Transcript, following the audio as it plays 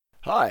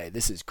Hi,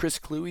 this is Chris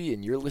Cluey,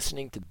 and you're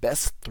listening to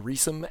Best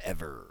Threesome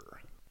Ever.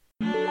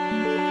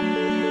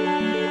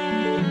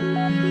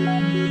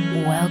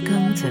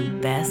 Welcome to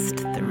Best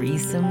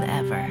Threesome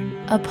Ever,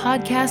 a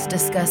podcast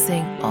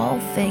discussing all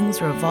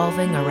things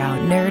revolving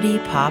around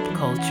nerdy pop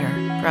culture.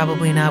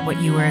 Probably not what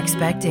you were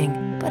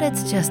expecting, but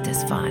it's just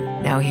as fun.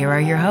 Now here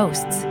are your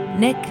hosts,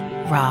 Nick,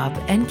 Rob,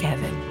 and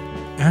Kevin.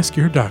 Ask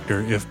your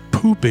doctor if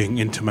pooping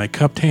into my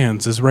cupped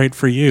hands is right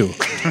for you.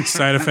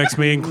 Side effects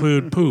may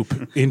include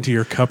poop into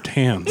your cupped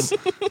hands.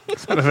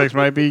 Side effects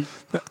might be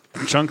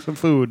chunks of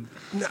food.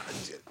 No.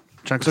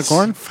 Chunks of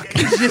corn?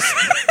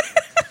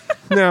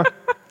 No.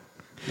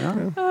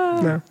 No.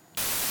 No.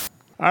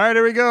 All right,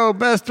 here we go.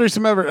 Best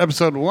Threesome Ever,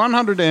 episode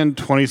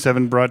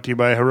 127, brought to you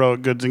by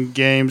Heroic Goods and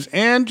Games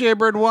and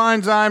Jaybird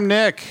Wines. I'm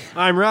Nick.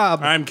 I'm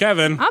Rob. I'm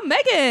Kevin. I'm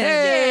Megan.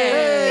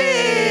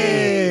 Hey!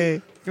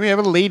 We have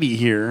a lady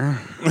here.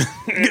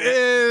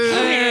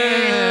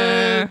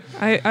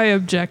 I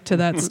object to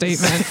that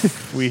statement.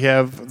 We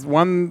have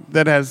one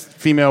that has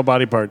female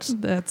body parts.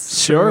 That's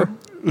Sure. true.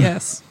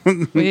 Yes.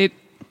 Wait.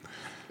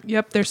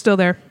 Yep, they're still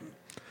there.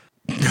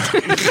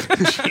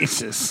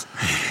 Jesus.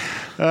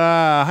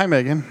 Hi,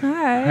 Megan.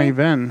 Hi. How you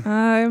been?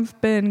 I've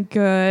been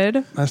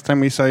good. Last time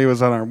we saw you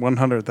was on our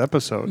 100th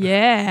episode.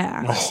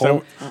 Yeah.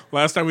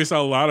 Last time we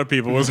saw a lot of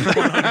people was our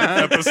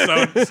 100th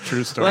episode.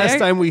 True story. Last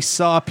time we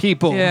saw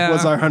people Yeah.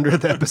 was our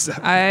 100th episode.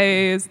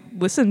 I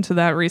listened to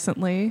that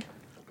recently.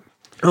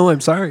 Oh,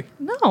 I'm sorry.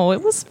 No,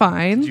 it was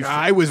fine.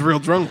 I was real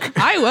drunk.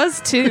 I was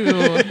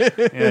too.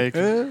 Yeah, you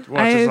can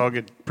watch us all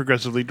get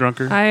progressively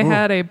drunker. I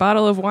had a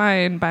bottle of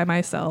wine by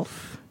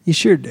myself. You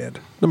sure did.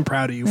 I'm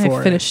proud of you for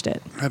I finished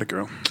it. Had a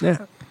girl. it.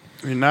 Yeah.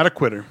 You're not a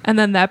quitter. And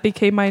then that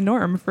became my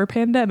norm for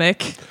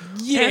pandemic.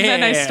 Yeah. And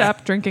then I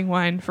stopped drinking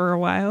wine for a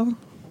while.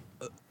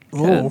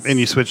 Oh. And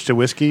you switched to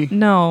whiskey?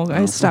 No,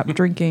 I stopped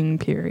drinking,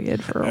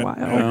 period, for a while.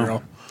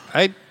 Girl.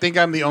 I think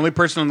I'm the only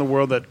person in the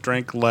world that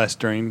drank less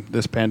during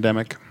this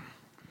pandemic.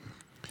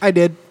 I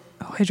did.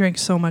 Oh, I drank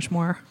so much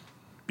more.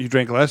 You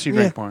drank less, you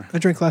drank more? I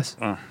drink less.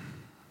 No.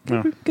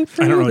 Good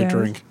for I you don't really guys.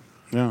 drink.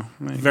 No.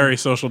 Very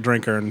social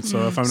drinker, and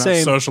so if I'm not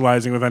Same.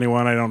 socializing with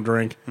anyone, I don't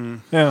drink.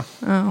 Yeah.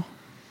 Oh.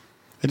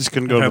 I just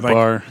couldn't go to Have, the like,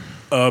 bar.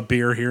 A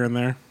beer here and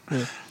there.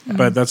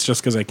 But that's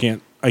just because I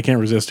can't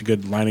resist a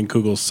good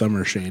Leinenkugel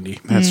summer shandy.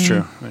 That's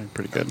true. They're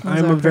pretty good.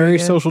 I'm are a very very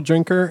good. social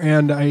drinker,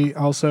 and I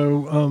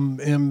also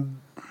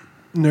am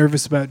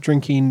nervous about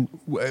drinking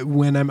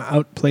when I'm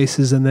out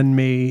places and then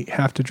may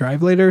have to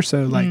drive later.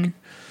 So, like,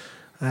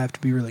 I have to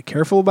be really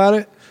careful about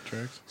it.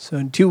 So,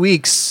 in 2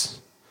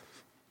 weeks,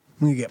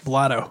 I'm going to get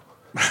blotto.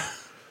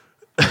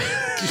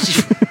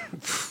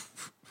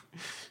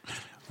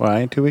 Why,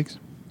 in 2 weeks?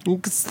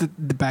 It's the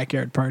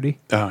backyard party.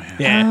 Oh,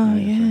 yeah. Oh,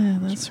 yeah,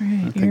 that's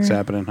right. Things You're-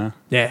 happening, huh?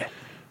 Yeah.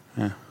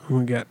 Yeah. I'm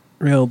going to get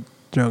real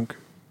drunk.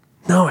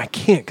 No, I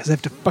can't because I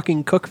have to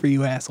fucking cook for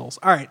you assholes.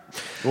 All right.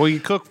 Well,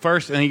 you cook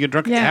first and then you get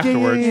drunk Yeah.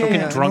 afterwards. Yeah, Don't yeah,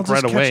 get yeah. drunk I'll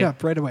right just away. catch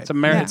up right away. It's a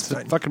Yeah. it's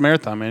a fucking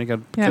marathon, man. You got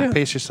Yeah. to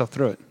pace yourself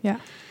through it. Yeah.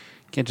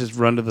 You can't just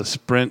run to the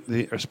sprint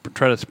or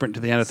try to sprint to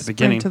the end at the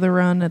beginning. Sprint to the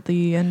run at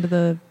the end of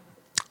the...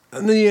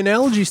 And the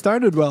analogy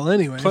started well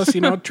anyway. Plus,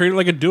 treat it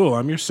like a duel.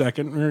 I'm your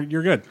second.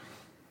 You're good.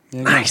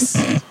 Yeah,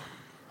 Nice.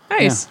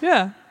 Nice.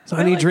 Yeah. So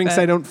any drinks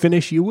I don't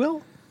finish, you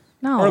will?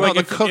 No. Or like the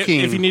if,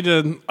 cooking. if you need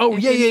to. Oh,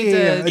 If you need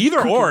to-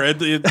 Either or.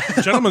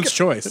 Gentleman's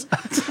choice.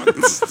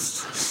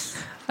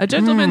 a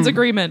gentleman's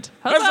agreement.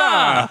 Huzzah!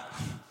 Huzzah!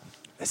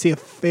 I see a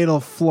fatal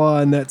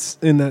flaw in that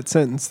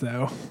sentence,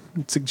 though.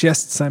 It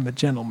suggests I'm a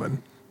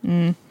gentleman.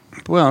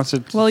 Well, it's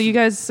Well, you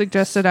guys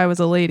suggested I was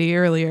a lady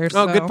earlier.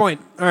 So. Oh, good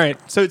point. All right.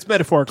 So it's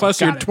metaphorical. Plus,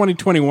 Got you're it.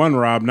 2021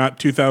 Rob, not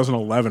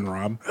 2011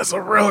 Rob. That's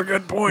a real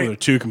good point. They're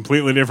two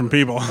completely different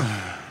people.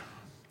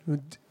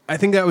 I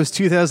think that was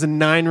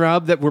 2009,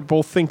 Rob, that we're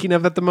both thinking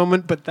of at the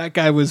moment, but that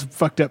guy was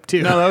fucked up,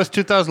 too. no, that was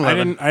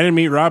 2011. I didn't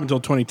meet Rob until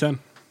 2010.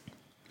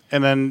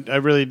 And then I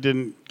really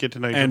didn't get to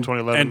know you until And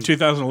 2011. and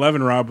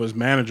 2011 Rob was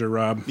manager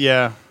Rob.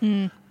 Yeah.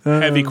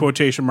 Heavy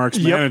quotation marks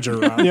manager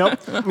Rob.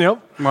 Yep.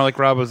 More like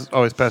Rob was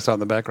always passed out in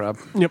the back, Rob.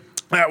 Yep.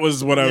 That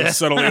was what I was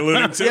subtly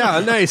alluding to.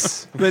 Yeah,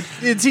 nice. But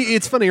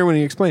it's funnier when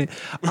you explain it.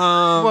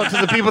 Well, to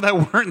the people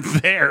that weren't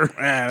there.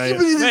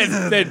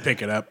 They'd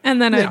pick it up.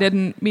 And then I Yeah.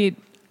 didn't meet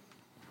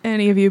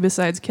any of you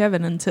besides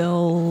Kevin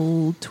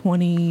until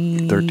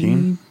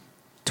 13?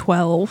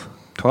 12.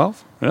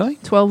 12? Really?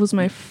 12 was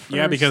my first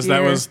Yeah, because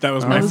year. that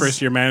was my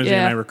first year managing,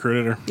 and yeah. I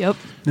recruited her. Yep.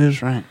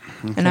 That's right.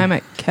 And I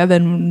met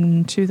Kevin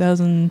in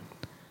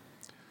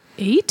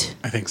 2008.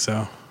 I think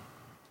so.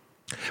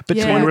 But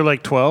Yeah. when we were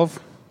like 12?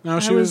 No, I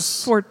she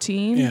was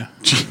 14. Yeah.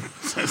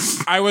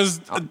 I was.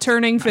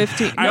 Turning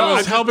 15. I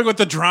was helping with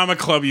the drama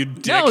club. You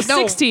dick. No,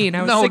 16.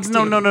 I was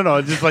 16. No.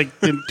 It's just like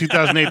in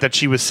 2008 that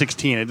she was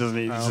 16. It doesn't.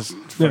 It's just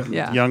fucking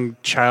Yeah. young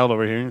child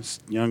over here. It's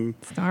young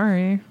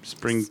Sorry.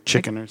 spring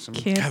chicken or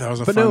something. Kid. God, that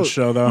was a But fun no,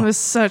 show, It though.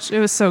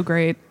 was so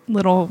great.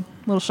 Little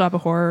shop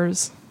of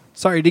horrors.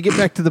 Sorry, to get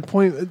back to the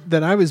point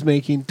that I was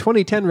making,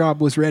 2010 Rob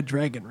was Red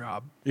Dragon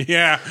Rob.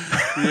 Yeah.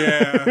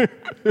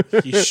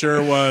 He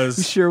sure He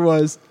was. sure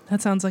was.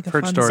 That sounds like a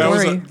Heard fun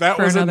stories. story That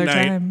was a for night.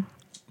 another time.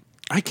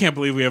 I can't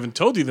believe we haven't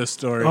told you this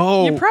story.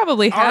 Oh, You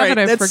probably all have right, it.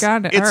 I've that's-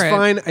 forgotten it. It's All right.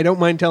 fine. I don't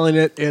mind telling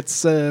it.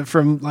 It's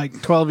from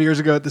like 12 years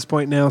ago at this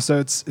point now, so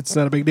it's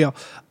not a big deal.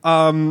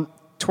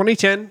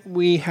 2010,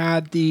 we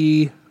had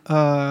the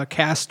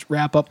cast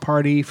wrap up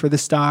party for the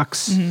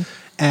stocks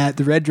at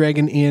the Red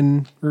Dragon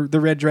Inn, or the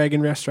Red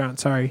Dragon Restaurant.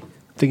 Sorry, I'm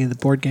thinking of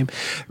the board game.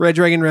 Red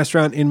Dragon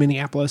Restaurant in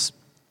Minneapolis,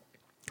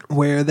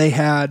 where they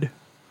had,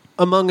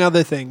 among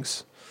other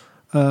things,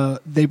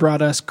 they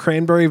brought us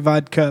cranberry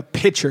vodka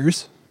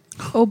pitchers.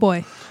 Oh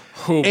boy.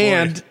 Oh, boy.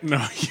 and-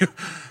 no,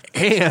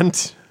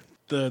 And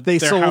their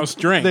sold house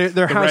drink, their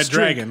the house Red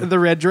drink, Dragon. the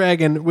Red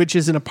Dragon, which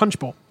is in a punch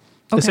bowl,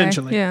 Okay.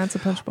 essentially. Yeah, it's a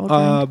punch bowl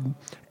drink.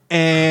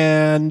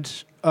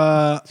 And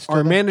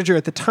our manager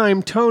at the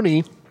time,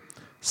 Tony,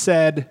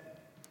 said,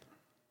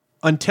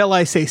 "Until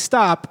I say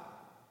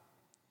stop,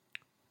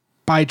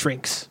 buy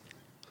drinks."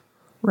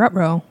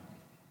 Ruh-roh.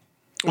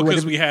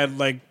 Because we had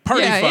like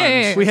party Yeah, funds. yeah,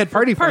 yeah. We had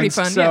party funds,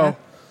 fund, so yeah.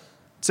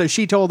 so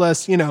she told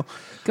us,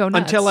 Go nuts.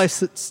 until I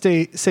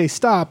say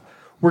stop,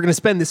 we're going to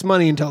spend this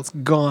money until it's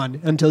gone,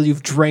 until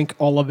you've drank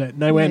all of it.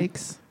 And I went,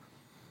 Yikes.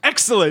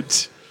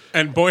 excellent.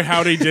 And boy,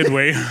 howdy did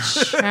we.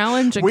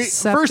 Challenge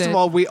accepted. First of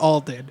all, we all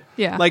did.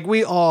 Yeah. Like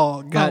we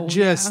all got Oh,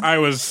 just. I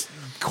was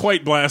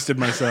quite blasted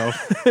myself.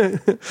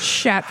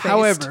 Shat-faced.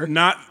 However,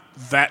 Not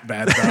that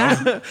bad,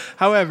 though.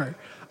 However,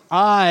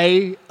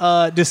 I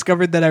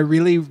discovered that I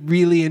really,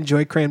 really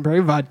enjoy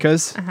cranberry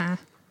vodkas.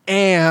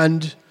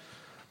 And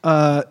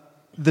the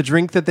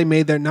drink that they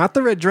made there, not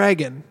the Red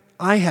Dragon,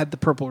 I had the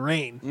Purple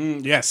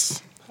Rain.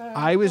 Yes.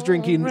 I was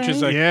drinking, Which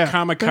is a Yeah.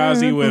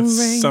 kamikaze with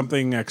Rain.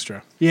 something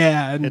extra.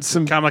 yeah, and It's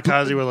some.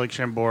 kamikaze with like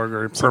Chambord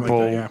or Something purple.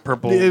 like that, yeah.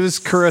 Purple. It was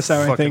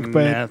Curacao, I think, fucking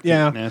but nasty,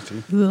 yeah.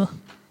 nasty. Ugh.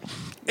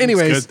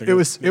 Anyways, good,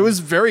 it was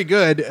very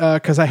good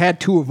because I had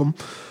two of them,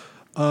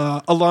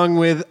 along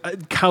with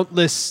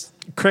countless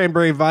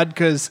cranberry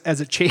vodkas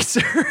as a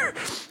chaser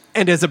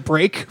and as a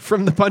break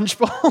from the punch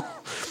bowl.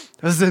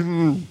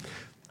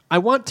 I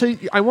want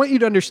you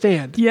to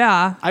understand.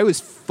 Yeah. I was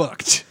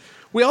fucked.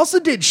 We also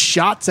did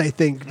shots, I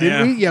think, didn't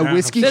Yeah. we? Yeah, Yeah,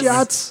 whiskey absolutely.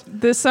 shots.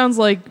 This sounds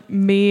like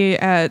me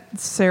at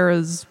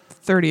Sarah's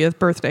 30th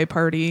birthday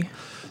party,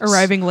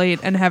 arriving late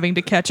and having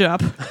to catch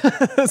up,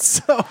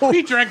 So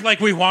We drank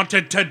like we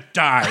wanted to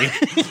die.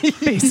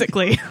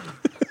 basically.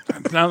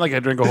 It's not like I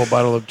drink a whole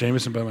bottle of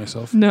Jameson by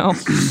myself. No.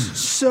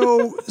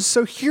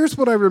 So here's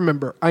what I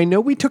remember. I know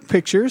we took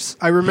pictures.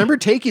 I remember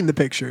taking the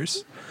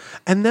pictures.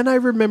 And then I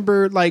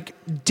remember like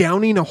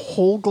downing a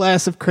whole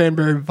glass of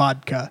cranberry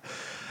vodka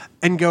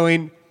and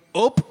going,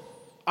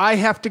 I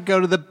have to go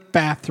to the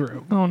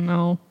bathroom. Oh,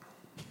 no.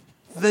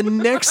 The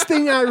next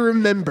thing I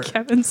remember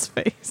Kevin's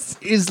face.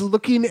 is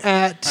looking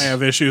at. I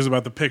have issues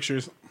about the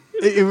pictures.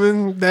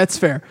 That's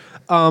fair.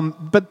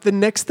 But the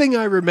next thing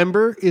I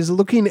remember is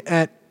looking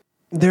at.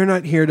 They're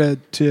not here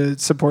to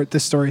support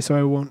this story, so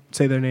I won't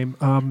say their name.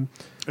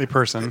 A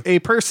person. A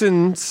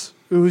person's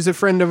who's a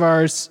friend of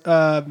ours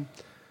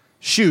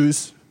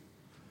shoes,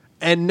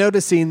 and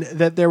noticing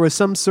that there was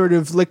some sort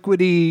of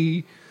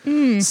liquidy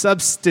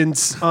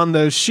substance on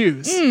those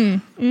shoes.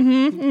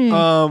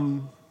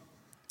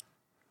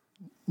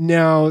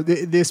 Now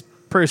this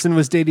person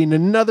was dating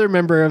another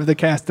member of the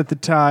cast at the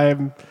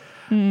time,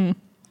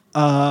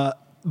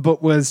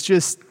 but was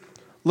just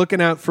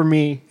looking out for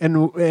me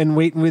and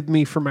waiting with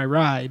me for my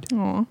ride.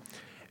 Aw.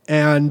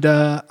 And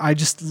I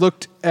just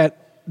looked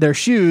at their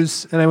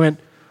shoes and I went,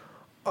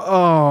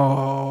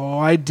 "Oh,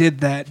 I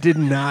did that,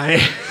 didn't I?"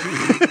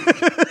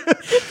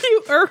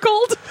 You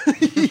Urkeled?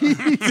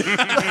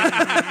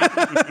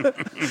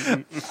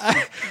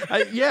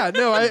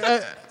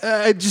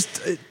 I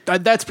just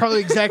that's probably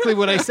exactly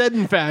what I said.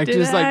 In fact, Did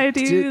is like, I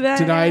do that?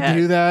 Did I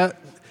do that?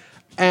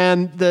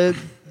 And the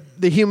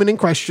human in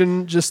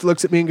question just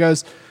looks at me and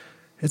goes,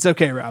 "It's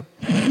okay, Rob.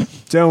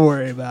 Don't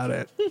worry about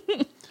it."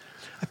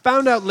 I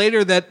found out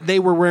later that they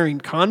were wearing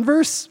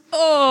Converse.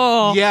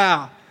 Oh.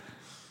 Yeah.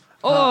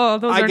 Oh,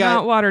 those I are got-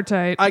 not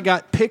watertight. I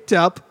got picked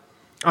up.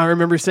 I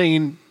remember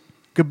saying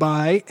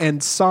goodbye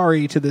and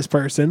sorry to this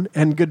person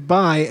and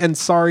goodbye and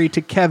sorry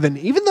to Kevin,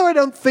 even though I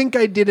don't think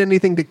I did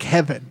anything to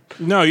Kevin.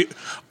 No,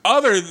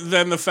 other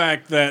than the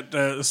fact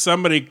that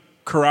somebody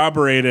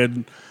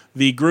corroborated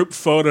the group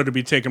photo to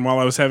be taken while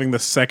I was having the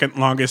second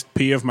longest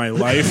pee of my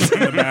life in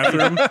the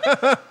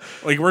bathroom.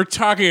 Like, we're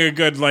talking a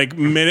good,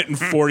 minute and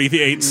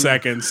 48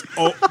 seconds.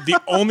 Oh,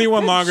 the only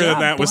one longer than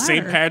job, that was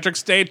St. bladder.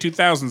 Patrick's Day,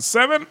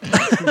 2007.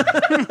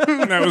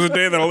 That was a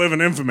day that'll live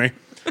in infamy.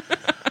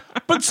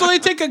 But so they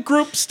take a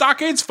group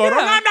stockades photo,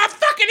 and I'm not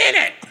fucking in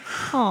it.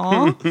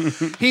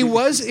 Aw. He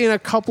was in a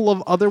couple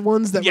of other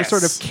ones that Yes. were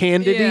sort of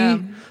candid-y, Yeah.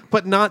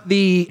 but not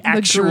the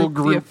actual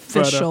group the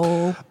photo.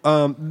 official.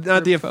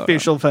 Not the photo.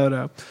 official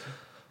photo.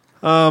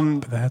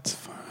 But that's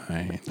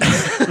fine.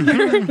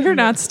 You're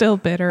not still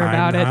bitter I'm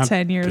about it not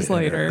 10 years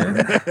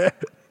later,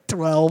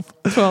 12.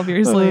 12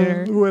 years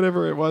later,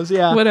 Whatever it was,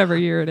 yeah. whatever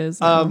year it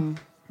is. now.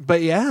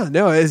 But yeah,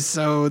 no,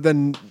 so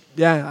then,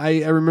 yeah,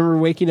 I remember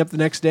waking up the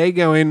next day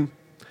going,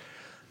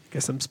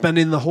 guess I'm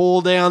spending the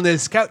whole day on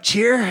this couch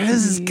here.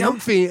 This is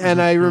comfy.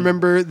 And I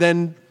remember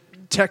then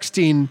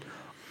texting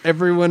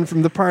everyone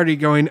from the party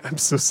going, I'm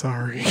so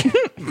sorry.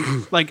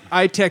 Like,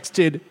 I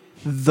texted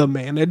the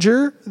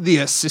manager, the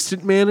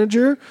assistant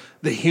manager,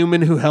 the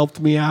human who helped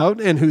me out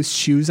and whose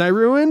shoes I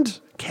ruined,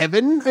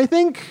 Kevin, I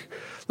think.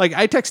 Like,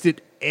 I texted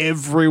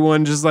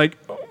everyone just like,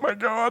 oh my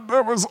God,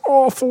 that was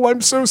awful.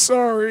 I'm so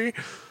sorry.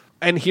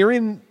 And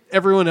hearing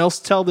everyone else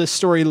tell this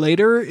story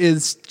later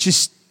is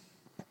just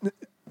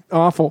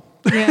awful.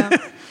 Yeah.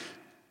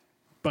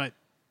 But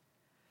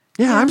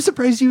yeah, I'm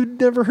surprised you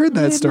never heard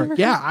that I'd story. never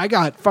Yeah, I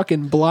got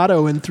fucking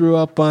blotto and threw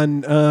up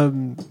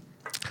on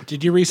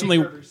Did you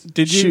recently?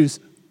 Did you? shoes.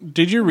 Did you I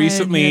didn't hear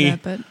recently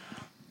that, but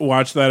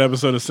watch that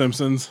episode of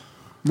Simpsons?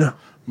 No.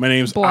 My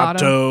name's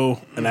Blotto.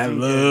 Otto, and I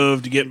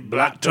love to get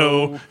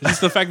blotto. It's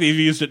just the fact that you've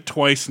used it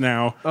twice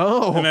now.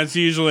 Oh. And that's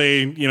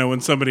usually, when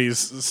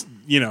somebody's,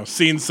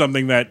 seen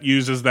something that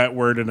uses that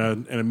word in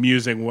an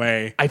amusing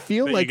way. I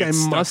feel that you like get I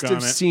stuck must on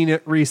have it. seen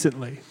it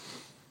recently.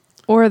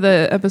 or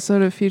the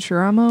episode of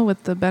Futurama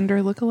with the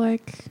Bender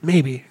lookalike.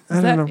 Maybe. I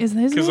Is don't know. that is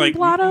his Because name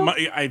Blotto?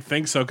 I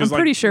think so. Because I'm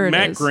pretty sure it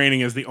Matt is.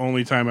 Groening is the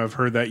only time I've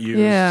heard that used.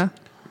 Yeah.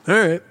 All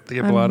right. They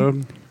get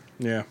blottoed.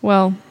 Yeah.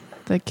 Well,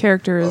 the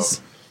character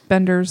is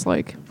Bender's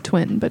like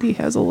twin, but he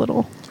has a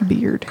little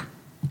beard.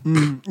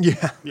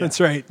 Yeah, that's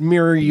right.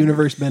 Mirror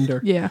Universe Bender.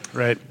 Yeah.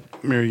 Right.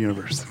 Mirror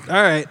Universe. All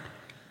right.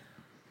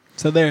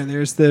 So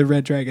there's the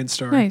Red Dragon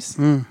story. Nice.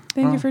 Thank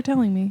you for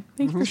telling me.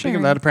 Thank you for Speaking sharing.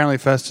 of that, apparently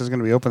Fest is going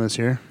to be open this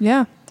year.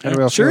 Yeah. How do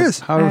we all Sure feel? is.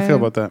 How do we feel I-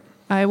 about that?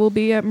 I will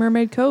be at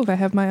Mermaid Cove. I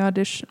have my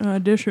audition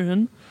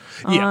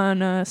Yeah.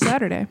 on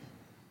Saturday.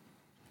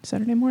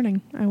 Saturday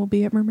morning. I will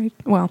be at Mermaid.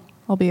 Well,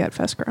 I'll be at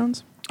Fest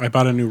Grounds. I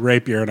bought a new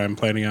rapier and I'm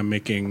planning on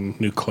making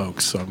new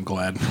cloaks, so I'm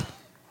glad.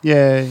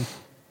 Yay.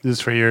 This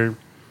is for your,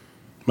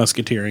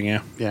 Musketeering,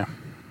 yeah. yeah.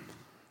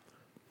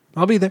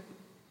 I'll be there.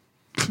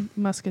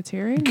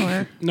 Musketeering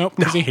or Nope,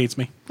 because he hates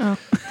me. oh,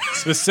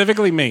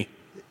 Specifically me.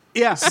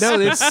 Yeah. No,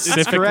 it's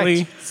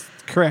Specifically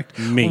correct.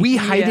 me. We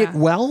hide Yeah. it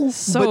well,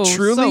 So- but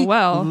truly so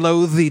well.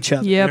 loathe each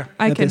other. yep.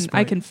 I at this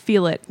can point.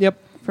 feel it. Yep.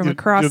 From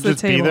across You'll the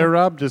just table. be there,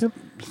 Rob? Just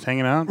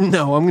hanging out?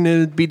 No, I'm going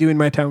to be doing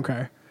my town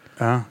crier,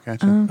 Oh,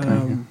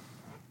 gotcha.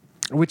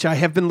 which I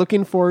have been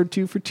looking forward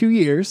to for 2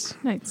 years.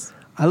 Nice.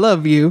 I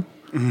love you,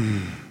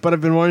 but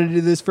I've been wanting to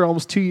do this for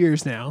almost 2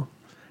 years now.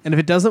 And if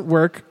it doesn't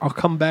work, I'll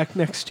come back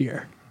next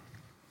year.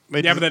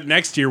 Wait, Yeah, but that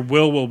next year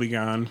Will be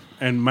gone,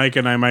 and Mike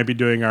and I might be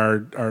doing our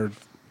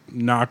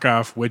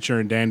knockoff Witcher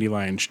and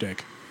Dandelion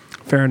shtick.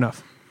 Fair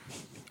enough.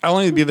 I'll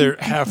only be there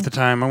half the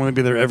time. I'm going to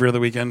be there every other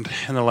weekend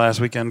and the last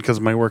weekend because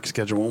of my work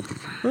schedule.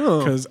 Oh,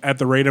 Because at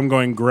the rate I'm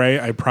going gray,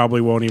 I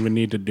probably won't even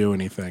need to do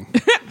anything.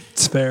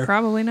 it's fair.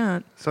 Probably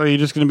not. So are you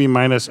just going to be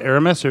minus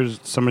Aramis, or is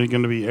somebody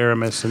going to be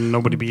Aramis and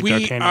nobody be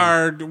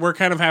D'Artagnan? We're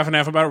kind of half and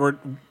half about it.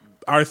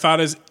 Our thought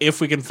is if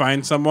we can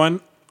find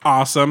someone,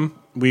 awesome.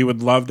 We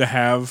would love to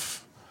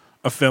have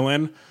a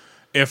fill-in.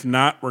 If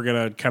not, we're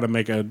going to kind of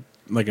make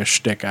a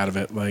shtick out of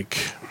it. Like,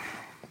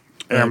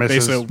 Aramis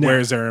is- basically,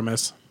 where's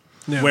Aramis?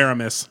 Yeah.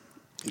 Where-a-miss.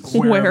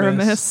 Wear a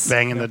miss.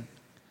 Banging the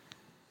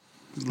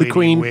The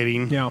queen. in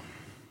waiting. Yeah.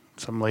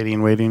 Some lady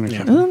in waiting or Yeah.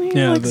 something. Isn't he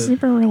Yeah, like the-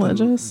 super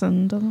religious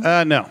and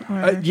doesn't? No.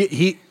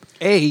 He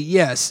A,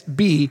 yes.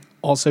 B,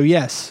 also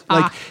yes.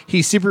 Like,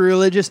 he's super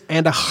religious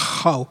and a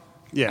hoe.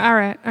 Yeah. All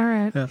right. All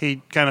right. Yeah.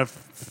 He kind of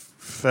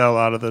fell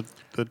out of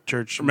the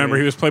church. Remember,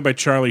 he was played by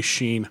Charlie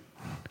Sheen.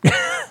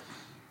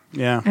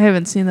 Yeah. I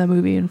haven't seen that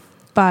movie in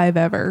 5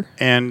 ever.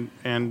 And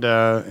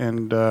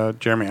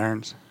Jeremy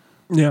Irons.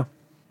 Yeah.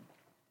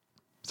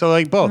 So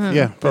like both.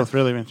 Yeah. Both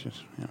really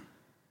interesting. Yeah.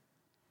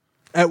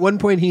 At one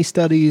point, he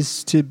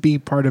studies to be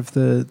part of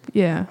the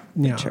Yeah.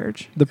 the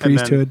Church. And then-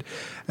 priesthood,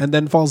 and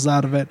then falls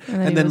out of it. And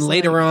then And he then was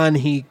later like- on,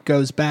 he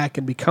goes back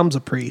and becomes a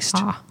priest.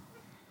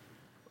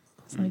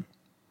 It's like,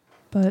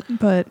 but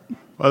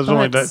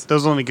Well, But-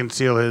 those only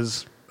conceal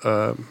his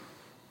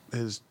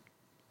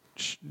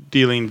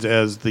dealings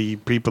as the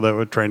people that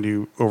were trying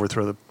to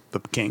overthrow the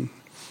king.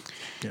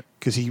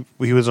 Because he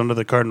was under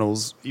the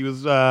cardinals. He was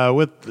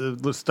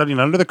studying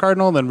under the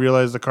cardinal, then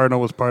realized the cardinal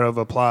was part of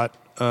a plot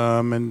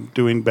and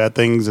doing bad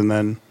things, and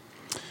then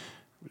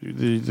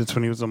that's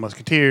when he was a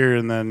musketeer,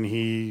 and then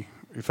he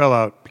fell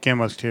out, became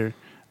a musketeer,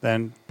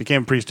 then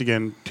became a priest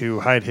again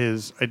to hide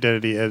his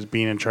identity as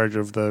being in charge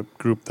of the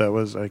group that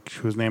was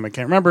whose name I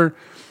can't remember,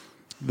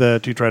 to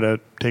try to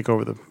take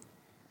over the,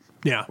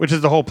 Yeah. which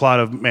is the whole plot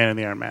of Man in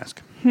the Iron Mask.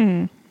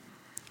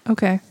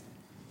 okay.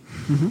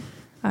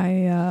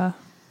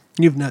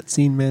 You've not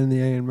seen Man in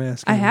the Iron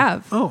Mask? I have you?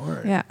 have. Oh, all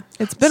right. Yeah.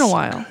 It's been a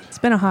while. It's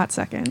been a hot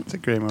second. It's a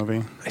great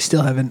movie. I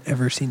still haven't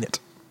ever seen it.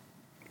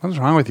 What's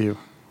wrong with you?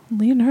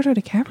 Leonardo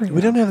DiCaprio. We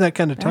don't have that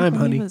kind of Back time,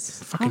 when he honey.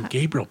 was Fucking hot.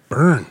 Gabriel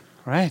Byrne.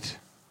 Right.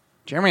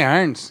 Jeremy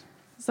Irons.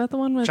 Is that the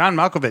one with? John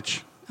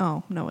Malkovich.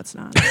 Oh no, it's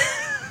not.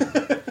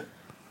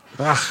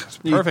 It's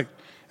perfect.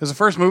 It was the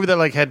first movie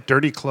that had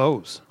dirty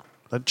clothes.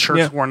 The shirts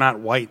Yeah. were not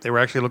white. They were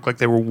actually looked like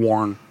they were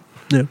worn.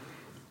 Yeah.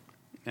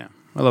 Yeah.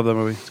 I love that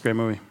movie. It's a great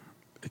movie.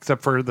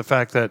 Except for the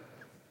fact that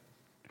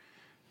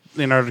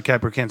Leonardo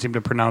DiCaprio can't seem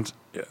to pronounce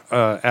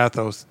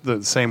Athos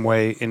the same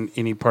way in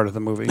any part of the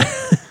movie.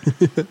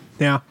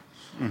 Yeah.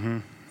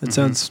 That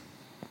sounds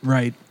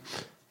Right.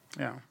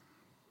 Yeah.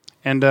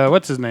 And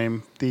what's his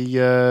name?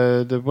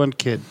 The one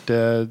kid,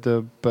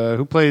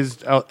 who plays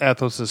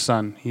Athos'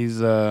 son. He's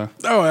Sarge.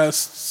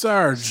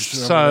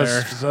 over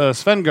there.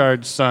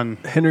 Svengard's son.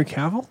 Henry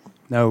Cavill?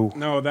 No,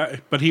 No,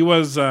 but he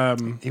was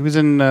he was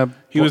in.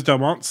 he was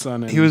Delmont's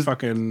son in he was-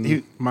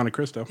 fucking Monte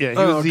Cristo. Yeah, he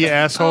was the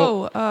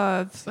asshole.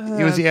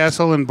 He was the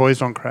asshole in Boys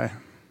Don't Cry.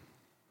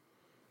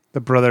 The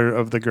brother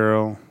of the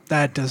girl.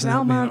 That doesn't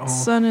help me at all.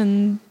 Valmont's son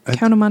in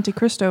Count of Monte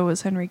Cristo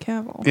was Henry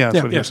Cavill. Yeah, that's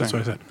Yeah. what he was Yes, that's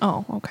saying. what I said.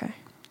 Oh, okay.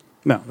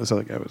 No, this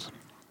other guy was.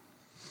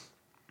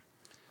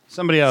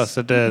 Somebody else.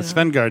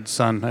 Svengard's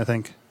son, I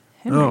think.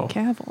 Henry Oh.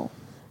 Cavill.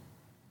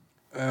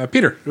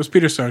 Peter. It was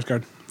Peter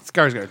Sarsgaard.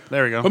 Skarsgård.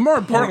 There we go. But more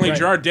importantly, right.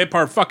 Gerard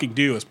Depardieu fucking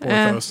do as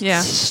Porthos. Yeah.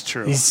 It's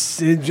true.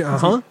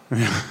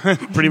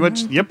 Pretty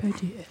much. Yep.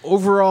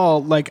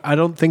 Overall, like, I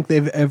don't think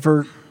they've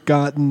ever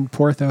gotten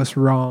Porthos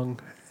wrong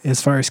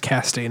as far as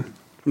casting.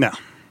 No.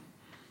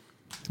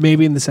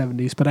 Maybe in the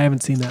 70s, but I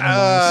haven't seen that in a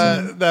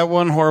while. So. That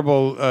one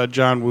horrible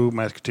John Woo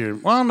Musketeer.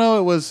 Well, no,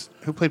 it was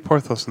who played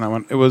Porthos in that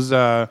one. It was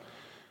It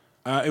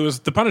was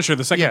the Punisher,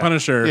 the second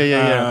Punisher.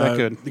 Yeah, that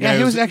good. the Yeah, guy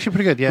he was actually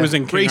pretty good. Yeah, He was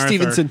in King Ray Arthur.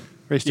 Stevenson.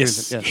 Ray Yes.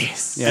 Stevenson.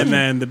 Yes. And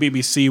then the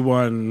BBC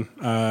one,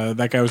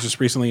 that guy was just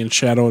recently in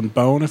Shadow and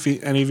Bone. If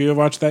any of you have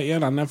watched that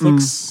yet on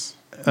Netflix,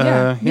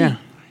 Yeah.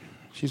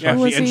 She's yeah,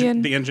 Who was the, he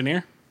in? the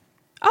engineer,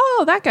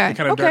 Oh, that guy.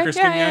 kind of okay. darker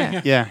skin yeah, guy.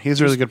 yeah. Yeah,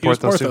 he's really good He was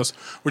Porthos.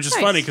 which is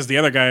Nice. funny because the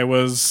other guy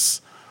was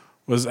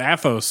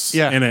Athos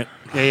Yeah. in it.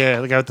 Yeah.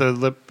 The guy with the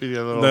lip, the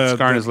little The-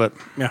 scar on the- his lip.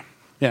 Yeah,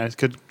 Yeah, it's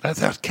good.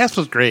 That cast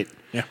was great.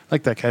 Yeah. I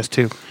like that cast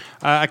too.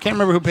 I can't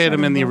remember who played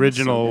him in the Shadow and Bone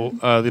original,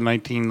 was the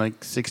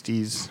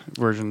 1960s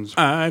versions.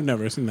 I've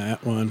never seen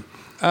that one.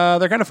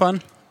 They're kind of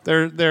fun.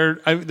 They're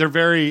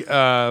very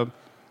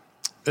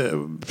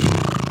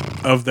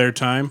Of their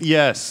time.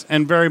 yes,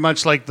 and very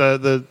much like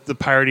the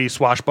piratey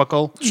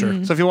swashbuckle.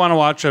 Sure. So if you want to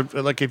watch if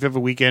you have a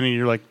weekend and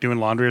you're like doing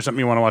laundry or something,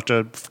 you want to watch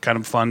a kind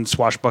of fun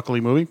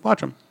swashbuckly movie, watch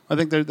them. I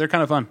think they're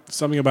kind of fun.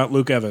 Something about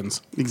Luke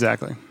Evans.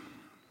 Exactly.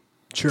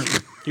 Sure.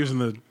 He was in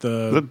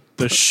the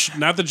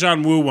not the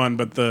John Woo one,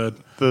 but the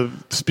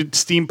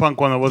Steampunk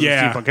one that wasn't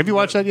Yeah. steampunk. Have you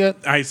watched that yet?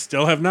 I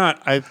still have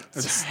not. I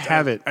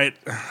have it. I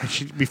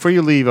Before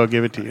you leave, I'll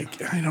give it to you.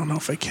 don't know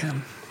if I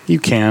can. You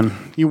can.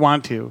 You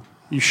want to.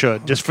 You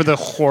should. Just for the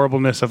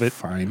horribleness of it.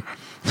 Fine.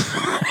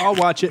 I'll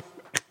watch it.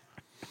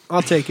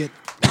 I'll take it.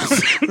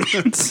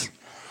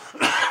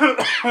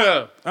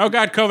 Oh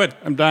God, COVID.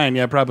 I'm dying.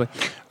 Yeah, probably.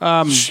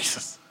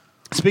 Jesus.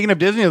 Speaking of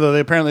Disney, though,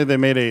 they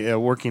made a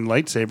working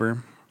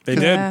lightsaber. They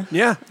Yeah. did.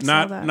 Yeah. I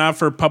saw that. Not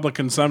for public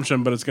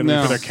consumption, but it's going to be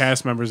No. for their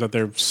cast members at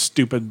their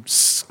stupid,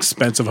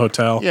 expensive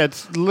hotel. Yeah,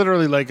 it's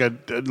literally like an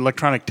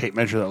electronic tape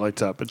measure that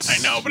lights up. I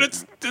know, but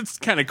it's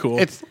kind of cool.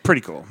 It's pretty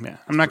cool. Yeah,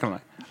 I'm not gonna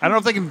lie. I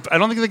don't think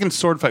they can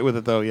sword fight with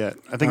it though yet.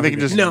 I think they can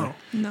just No.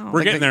 No.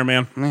 we're getting there,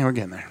 man. Yeah, we're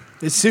getting there.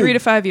 It's soon. 3 to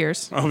 5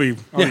 years. I'll be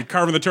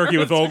carving the turkey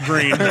with old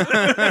green.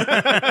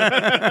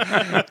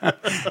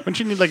 Don't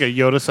you need like a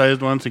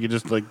Yoda-sized one so you can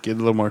just like get a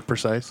little more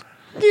precise?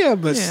 Yeah,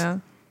 but Yeah.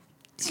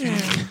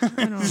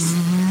 I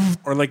don't.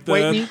 Or like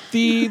White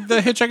the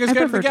Hitchhiker's Guide to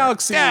prefer the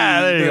Galaxy.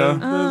 Yeah, there you go.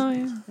 Oh,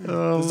 yeah.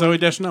 The Zoe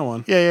Deschanel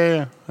one.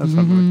 Yeah. That's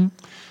fun.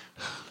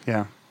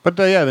 Yeah, but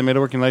yeah, they made a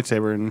working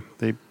lightsaber and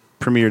they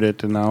premiered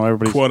it, and now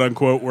everybody's Quote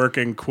unquote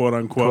working quote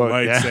unquote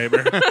Quote, yeah.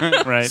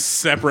 lightsaber. right.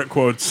 Separate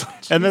quotes.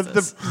 And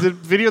the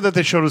video that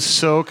they showed was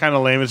so kind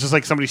of lame. It's just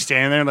like somebody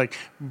standing there, like,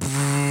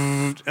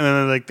 and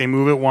then like they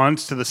move it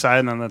once to the side,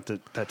 and then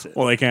that's it.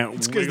 Well, they can't.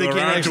 because wiggle they can't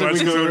around actually to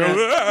us wiggle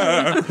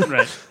 'cause they'll go,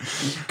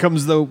 right,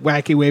 comes the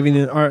wacky waving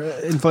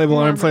inflatable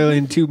arm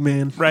flailing tube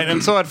man. right.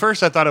 And so at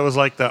first I thought it was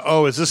like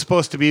is this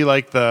supposed to be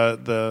like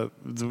the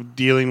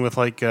dealing with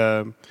like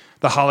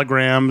the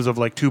holograms of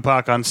like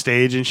Tupac on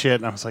stage and shit?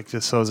 And I was like,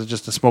 so is it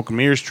just a smoke and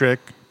mirrors trick?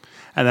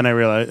 And then I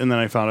realized, and then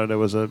I found out it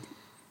was a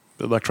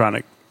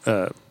electronic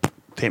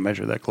tape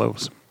measure that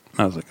glows.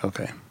 I was like,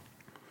 okay,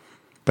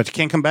 but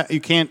you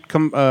can't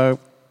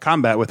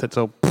combat with it.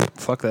 So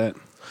fuck that.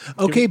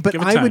 Okay, but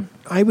give it time.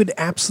 I would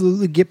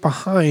absolutely get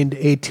behind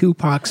a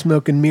Tupac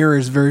smoke and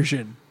mirrors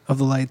version of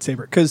the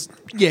lightsaber because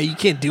you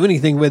can't do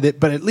anything with it,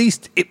 but at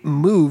least it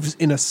moves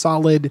in a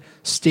solid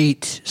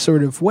state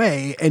sort of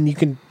way, and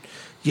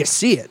you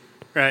see it.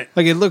 Right.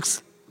 Like it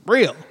looks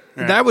real.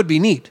 Right. That would be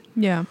neat.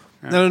 Yeah.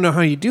 I don't know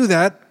how you do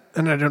that,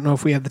 and I don't know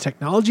if we have the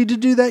technology to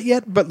do that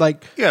yet, but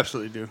like, You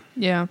absolutely do.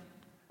 Yeah.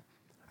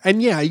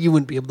 and you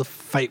wouldn't be able to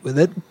fight with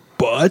it,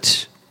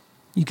 but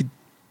you could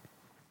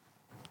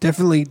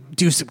definitely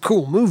do some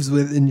cool moves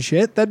with it and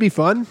shit. That'd be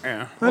fun.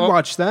 Yeah. I'd Well-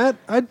 watch that.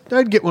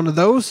 I'd get one of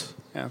those.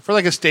 Yeah, for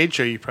like a stage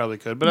show, you probably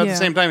could. But at Yeah. the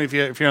same time, if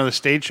you're on the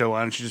stage show,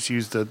 why don't you just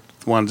use the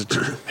ones that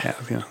you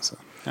have? So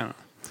I don't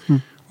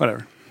know.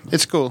 Whatever.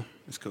 It's cool.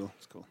 It's cool.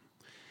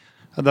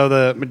 Although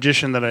the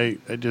magician that I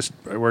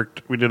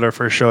worked, we did our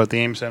first show at the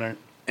AIM Center,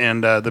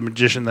 and the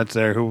magician that's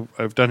there, who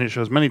I've done his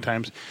shows many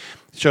times,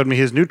 showed me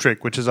his new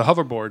trick, which is a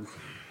hoverboard,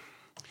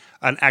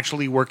 an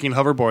actually working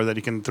hoverboard that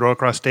he can throw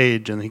across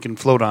stage and he can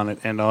float on it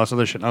and all this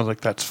other shit. And I was like,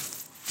 that's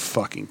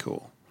fucking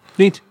cool.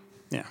 Neat.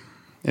 Yeah.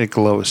 It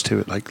glows too.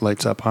 It like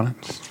lights up on it.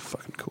 It's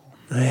fucking cool.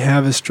 I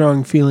have a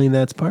strong feeling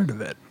that's part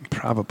of it.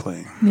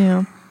 Probably.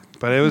 Yeah.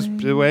 But it was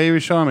the way he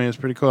was showing me. It was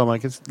pretty cool. I'm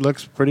like, it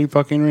looks pretty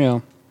fucking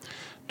real.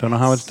 Don't know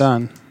how it's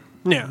done.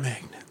 Yeah.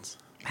 Magnets.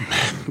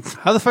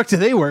 How the fuck do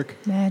they work?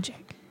 Magic.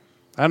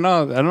 I don't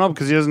know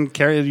because he doesn't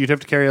carry. You'd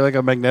have to carry like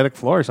a magnetic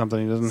floor or something.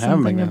 He doesn't have a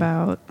Something magnet.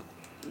 about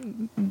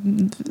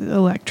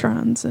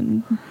electrons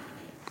and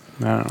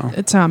I don't know.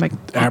 atomic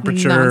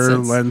Aperture,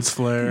 nonsense. lens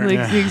flare. Like,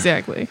 Yeah.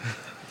 Exactly.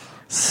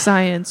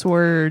 Science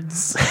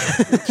words.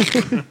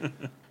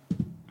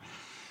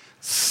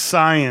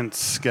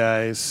 Science,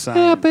 guys.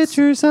 Science.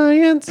 Aperture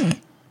science.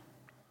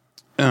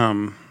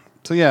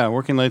 So yeah,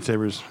 working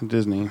lightsabers at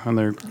Disney on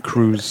their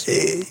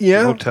cruise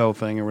Yeah. hotel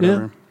thing or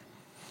whatever.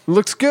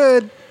 Looks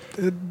good.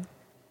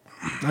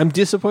 I'm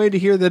disappointed to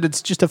hear that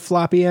it's just a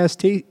floppy ass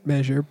tape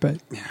measure, but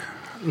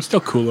It was still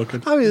cool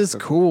looking. I mean it's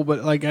cool.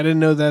 But like I didn't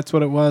know that's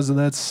what it was, and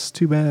that's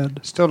too bad.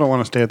 Still don't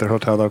want to stay at their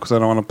hotel though because I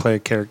don't want to play a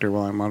character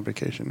while I'm on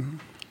vacation.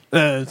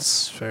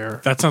 That's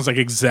fair. That sounds like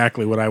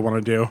exactly what I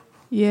want to do.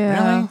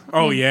 Yeah.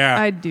 Oh, yeah.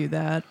 I'd do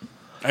that.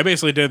 I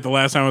basically did it the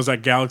last time I was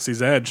at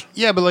Galaxy's Edge.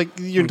 Yeah, but like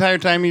your entire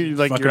time you're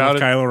Fucking you're out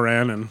with at, Kylo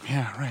Ren and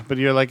yeah, right. But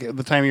you're like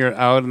the time you're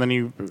out and then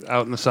you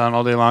out in the sun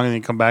all day long and then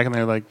you come back and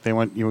they're like they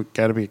want you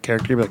got to be a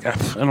character. You're like I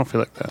don't feel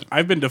like that.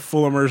 I've been to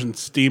full immersion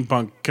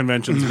steampunk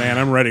conventions, man.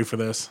 I'm ready for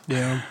this.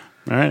 Yeah.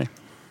 All right.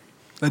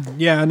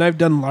 Yeah, and I've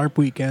done LARP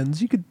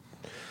weekends. You could,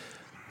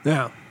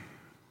 yeah.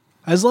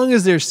 As long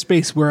as there's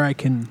space where I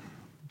can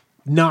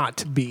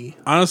not be.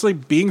 Honestly,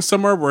 being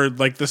somewhere where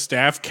like the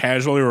staff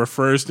casually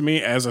refers to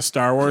me as a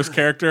Star Wars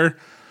character,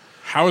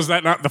 how is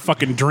that not the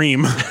fucking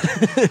dream?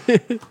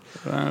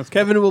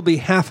 Kevin will be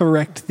half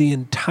erect the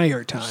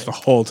entire time. The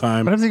whole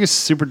time. What if they get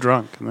super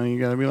drunk and then you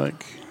got to be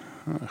like,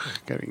 ugh,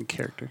 got to be in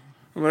character.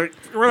 Like,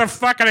 where the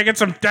fuck can I get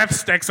some death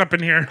sticks up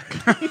in here?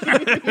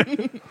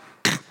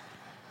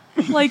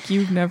 Like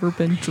you've never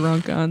been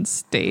drunk on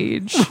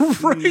stage.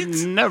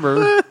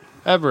 Never,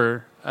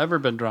 ever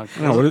been drunk.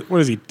 No,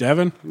 what is he,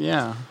 Devin?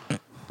 Yeah.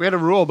 We had a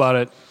rule about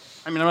it.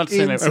 I mean, I'm not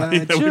saying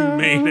Inside. That we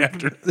made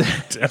after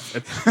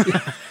Devin.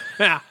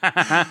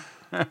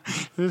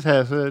 it's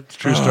a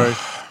true story.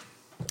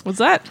 Was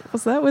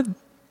that with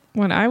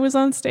when I was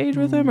on stage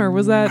with him, or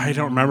was that? I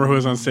don't remember who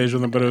was on stage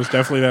with him, but it was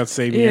definitely that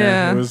same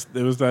Yeah. year.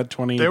 It was that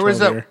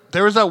 2012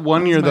 There was that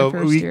one year my though.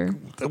 first year.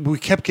 We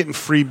kept getting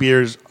free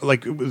beers.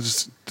 Like it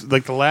was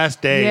like the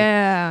last day.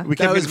 Yeah. we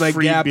kept That was getting my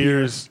free gap year.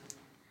 beers.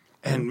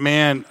 And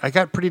man, I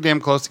got pretty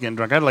damn close to getting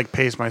drunk. I had to like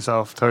pace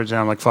myself towards the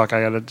end. I'm like, fuck,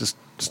 I gotta just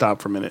stop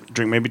for a minute.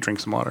 Drink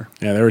some water.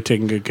 Yeah, they were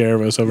taking good care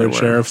of us over They at were.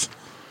 Sheriff's.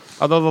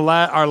 Although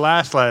our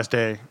last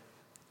day,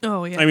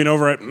 Oh yeah. I mean,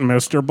 over at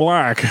Mr.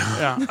 Black.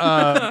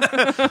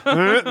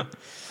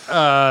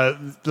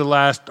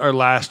 our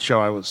last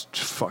show, I was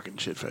fucking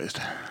shit faced.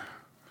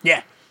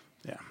 Yeah.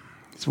 Yeah,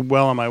 it's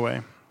well on my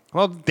way.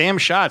 Well, damn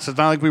shots. It's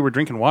not like we were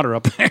drinking water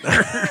up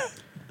there.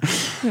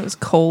 it was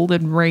cold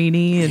and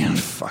rainy and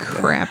fuck that.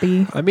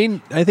 crappy. I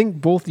mean, I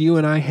think both you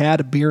and I had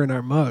a beer in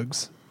our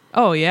mugs.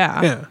 Oh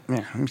yeah. Yeah.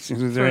 Yeah,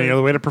 is there any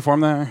other way to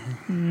perform that?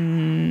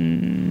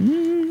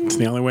 It's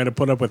the only way to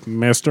put up with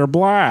Mr.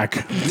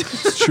 Black.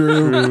 It's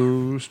true.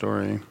 True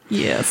story.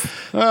 Yes.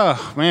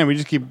 Oh man, we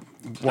just keep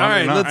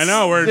wandering on. I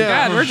know.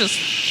 God, we're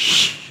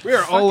just We're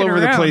all Fucking over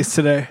the around. place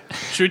today.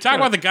 Should we talk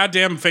about the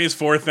goddamn Phase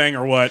 4 thing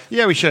or what?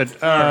 Yeah, we should.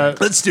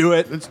 Let's do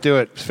it. Let's do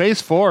it.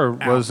 Phase 4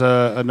 was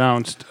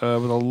announced with a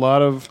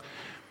lot of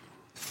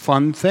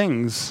fun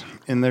things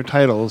in their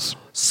titles.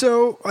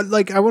 So,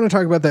 like, I want to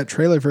talk about that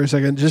trailer for a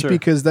second, just Sure.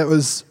 because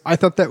I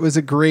thought that was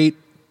a great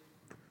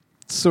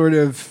sort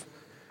of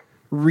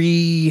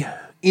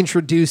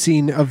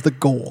reintroducing of the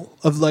goal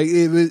of like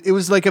it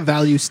was like a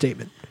value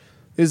statement.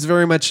 It was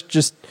very much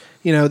just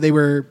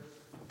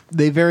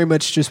they very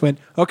much just went,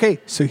 okay,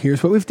 so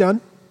here's what we've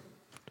done.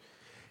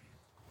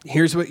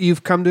 Here's what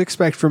you've come to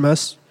expect from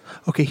us.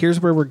 Okay, here's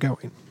where we're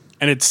going.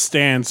 And it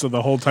stands, so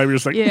the whole time you're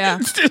just like, Yeah.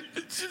 just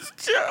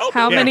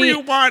How whatever many- you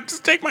want,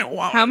 just take my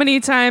wallet. How many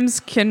times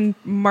can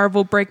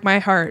Marvel break my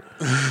heart?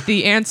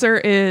 The answer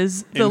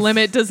is the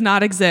limit does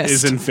not exist.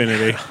 Is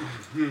infinity.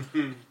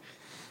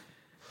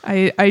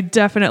 I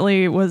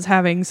definitely was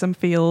having some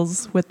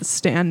feels with the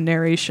Stan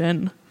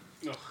narration.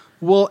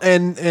 Well,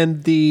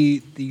 and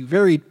the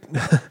very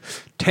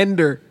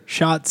tender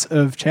shots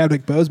of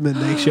Chadwick Boseman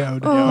they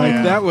showed,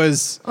 that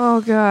was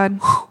Oh God.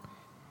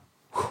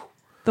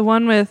 The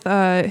one with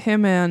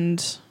him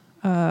and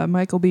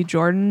Michael B.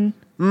 Jordan.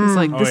 It's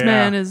like, this Oh, yeah.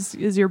 man is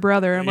your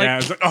brother. I'm Yeah,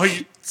 like, it's like, oh,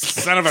 you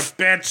son of a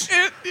bitch.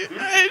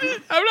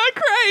 I'm not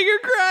crying, you're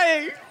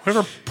crying.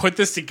 Whoever put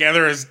this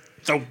together is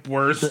the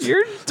worst.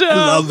 You're dumb.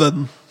 love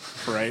them.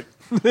 Right.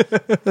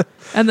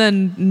 And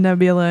then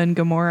Nebula and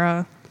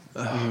Gamora.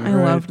 I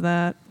loved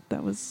that.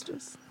 That was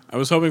just I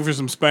was hoping for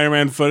some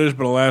Spider-Man footage,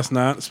 but alas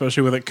not,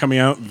 especially with it coming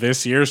out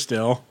this year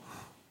still.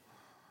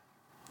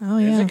 oh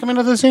Is yeah, it coming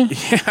out this year?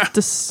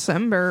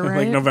 December, right?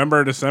 Like November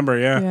or December,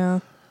 yeah. Yeah.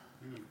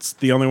 It's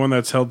the only one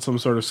that's held some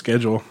sort of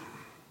schedule.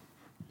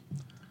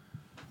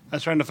 I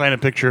was trying to find a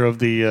picture of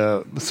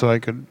the so I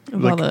could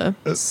Of all the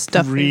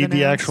stuff they've read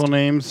the announced. actual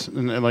names,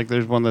 and like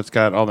there's one that's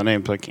got all the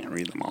names, so I can't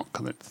read them all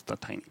because it's a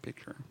tiny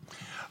picture.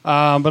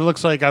 But it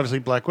looks like obviously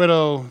Black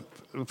Widow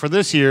for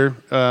this year.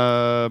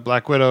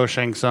 Black Widow,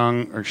 Shang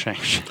Tsung or Shang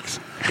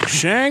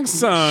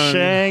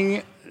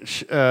Tsung.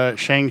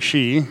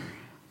 Shang-Chi,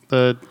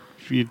 the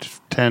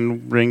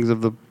 10 rings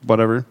of the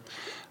whatever.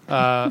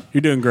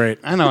 You're doing great.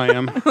 I know I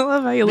am. I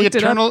love how you looked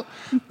it up.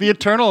 The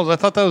Eternals. I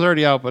thought that was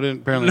already out, but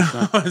apparently it's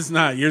not. No, it's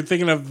not. You're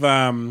thinking of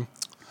that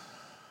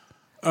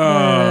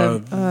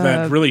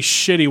really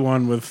shitty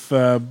one with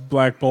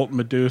Black Bolt and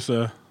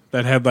Medusa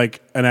that had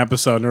like an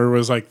episode and it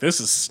was like, this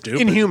is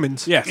stupid.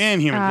 Inhumans. Yes.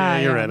 And Humans. Yeah,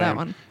 you're right. That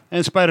one.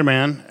 And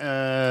Spider-Man.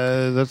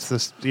 That's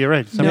this. You're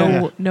right.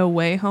 No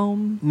Way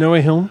Home. No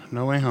Way Home.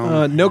 No Way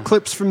Home. No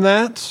clips from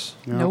that.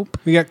 Nope.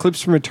 We got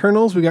clips from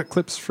Eternals. We got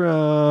clips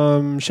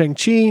from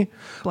Shang-Chi,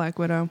 Black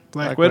Widow.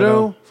 Black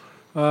Widow.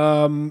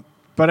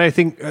 But I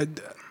think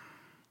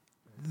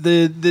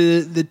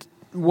the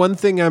one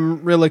thing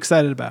I'm real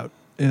excited about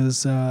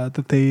is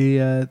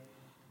that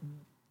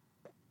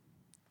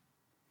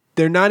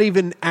they're not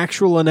even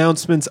actual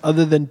announcements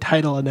other than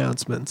title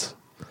announcements.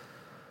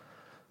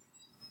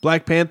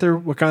 Black Panther,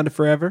 Wakanda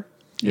Forever,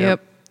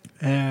 Yep.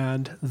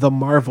 and The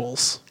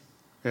Marvels.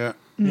 Yeah.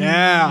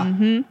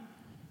 Yeah,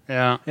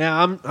 Yeah.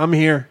 yeah, I'm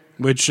here.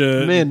 Which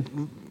I'm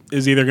in.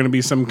 is either going to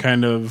be some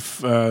kind of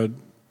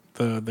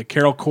the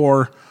Carol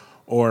Corps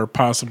or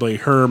possibly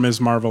her, Ms.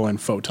 Marvel, and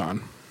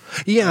Photon.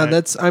 Yeah,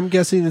 Right. I'm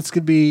guessing it's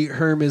going to be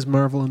her, Ms.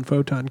 Marvel, and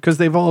Photon because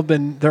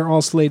they're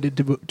all slated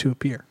to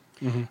appear.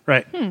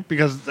 Right.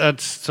 Because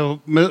that's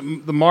so.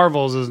 The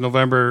Marvels is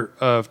November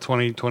of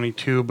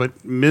 2022,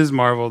 but Ms.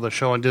 Marvel, the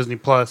show on Disney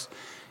Plus,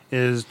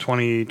 is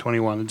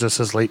 2021. It just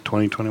says late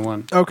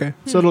 2021. Okay,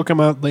 so it'll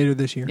come out later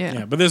this year. Yeah.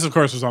 Yeah, but this, of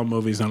course, was all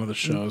movies, none of the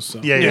shows. So.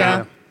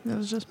 Yeah. That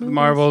was just movies.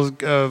 Marvel's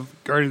Guardians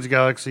of the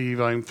Galaxy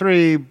Volume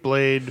 3,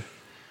 Blade,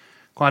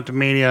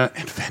 Quantumania,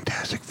 and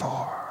Fantastic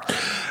Four.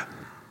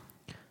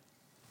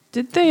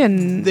 Did they?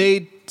 They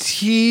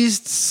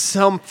teased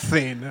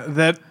something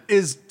that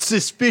is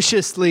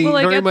suspiciously Well,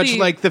 like very at much the-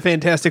 like the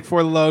Fantastic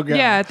Four logo.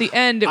 Yeah, at the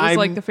end it was I'm-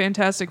 like the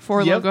Fantastic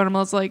Four Yep. logo, and I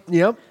was like,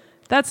 Yep.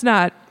 "That's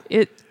not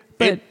it."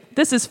 But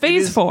this is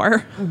Phase is-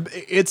 4.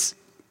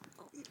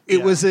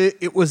 It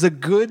was a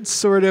good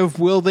sort of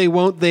will they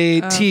won't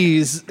they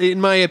tease in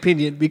my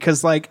opinion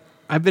because like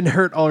I've been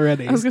hurt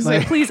already. I was gonna say,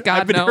 Like, please,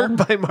 God, I've been no.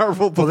 hurt by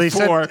Marvel before. Well, they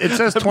said it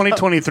says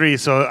 2023,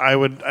 so I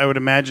would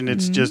imagine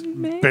it's just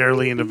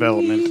barely in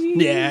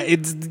development. yeah,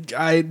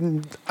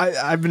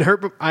 I've been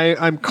hurt, but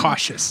I'm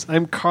cautious.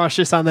 I'm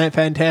cautious on that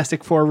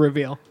Fantastic Four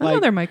reveal.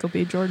 Another Michael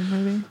B. Jordan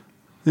movie.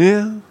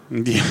 Yeah,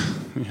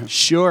 Yeah.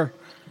 sure.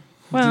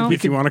 Well,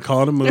 If you want to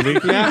call it a movie.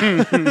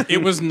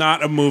 It was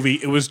not a movie.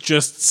 It was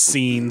just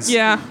scenes.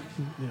 yeah.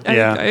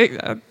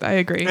 Yeah. I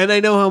agree. And I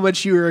know how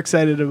much you were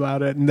excited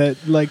about it, and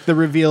that like the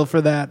reveal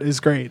for that is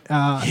great.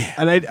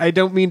 And I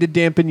don't mean to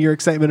dampen your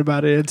excitement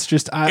about it. It's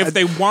just If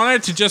they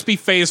wanted to just be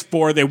Phase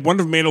 4, they wouldn't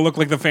have made it look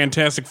like the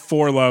Fantastic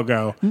Four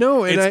logo.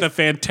 No, and it's I- the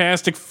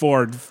Fantastic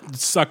Four.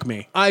 Suck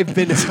me. I've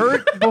been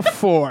hurt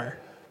before.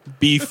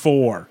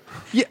 Before.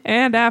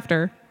 and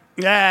after.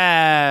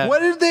 Yeah. What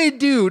did they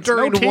do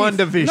during teeth.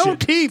 WandaVision? No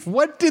teeth.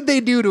 What did they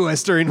do to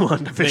us during They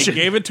WandaVision?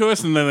 gave it to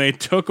us, and then they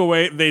took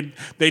away.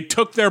 They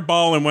took their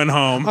ball and went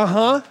home.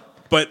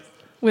 But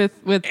With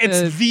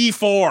it's the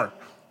 4.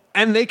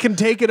 and they can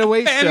take it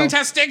away still.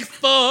 Fantastic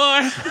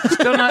Four.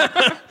 Still not.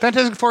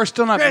 Fantastic Four is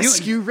still not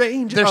Rescue mutants.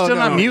 Ranger. They're Oh, still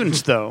no. not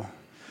mutants, though.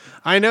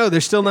 I know they're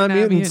still not Not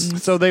mutants.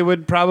 mutants. So they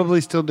would probably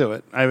still do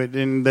it.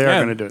 And they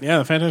are going to do it. Yeah,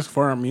 the Fantastic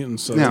Four aren't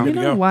mutants, so Yeah. they're you good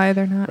to know go. why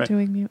they're not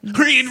doing mutants?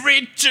 Reed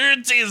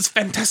Richards is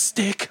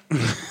fantastic.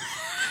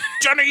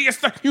 Johnny is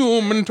the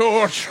Human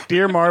Torch.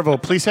 Dear Marvel,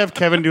 please have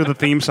Kevin do the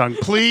theme song.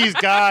 Please,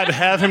 God,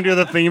 have him do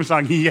the theme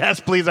song. Yes,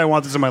 please, I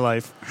want this in my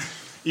life.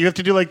 You have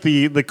to do like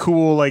the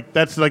cool, like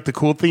that's like the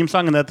cool theme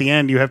song, and at the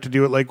end you have to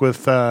do it like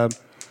with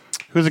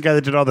who's the guy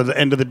that did all the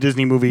end of the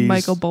Disney movies?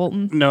 Michael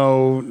Bolton.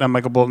 No, not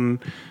Michael Bolton.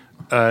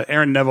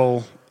 Aaron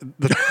Neville.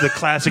 The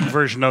classic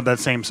version of that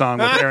same song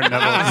with Aaron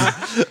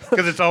Neville,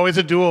 because it's always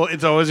a duo.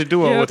 It's always a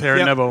duo Yep. with Aaron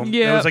Yep. Neville. It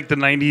Yep. was like the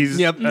 '90s.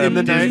 Yep, in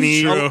the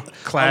Disney 90s.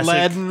 classic.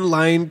 Aladdin,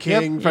 Lion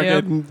King, Yep.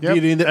 fucking Yep.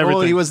 Beauty and the Everything.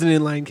 Well, he wasn't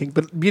in Lion King,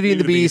 but Beauty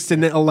and the Beast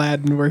and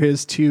Aladdin were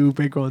his two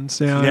big ones.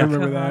 Yeah, I Yeah.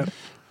 remember that.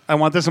 I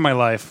want this in my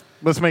life.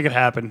 Let's make it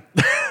happen.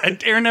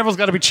 And Aaron Neville's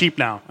got to be cheap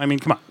now. I mean,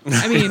 come on.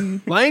 I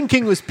mean, Lion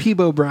King was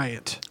Peebo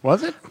Bryant.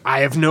 Was it? I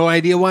have no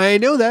idea why I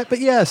know that, but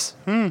yes.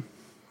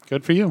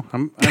 Good for you.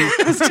 I'm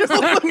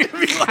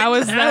how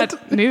is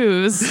that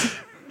news?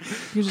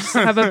 You just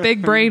have a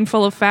big brain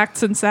full of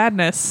facts and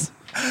sadness.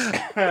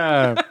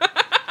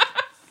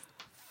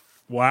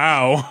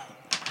 Wow.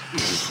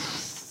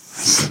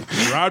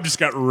 Rob just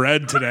got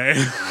red today.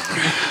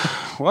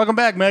 Welcome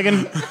back,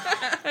 Megan.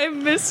 I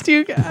missed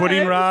you guys.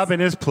 Putting Rob in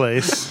his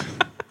place.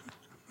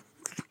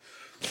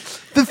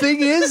 The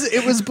thing is,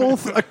 it was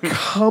both a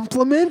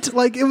compliment,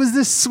 like it was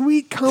this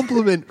sweet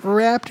compliment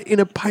wrapped in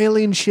a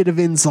piling shit of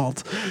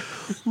insult.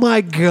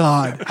 My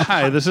God.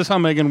 Hi, this is how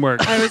Megan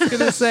works. I was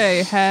gonna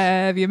say,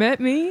 have you met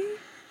me?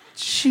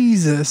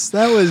 Jesus.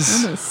 That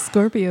was. I'm a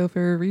Scorpio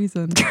for a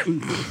reason.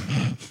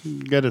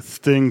 Got a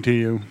sting to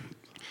you.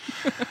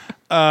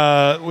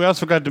 We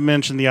also forgot to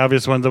mention the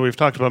obvious ones that we've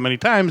talked about many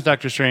times: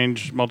 Doctor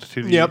Strange,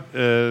 Multitude, Yep.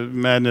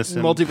 Madness,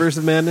 and Multiverse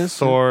of Madness.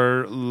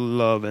 Thor,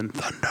 Love and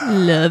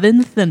Thunder. Love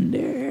and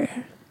Thunder.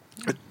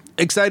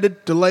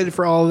 Excited, delighted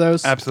for all of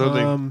those.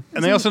 Absolutely. And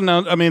they also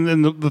announced, I mean,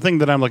 and the thing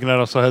that I'm looking at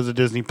also has the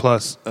Disney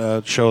Plus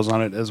shows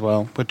on it as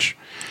well, which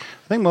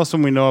I think most of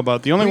them we know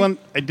about. The only one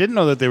I didn't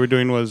know that they were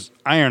doing was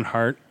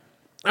Ironheart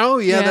Oh,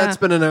 yeah, Yeah. that's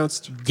been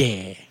announced.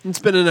 Yeah. It's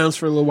been announced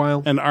for a little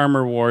while. and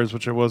Armor Wars,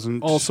 which I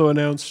wasn't. Also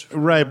announced.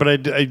 Right, but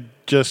I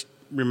just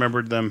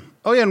remembered them.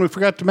 Oh, yeah, and we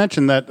forgot to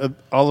mention that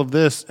all of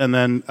this, and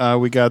then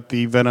we got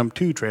the Venom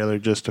 2 trailer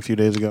just a few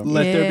days ago.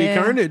 Let there be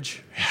Yeah.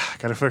 carnage.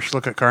 Got a first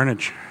look at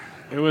Carnage.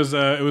 It was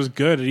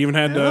good. It even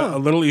had Yeah. a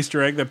little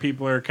Easter egg that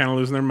people are kind of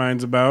losing their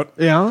minds about.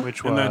 Yeah.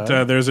 Which And was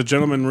that there's a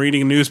gentleman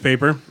reading a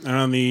newspaper, and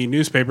on the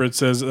newspaper it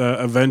says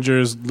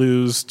Avengers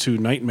lose to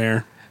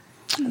Nightmare.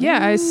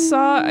 Yeah, I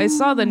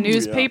saw the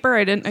newspaper.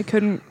 I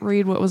couldn't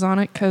read what was on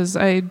it because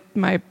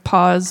my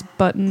pause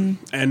button.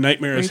 And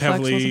Nightmare is Reflex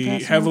wasn't fast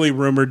enough. heavily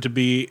rumored to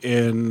be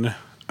in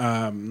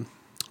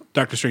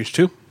Doctor Strange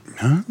 2.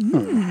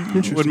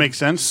 would make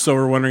sense. So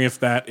we're wondering if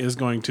that is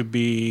going to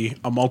be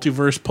a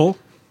multiverse pull.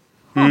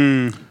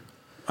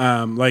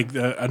 Like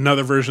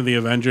another version of the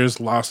Avengers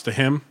lost to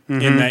him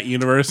in that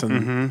universe,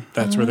 and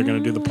that's where they're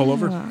going to do the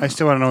pullover. I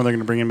still want to know when they're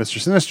going to bring in Mr.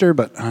 Sinister,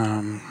 but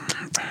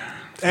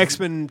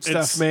X-Men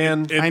stuff,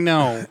 man. I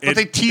know. But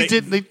they teased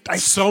it.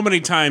 So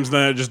many times,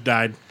 then it just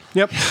died.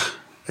 Yep.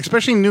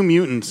 Especially New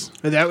Mutants.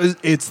 That's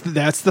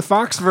the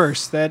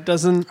Foxverse. That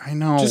doesn't. I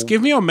know. Just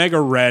give me Omega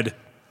Red.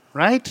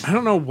 Right? I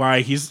don't know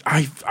why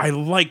I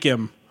like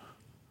him.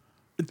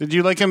 Did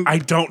you like him? I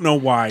don't know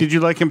why. Did you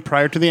like him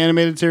prior to the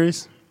animated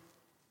series?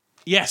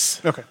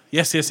 Yes. Okay.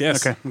 Yes.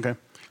 Okay.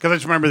 Because I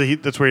just remember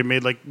that's where he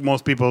made, like,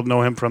 most people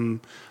know him from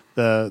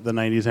the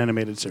 90s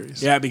animated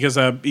series. Yeah, because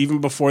even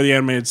before the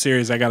animated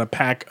series, I got a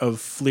pack of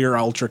Fleer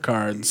Ultra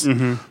cards,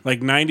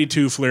 like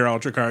 92 Fleer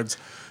Ultra cards,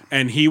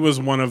 and he was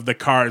one of the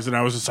cards, and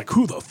I was just like,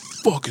 who the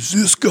fuck is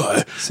this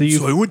guy?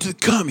 So I went to the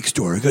comic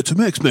store. I got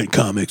some X-Men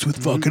comics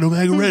with fucking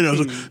Omega Red. I was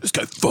like, this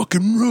guy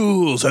fucking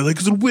rules. I like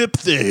his whip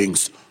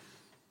things.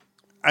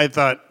 I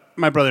thought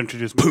my brother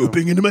introduced me to him.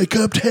 Pooping into my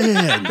cupped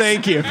hand.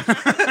 Thank you.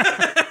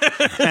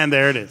 And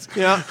there it is.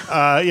 Yeah.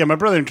 My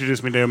brother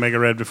introduced me to Omega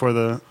Red before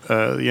the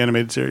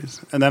animated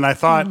series, and then I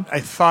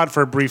thought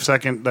for a brief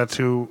second that's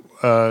who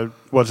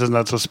what's his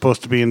nuts was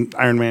supposed to be in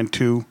Iron Man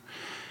 2.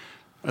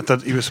 I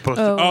thought he was supposed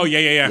to Oh, yeah.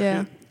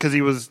 Yeah. because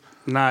he was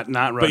not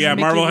Russian. But yeah,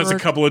 Mickey Marvel has a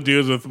Rourke. couple of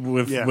dudes with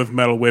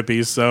metal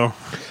whippies, so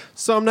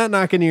So I'm not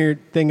knocking your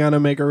thing on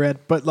Omega Red,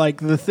 but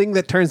like the thing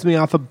that turns me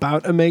off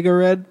about Omega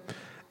Red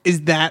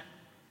is that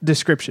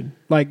description.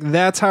 Like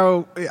that's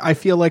how I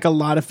feel like a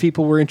lot of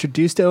people were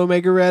introduced to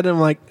Omega Red. And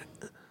I'm like,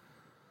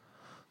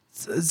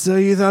 so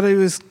you thought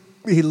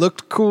he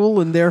looked cool,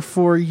 and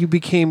therefore you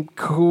became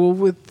cool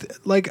with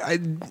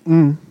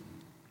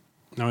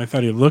no, I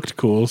thought he looked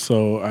cool,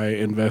 so I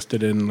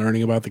invested in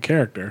learning about the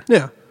character.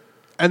 yeah.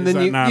 And Is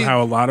then that not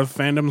how a lot of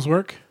fandoms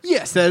work?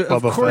 Yes, that,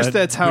 of Boba course Fett.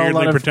 that's how a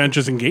Weirdly lot of.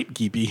 pretentious and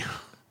gatekeepy.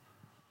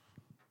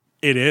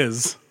 It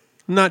is.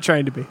 I'm not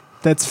trying to be.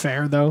 That's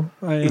fair, though.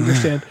 I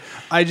understand.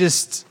 I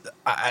it's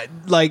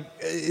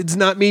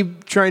not me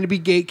trying to be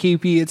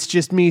gatekeepy. It's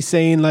just me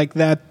saying like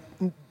that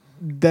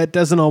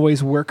doesn't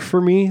always work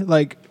for me.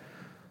 Like,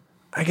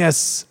 I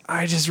guess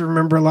I just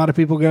remember a lot of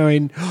people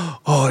going,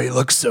 "Oh, he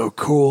looks so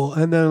cool,"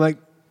 and then like,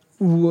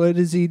 "What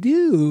does he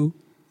do?"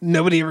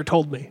 Nobody ever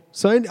told me.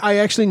 So I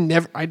actually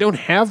I don't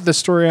have the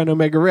story on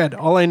Omega Red.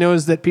 All I know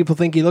is that people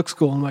think he looks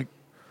cool. I'm like,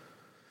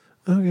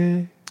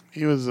 okay.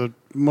 He was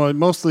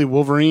mostly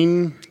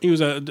Wolverine. He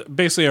was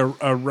basically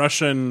a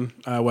Russian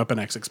Weapon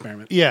X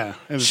experiment. Yeah,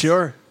 it was-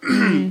 Sure.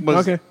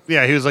 was- Okay.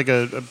 Yeah, he was like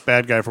a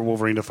bad guy for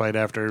Wolverine to fight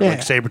after. Yeah. Like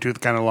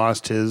Sabretooth kind of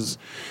lost his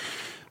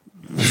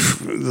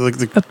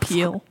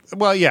Appeal.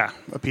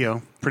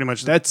 appeal. Pretty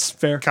much. That's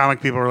fair.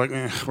 Comic people were like,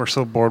 we're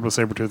so bored with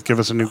Sabretooth. Give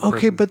us a new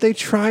Okay, person. but they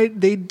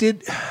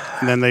did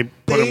And then they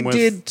put they him with...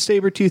 did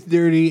Sabretooth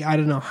dirty I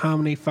don't know how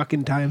many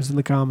fucking times in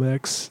the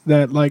comics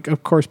that like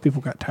of course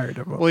people got tired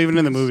of him. Well, even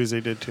in the movies they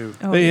did too.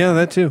 Oh, But yeah,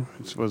 that too.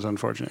 It was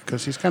unfortunate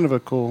because he's kind of a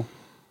cool...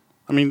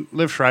 I mean,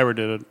 Liv Schreiber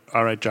did an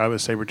all right job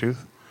as Sabretooth.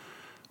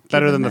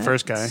 Better than the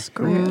first guy.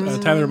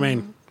 Tyler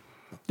Mane.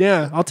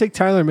 Yeah, I'll take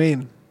Tyler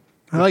Mane.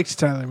 I liked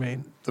Tyler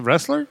Mane. The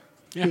wrestler?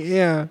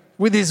 Yeah.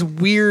 With his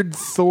weird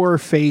Thor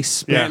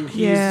face. Yeah. And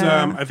he's,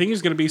 Yeah. I think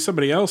he's going to be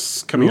somebody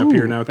else coming up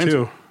here now, fancy.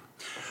 too.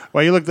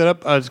 While you looked that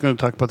up, I was going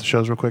to talk about the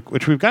shows real quick,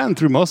 which we've gotten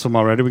through most of them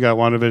already. We got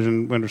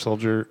WandaVision, Winter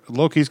Soldier.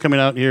 Loki's coming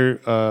out here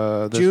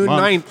this June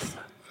month. 9th.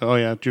 Oh,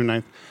 yeah, June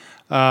 9th.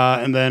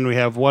 And then we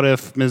have What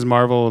If, Ms.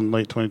 Marvel in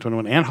late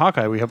 2021, and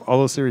Hawkeye. We have all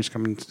those series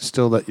coming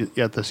still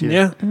yet this year.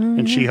 Yeah.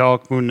 And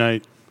She-Hulk, Moon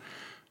Knight,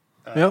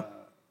 Yep.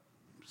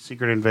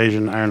 Secret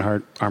Invasion,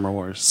 Ironheart, Armor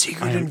Wars.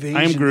 Secret I am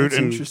Invasion. Groot, That's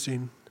and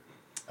interesting.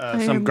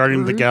 Some Am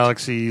Guardian of the Groot.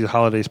 Galaxy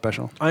holiday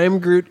special. I Am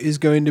Groot is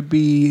going to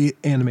be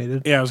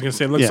animated. Yeah, I was gonna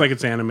say it looks Yeah. like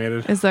it's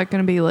animated. Is that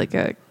going to be like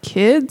a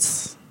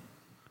kids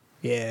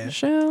Yeah.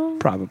 show?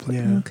 Probably.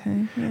 Yeah.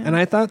 Okay. Yeah. And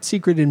I thought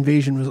Secret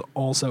Invasion was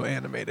also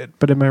animated,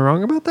 but am I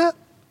wrong about that?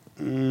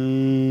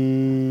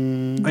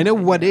 I know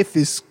What If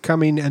is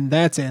coming and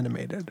that's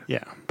animated,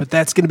 Yeah. but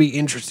that's going to be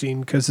interesting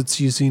because it's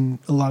using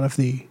a lot of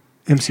the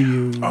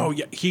MCU. Oh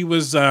yeah, he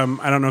was. I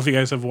don't know if you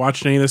guys have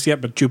watched any of this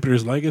yet, but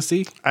Jupiter's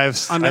Legacy.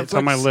 It's on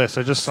Netflix? my list.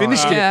 I just saw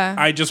Finished it. it.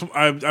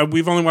 Yeah.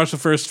 We've only watched the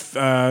first,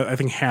 I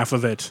think half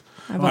of it.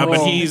 I've But only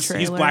seen the he's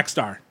trailer. Black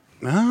Star.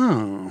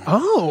 Oh.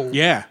 Oh,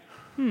 Yeah,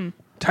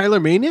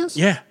 Tyler Manias?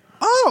 yeah,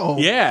 Oh,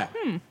 yeah.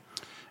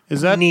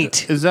 Is that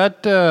Neat. Is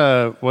that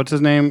what's his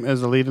name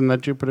as the lead in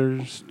that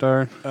Jupiter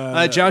Star?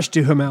 Josh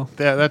Duhamel.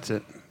 Yeah, that's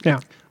it. Yeah.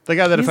 The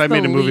guy that He's if I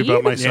made the a movie about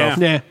lead? myself.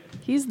 Yeah. Yeah.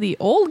 He's the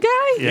old guy?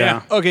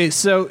 Yeah. Okay,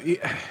 so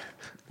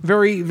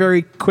very,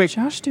 very quick.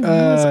 Josh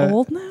Duhamel is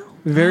old now?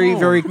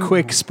 Very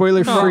quick,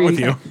 spoiler free. with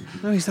you.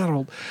 No, he's not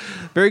old.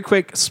 Very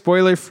quick,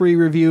 spoiler free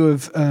review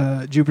of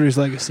Jupiter's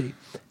Legacy.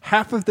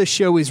 Half of the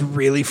show is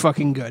really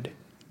fucking good.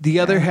 The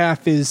other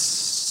half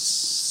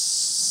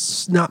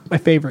is not my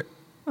favorite.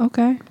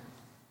 Okay.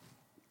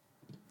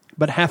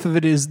 But half of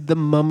it is the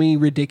mummy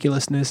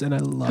ridiculousness, and I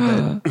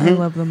love it. I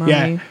love the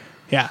mummy.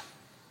 Yeah.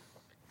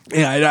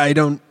 I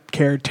don't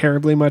care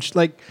terribly much.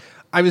 Like,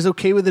 I was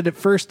okay with it at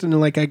first, and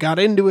like I got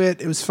into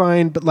it. It was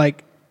fine, but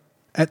like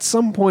at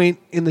some point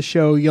in the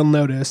show, you'll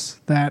notice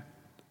that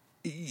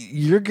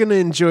you're gonna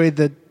enjoy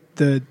the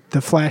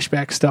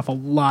flashback stuff a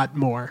lot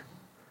more.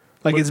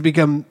 Like it's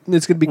gonna become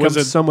Was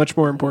it- so much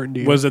more important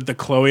to you. Was it the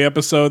Chloe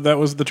episode that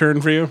was the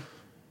turn for you?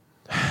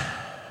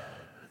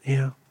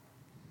 Yeah.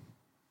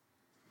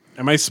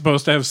 Am I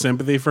supposed to have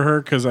sympathy for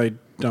her? Because I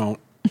don't.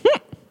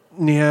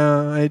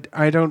 Yeah,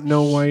 I don't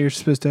know why you're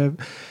supposed to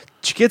have.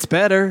 She gets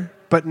better,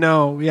 but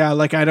no, yeah,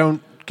 like I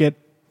don't get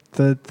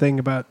the thing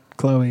about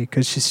Chloe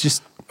because she's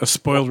just A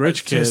spoiled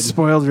rich kid. a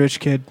spoiled rich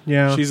kid.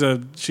 Yeah, She's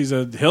a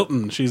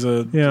Hilton. She's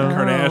a Yeah.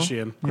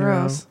 Kardashian.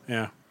 Gross.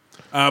 Yeah.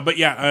 But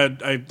yeah,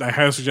 I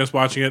highly suggest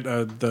watching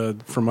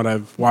it. From what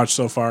I've watched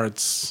so far,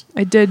 it's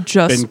I did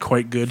just been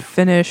quite good.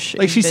 finish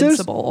Like she says-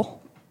 Invincible.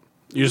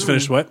 You just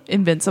finished what?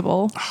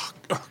 Invincible.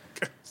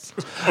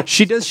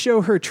 she does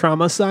show her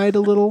trauma side a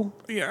little.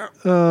 Yeah.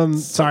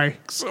 Sorry,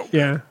 So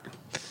yeah,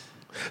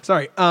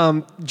 sorry.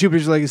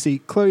 Jupiter's Legacy.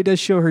 Chloe does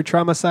show her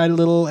trauma side a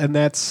little, and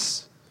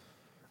that's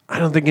I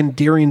don't think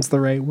endearing's the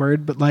right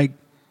word, but like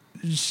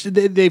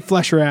they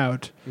flesh her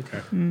out.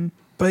 Okay.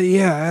 But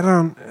yeah, I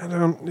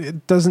don't.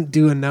 It doesn't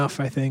do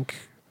enough, I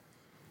think.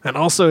 And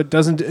also, it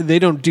doesn't. They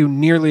don't do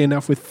nearly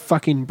enough with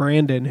fucking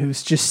Brandon,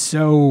 who's just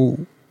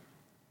so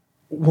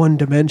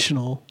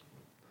one-dimensional.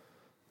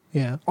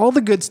 Yeah, all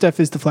the good stuff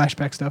is the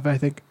flashback stuff, I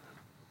think.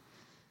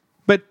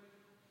 But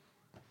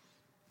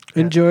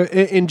enjoy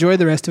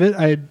the rest of it.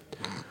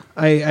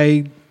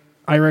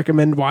 I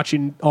recommend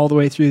watching all the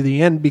way through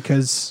the end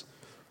because.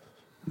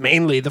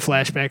 Mainly the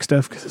flashback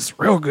stuff because it's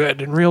real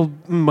good and real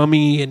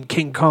Mummy and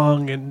King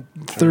Kong and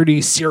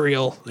 30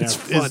 cereal. It's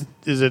fun.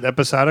 Is it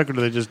episodic or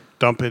do they just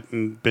dump it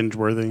and binge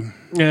worthy?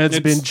 Yeah, it's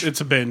binge.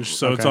 It's a binge,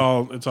 so it's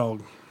Okay. all.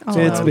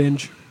 It's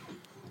binge.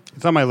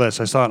 It's on my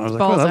list. I saw it and I was like,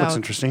 Balls oh, that looks out.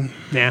 interesting.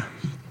 Yeah.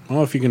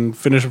 Well, if you can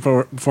finish it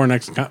before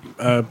next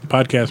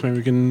podcast, maybe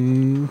we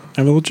can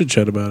have a little chit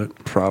chat about it.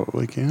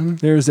 Probably can.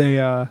 There's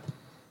a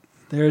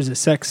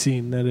sex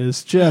scene that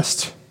is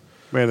just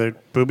Wait, are there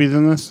boobies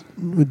in this?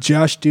 with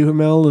Josh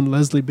Duhamel and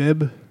Leslie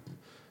Bibb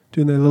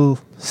doing their little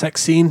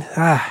sex scene.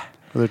 Are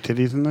there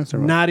titties in this? Or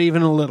what? Not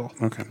even a little.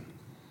 Okay.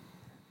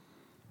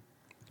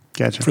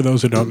 Gotcha. For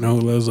those who don't know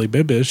who Leslie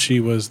Bibb is, she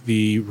was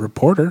the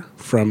reporter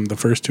from the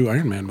first two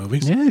Iron Man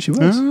movies Yeah, she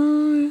was.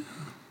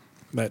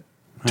 that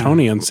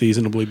Tony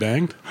unseasonably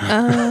banged,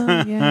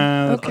 Yeah.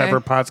 The Okay.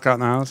 clever Potts got in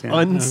the house. Yeah.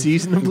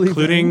 Unseasonably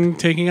including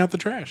taking out the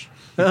trash.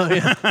 Oh,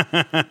 yeah.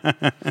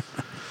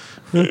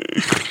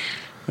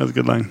 That was a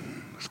good line.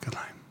 That's a good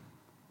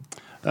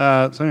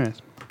line. So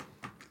anyways.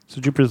 So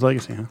Jupiter's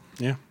Legacy, huh?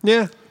 Yeah.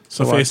 Yeah.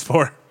 So So Phase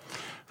 4.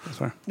 That's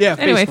fine. Yeah.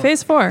 Anyway,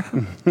 Phase four.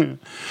 phase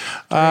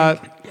 4.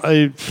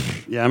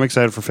 I'm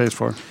excited for Phase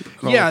 4.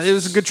 Yeah, it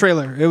was a good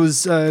trailer. It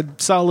was a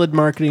solid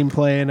marketing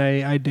play, and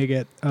I dig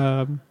it.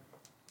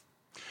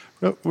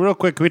 Real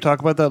quick, can we talk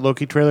about that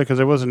Loki trailer? Because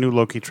there was a new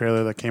Loki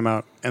trailer that came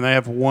out. And I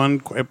have one...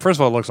 First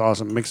of all, it looks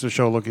awesome. Makes the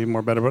show look even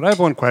more better. But I have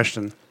one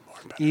question.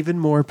 Even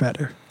more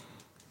better.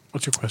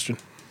 What's your question?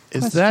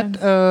 Is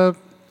that...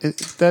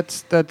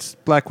 That's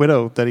Black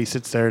Widow that he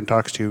sits there and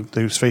talks to,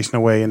 who's facing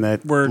away in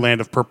that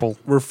land of purple.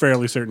 We're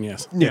fairly certain,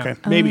 yes. Yeah, Okay.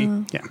 maybe.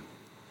 Yeah.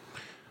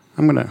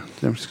 I'm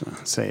just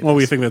gonna say it. Well,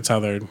 we think that's how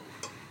they're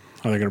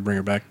going to bring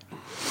her back.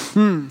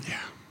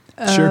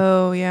 Sure.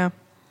 Oh, yeah.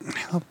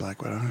 I love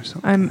Black Widow.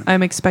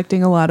 I'm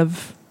expecting a lot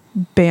of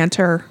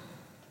banter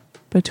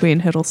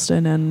between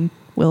Hiddleston and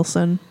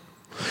Wilson.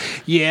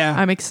 Yeah,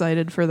 I'm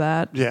excited for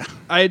that. Yeah.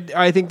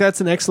 I think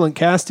that's an excellent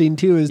casting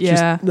too. Is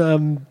Yeah.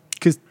 just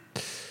because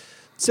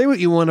say what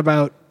you want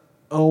about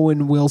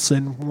Owen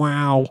Wilson.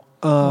 Wow,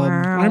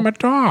 I'm a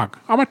dog.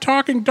 I'm a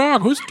talking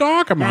dog. Whose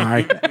dog am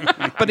I?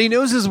 But he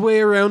knows his way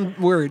around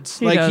words.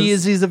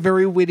 He's a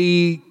very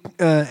witty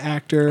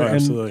actor,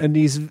 absolutely. and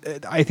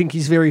I think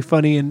he's very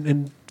funny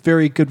and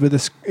very good with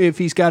this. If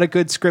he's got a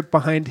good script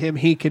behind him,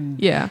 he can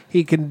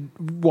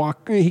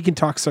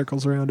talk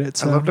circles around it.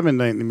 So. I loved him in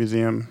Night in the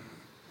Museum,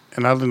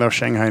 and oddly enough,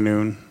 Shanghai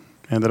Noon,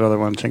 and that other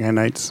one, Shanghai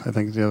Nights. I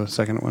think is the other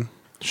second one.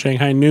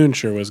 Shanghai Noon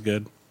sure was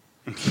good.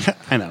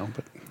 I know,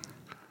 but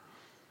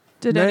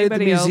Did Night at the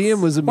anybody else?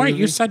 Museum was a movie. Wait,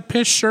 you said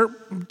piss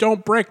shirt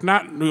don't break,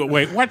 not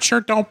wait. What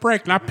shirt don't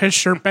break? Not piss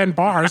shirt bend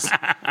bars.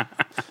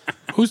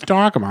 Whose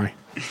dog am I?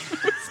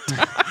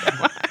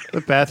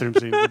 the bathroom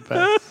scene is the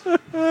best.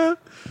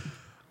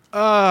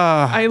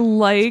 I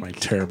like My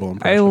terrible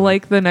impression. I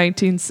like the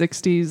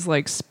 1960s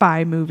like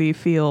spy movie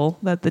feel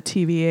that the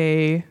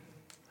TVA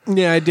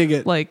Yeah, I dig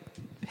it. like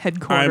I'm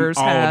headquarters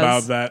all has.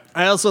 about that.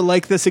 I also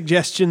like the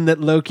suggestion that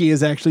Loki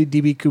is actually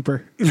DB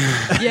Cooper.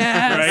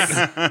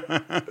 Yes.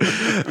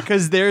 Right?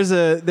 Because there's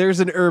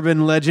an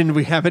urban legend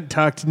we haven't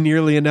talked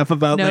nearly enough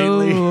about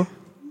lately. No.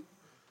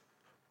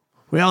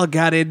 We all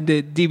got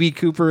into DB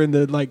Cooper in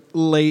the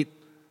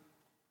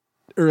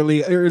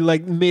early or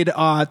like mid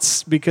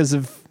aughts because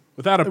of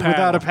Without a paddle.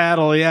 Without a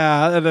Paddle,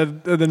 yeah.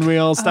 And then we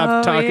all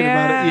stopped talking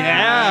about it.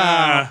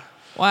 Yeah.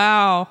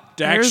 Wow.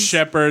 Dax There's-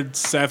 Shepard,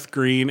 Seth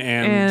Green,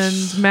 and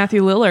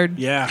Matthew Lillard.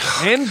 yeah,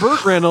 And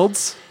Burt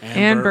Reynolds,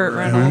 And Burt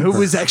Reynolds. who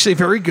was actually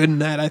very good in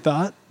that, I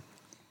thought.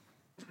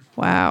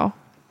 Wow.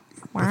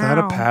 Without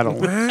a paddle.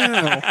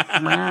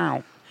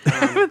 Wow.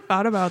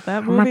 Thought about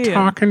that I'm movie. a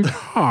talking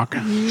dog.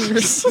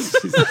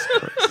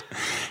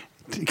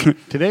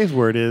 Today's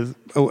word is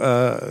I'm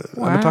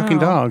a talking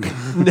Wow. dog.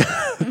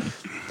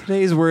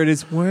 Today's word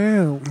is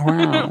wow.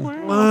 Wow.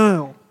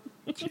 Wow.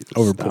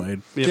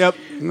 Overplayed. Yep.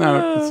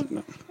 No.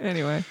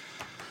 Anyway.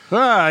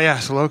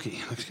 So Loki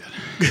looks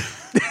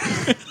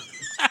good.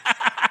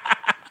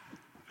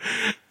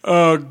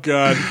 Oh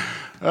God.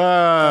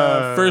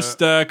 First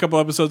couple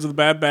episodes of the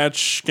Bad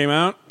Batch came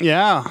out.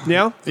 Yeah.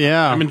 Yeah.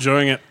 Yeah. I'm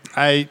enjoying it.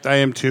 I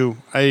am too.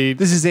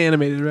 This is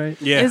animated, right?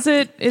 Yeah. Is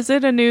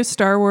it a new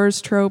Star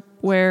Wars trope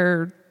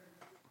where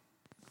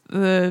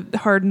the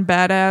hardened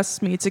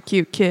badass meets a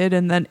cute kid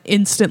and then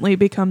instantly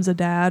becomes a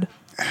dad?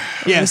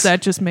 Or is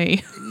that just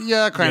me?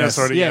 Yeah, kind of, Yes.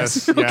 sort of.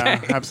 Yes. Yes. Yeah,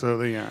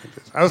 absolutely. Yeah.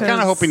 I was kind of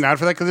 'Cause- hoping not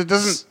for that because it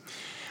doesn't.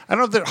 I don't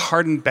know if they're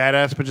hardened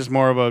badass, but just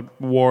more of a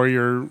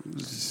warrior.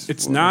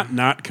 It's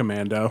not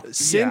Commando.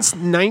 Since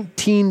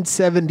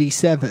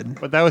 1977.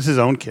 But that was his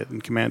own kid in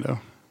Commando.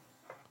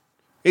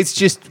 It's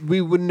just we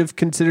wouldn't have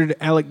considered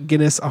Alec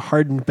Guinness a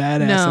hardened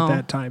badass No. at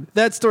that time.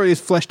 That story is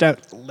fleshed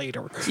out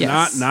later.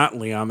 Yes. Not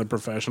Leon the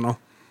Professional.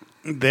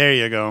 There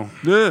you go.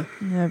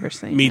 Never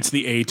seen Meets it.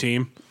 the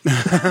A-Team.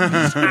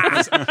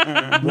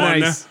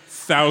 Nice.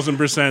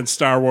 1,000%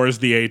 Star Wars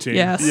the A-Team.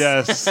 Yes.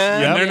 Yes.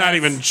 And they're not Yes.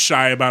 even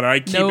shy about it. I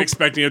keep Nope.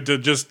 expecting it to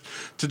just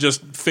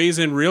phase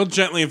in real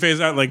gently and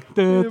phase out like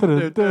They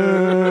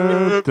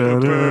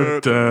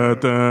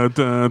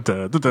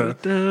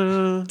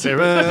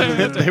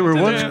were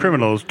once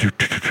criminals.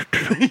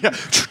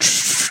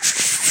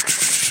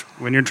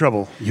 When you're in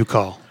trouble, you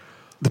call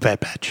the Bad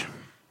Batch.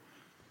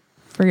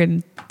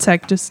 Friggin'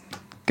 tech just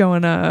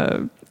going,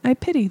 I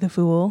pity the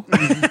fool.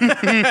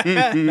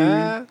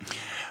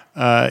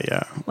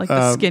 Yeah. Like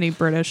the skinny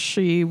British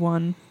she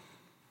one.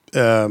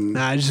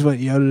 Nah, I just want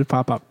Yoda to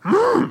pop up.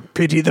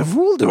 Pity the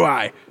fool, do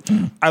I?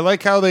 I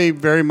like how they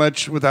very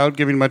much, without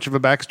giving much of a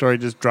backstory,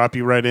 just drop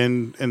you right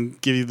in and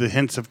give you the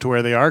hints of to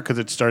where they are because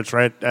it starts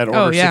right at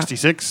Order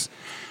 66,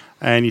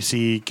 and you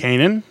see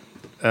Kanan.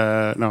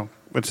 No,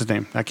 what's his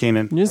name? Not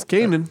Kanan. Just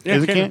Kanan.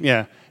 Is it Kanan?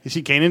 Yeah. You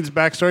see Kanan's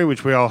backstory,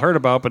 which we all heard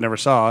about but never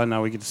saw, and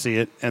now we get to see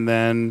it. And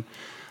then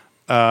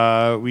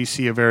we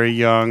see a very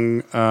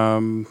young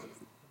Gal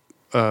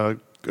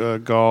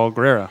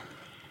Guerrera.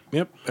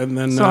 Yep, and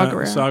then Saw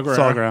Gerrera. Saw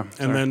Gerrera,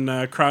 and then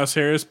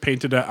Crosshairs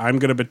painted a "I'm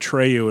gonna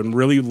betray you" in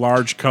really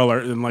large color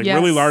and like Yes.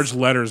 really large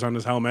letters on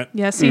his helmet.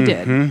 Yes, he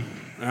did. And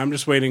I'm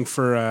just waiting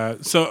for.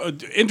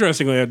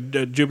 Interestingly,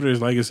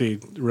 Jupiter's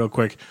Legacy, real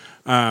quick.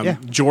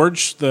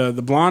 George, the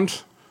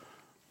blonde,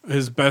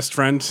 his best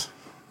friend.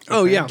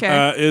 Oh, yeah.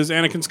 Okay. Is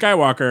Anakin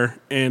Skywalker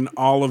in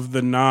all of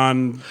the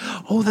non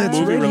Oh, that's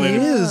movie right. He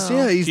related. is.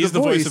 Yeah, He's the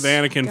voice of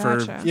Anakin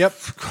Gotcha. for Yep,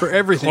 for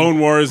everything. Clone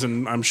Wars,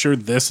 and I'm sure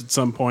this at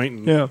some point.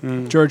 And Yeah,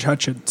 George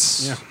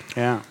Hutchins. Yeah.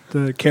 Yeah.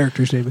 The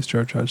character's name is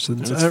George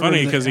Hutchins. It's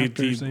funny because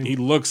he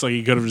looks like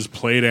he could have just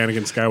played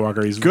Anakin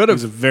Skywalker. He's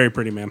a very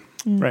pretty man.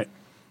 Right.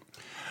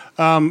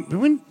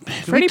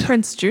 Freddie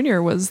Prinze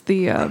Jr. was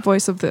the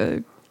voice of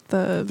the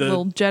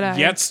little Jedi.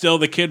 Yet still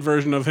the kid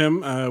version of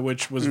him,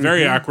 which was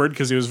very awkward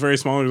because he was very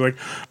small. And he was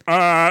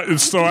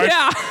like,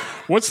 Yeah.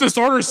 what's this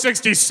Order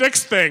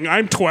 66 thing?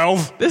 I'm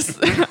 12.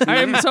 I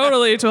am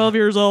totally 12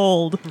 years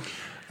old.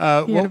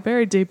 He had a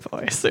very deep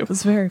voice. It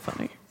was very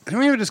funny. Didn't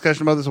we have a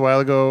discussion about this a while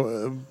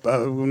ago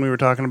when we were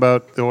talking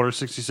about the Order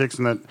 66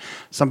 and that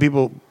some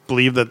people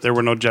believe that there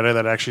were no Jedi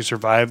that actually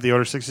survived the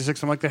Order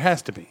 66? I'm like, there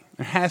has to be.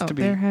 There has to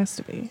be. There has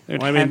to be.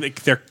 Well, I mean,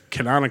 there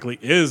canonically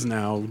is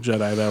now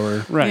Jedi that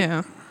were. Right.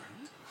 Yeah.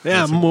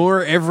 Yeah,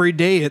 more every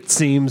day it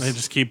seems. They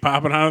just keep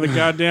popping out of the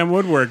goddamn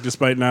woodwork,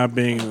 despite not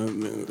being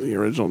the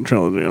original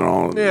trilogy and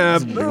all. Yeah,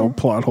 It's a big old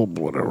plot hole,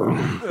 whatever.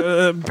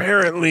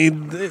 Apparently,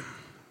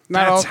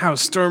 that's how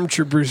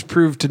stormtroopers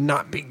prove to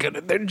not be good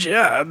at their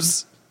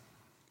jobs.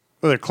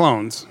 Well, they're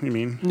clones. You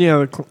mean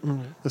Yeah,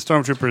 the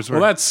stormtroopers? Were,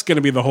 Well, that's going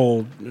to be the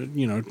whole,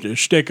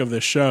 shtick of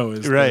this show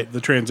is Right. the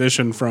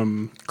transition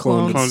from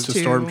clones to to-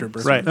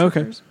 stormtroopers. right.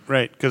 okay.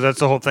 Right, because that's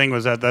the whole thing.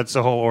 Was that's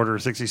the whole Order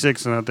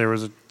 66, and that there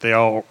was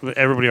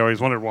everybody always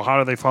wondered, well, how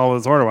do they follow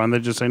this order? And they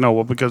just say no,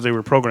 well, because they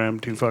were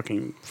programmed to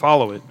fucking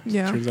follow it.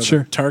 Yeah. Turns out Sure.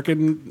 that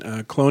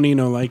Tarkin, cloney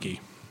no likey.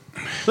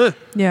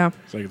 Yeah.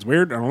 It's like, it's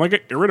weird. I don't like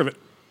it. Get rid of it.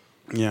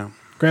 Yeah,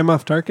 Grand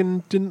Moff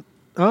Tarkin didn't.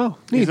 Oh,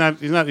 neat. he's not.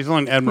 He's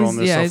only an admiral in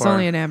this so he's far.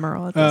 only an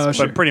admiral at this Oh, point.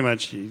 sure. but pretty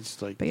much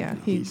he's like. But yeah,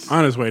 he's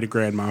On his way to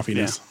Grand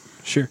Moffiness.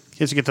 Sure. He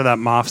has to get to that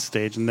Moff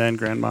stage and then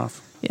Grand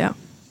Moff. yeah.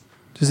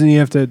 Doesn't he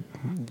have to?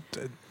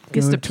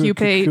 Gets go to into a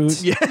pupate. cocoon?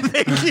 Yeah,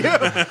 thank you.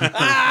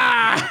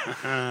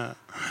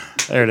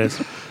 There it is.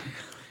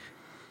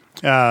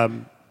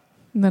 And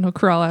then he'll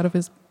crawl out of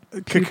his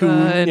Cocoon,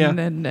 pupa yeah.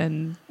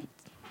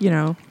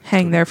 and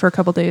hang there for a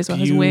couple days on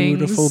his wings.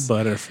 Beautiful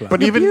butterfly.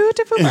 But even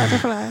Beautiful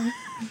butterfly.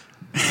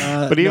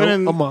 But even no,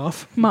 in- a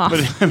Moff.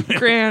 Moff.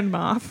 Grand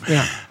Moff.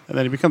 Yeah. and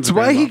then he becomes. That's a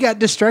why Grand he Moff. got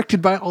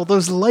distracted by all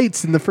those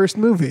lights in the first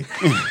movie.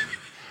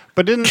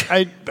 But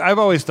I've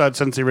always thought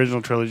since the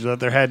original trilogy that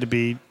there had to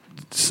be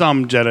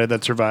some Jedi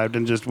that survived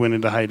and just went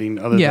into hiding,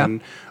 other Yeah.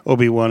 than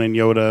Obi-Wan and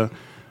Yoda.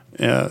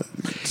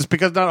 Just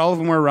because not all of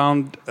them were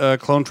around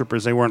clone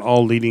troopers. They weren't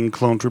all leading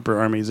clone trooper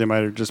armies. They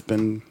might have just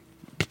been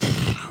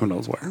who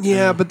knows where.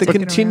 Yeah, but the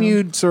Looking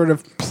continued sort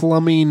of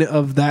plumbing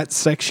of that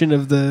section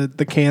of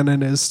the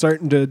canon is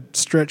starting to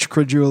stretch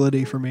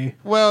credulity for me.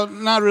 Well,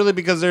 not really,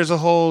 because there's a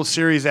whole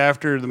series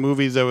after the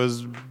movies that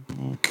was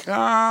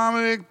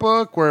comic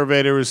book where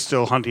Vader was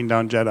still hunting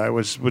down Jedi,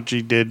 which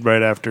he did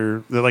right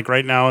after. Like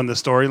right now in the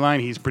storyline,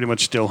 he's pretty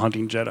much still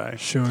hunting Jedi.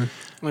 Sure.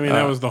 I mean,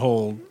 that was the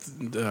whole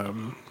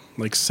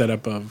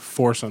setup of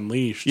Force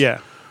Unleashed. Yeah.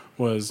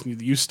 Was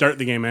you start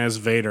the game as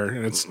Vader,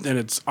 and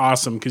it's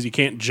awesome because you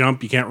can't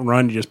jump, you can't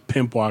run, you just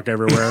pimp walk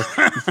everywhere,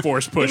 you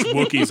force push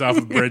Wookiees off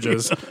of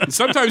bridges. And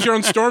sometimes your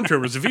own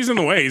stormtroopers. If he's in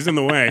the way, he's in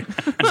the way.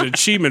 There's an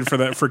achievement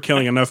for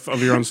killing enough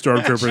of your own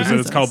stormtroopers, and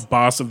it's called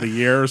Boss of the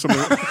Year or something.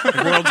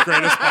 Like World's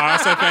Greatest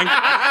Boss, I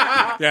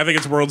think. Yeah, I think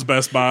it's World's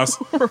Best Boss.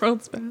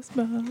 World's best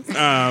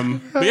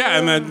boss. But yeah,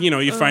 and then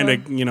you find a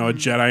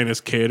Jedi and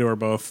his kid who are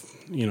both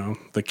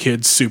the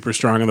kid's super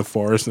strong in the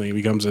Force, and then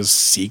he becomes his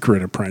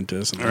secret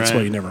apprentice, and that's Right.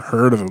 why you never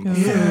heard of him.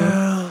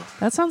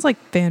 That sounds like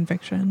fan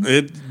fiction.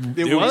 It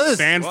was was.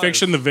 fan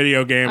fiction, the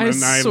video game, I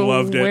and I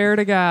loved it, swear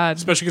to God.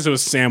 especially because it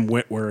was Sam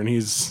Witwer, and he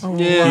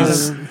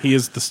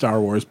is the Star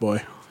Wars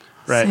boy.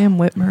 Right. Sam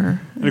Whitmer.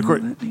 I of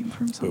course- know that name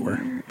from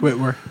somewhere.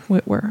 Whitwer.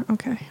 Whitwer.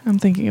 Okay. I'm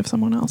thinking of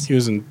someone else. He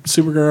was in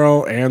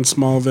Supergirl and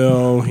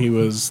Smallville.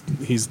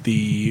 He's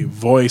the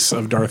voice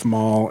of Darth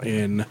Maul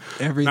in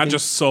Everything. not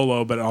just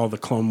Solo, but all the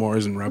Clone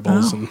Wars and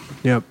Rebels. Oh. And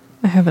Yep.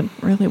 I haven't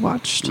really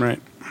watched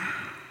Right.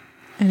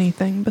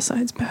 anything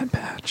besides Bad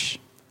Batch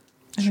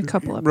and a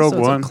couple Rogue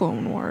episodes One. of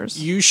Clone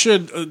Wars. you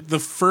should the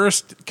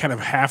first kind of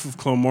half of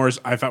Clone Wars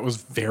I thought was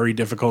very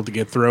difficult to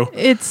get through.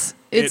 It's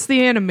It-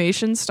 the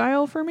animation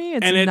style for me.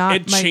 It's And not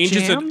it my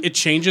changes jam. it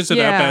changes it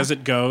Yeah. up as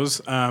it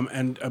goes,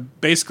 and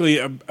basically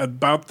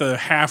about the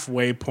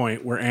halfway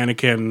point where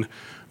Anakin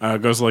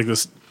goes like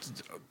this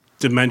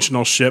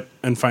dimensional ship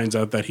and finds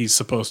out that he's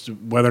supposed to,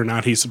 whether or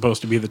not he's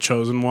supposed to be the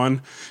chosen one,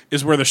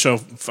 is where the show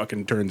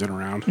fucking turns it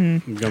around.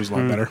 It becomes a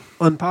lot better.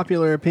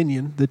 Unpopular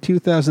opinion: the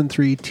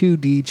 2003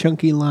 2D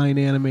chunky line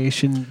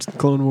animation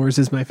Clone Wars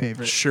is my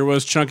favorite. Sure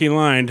was chunky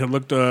lined. It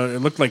looked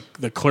like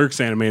the Clerks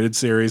animated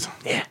series.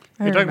 I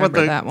You're talking about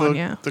remember that one.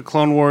 Yeah. the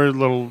Clone Wars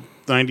little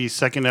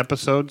 90-second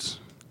episodes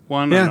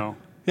one? Yeah. Or no?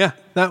 Yeah,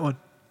 that one.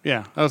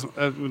 Yeah. That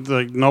was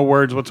like no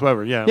words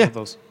whatsoever. Yeah. I Yeah. love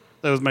those.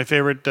 That was my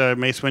favorite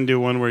Mace Windu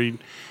one where he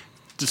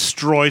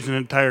destroys an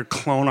entire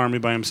clone army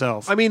by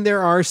himself. I mean,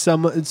 there are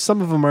some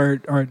of them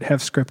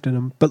have script in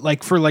them, but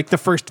like for like the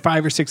first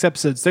 5 or 6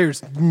 episodes,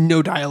 there's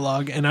no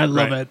dialogue, and I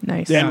love Right. it.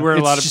 Nice. Yeah, and where a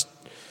it's lot of just-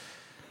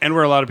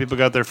 where a lot of people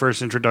got their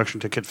first introduction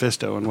to Kit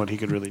Fisto and what he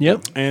could really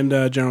Yep. do. And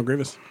General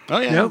Grievous. Oh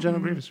yeah, Yep.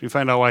 General Grievous. We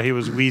find out why he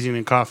was wheezing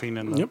and coughing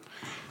and Yep.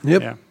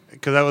 Yep. yeah,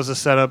 because that was a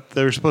setup.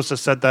 They were supposed to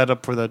set that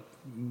up for that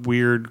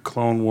weird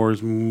Clone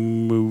Wars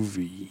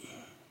movie,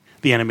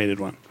 the animated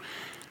one.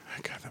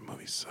 God, that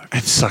movie sucked.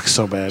 It sucks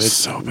so bad. It's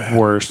So bad.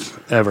 worst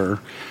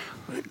ever.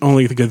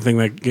 Only the good thing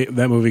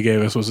that movie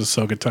gave us was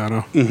Ahsoka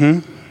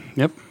Tano.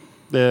 Yep.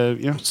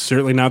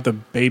 Certainly not the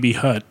baby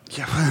Hutt.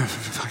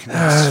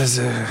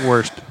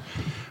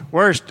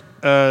 Worst.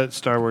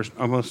 Star Wars.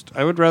 Almost.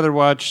 I would rather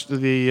watch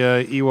the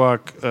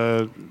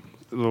Ewok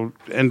little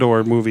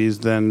Endor movies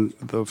than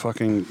the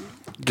fucking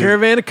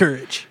Caravan of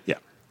Courage. Yeah.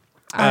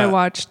 I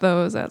watched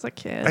those as a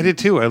kid. I did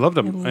too. I loved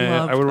them. I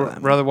loved I would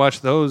them. rather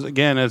watch those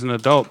again as an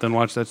adult than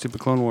watch that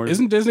stupid Clone Wars.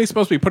 Isn't Disney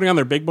supposed to be putting on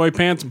their big boy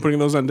pants and putting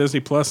those on Disney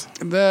Plus?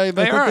 They are on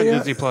they are.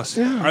 Disney Plus.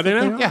 Are they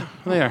now? Yeah,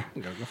 they are. I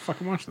gotta go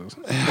fucking watch those.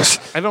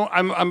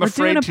 I'm We're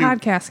afraid doing a to.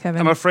 podcast,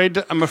 Kevin. I'm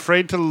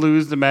afraid to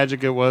lose the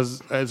magic it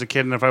was as a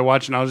kid. And if I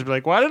watch it, I'll just be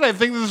like, "Why did I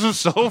think this was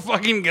so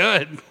fucking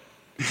good?"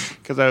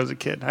 Because I was a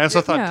kid. I also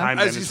thought Yeah. Time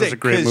I Bandits was was a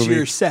great because movie.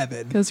 you're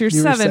 7. Because you're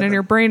You were 7 and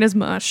your brain is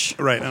mush.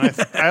 Right, and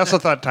I also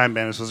thought Time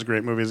Bandits was a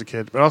great movie as a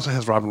kid, but it also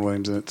has Robin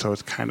Williams in it, so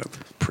it's kind of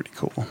pretty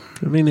cool.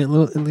 I mean, at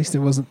least it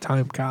wasn't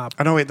Time Cop.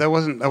 Oh no, wait, that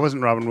wasn't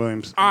Robin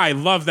Williams. I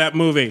love that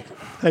movie.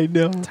 I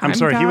know. I'm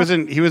sorry, Cop?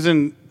 he was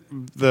in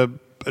the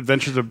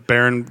Adventures of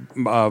Baron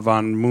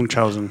von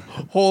Munchausen.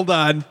 Hold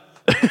on.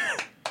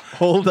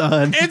 Hold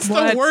on. It's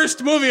What? the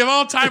worst movie of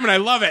all time, and I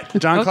love it.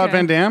 John Claude Okay.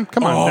 Van Damme.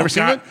 Come on, Oh, never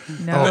seen God. it?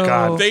 No. Oh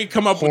God, They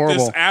come up with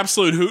Horrible. this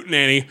absolute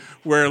hootenanny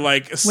where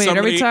like Wait, somebody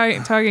are we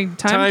talking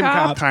Time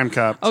Cop? Time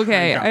Cop.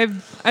 Okay,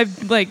 Time Cop.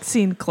 I've like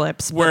seen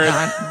clips, but where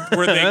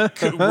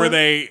not. where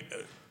they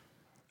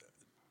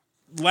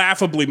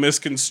laughably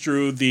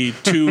misconstrue the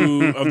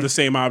two of the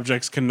same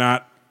objects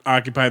cannot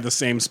occupy the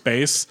same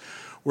space.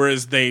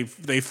 Whereas they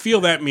feel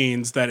that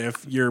means that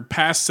if your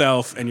past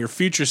self and your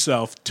future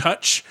self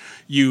touch,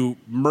 you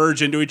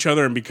merge into each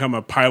other and become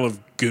a pile of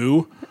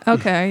goo.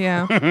 Okay,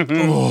 yeah.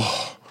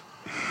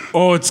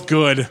 Oh, it's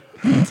good.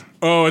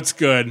 Oh, it's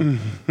good.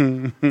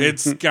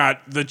 It's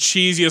got the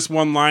cheesiest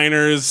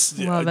one-liners.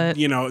 Love it.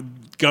 You know,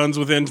 guns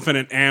with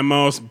infinite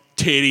ammo, some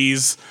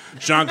titties,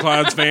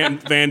 Jean-Claude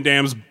Van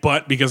Damme's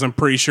butt, because I'm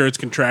pretty sure it's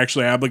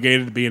contractually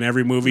obligated to be in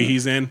every movie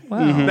he's in.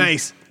 Wow.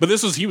 Nice. But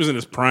he was in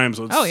his prime,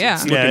 so it's, Oh, yeah.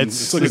 it's looking, Yeah,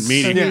 it's looking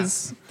meaty. yeah.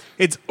 He's-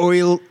 It's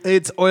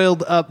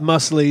oiled up,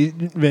 muscly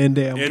Van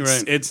Damme. It's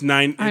Right. it's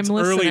I'm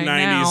early listening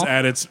 90s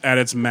now. at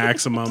its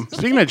maximum.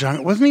 Speaking of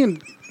John, wasn't he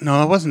in?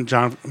 No, it wasn't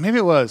John. Maybe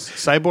it was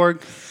Cyborg.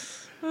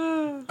 Do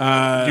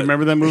you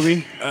remember that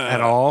movie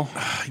at all?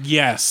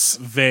 Yes,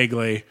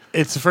 vaguely.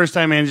 It's the first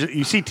time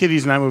you see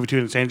titties in that movie too.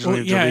 And it's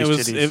Angelina Yeah, it Jolie's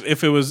was titties.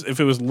 if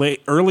it was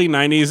early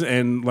 90s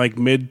and like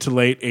mid to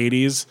late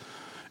 80s.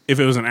 If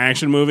it was an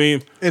action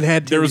movie, It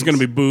had there was titties. going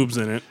to be boobs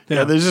in it.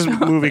 Yeah, there's this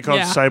movie called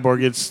Yeah.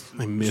 Cyborg. It's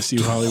I miss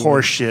you, Hollywood.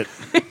 horse shit.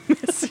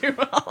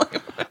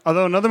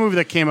 Although another movie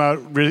that came out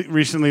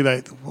recently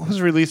that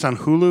was released on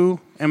Hulu,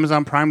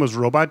 Amazon Prime, was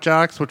Robot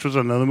Jocks, which was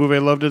another movie I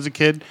loved as a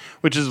kid,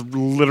 which is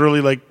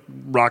literally like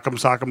Rock'em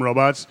Sock'em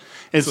Robots.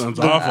 It's Sounds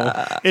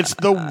awful. It's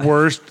the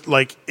worst,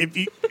 like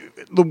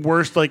the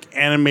worst like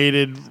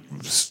animated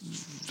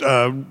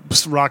Rock'em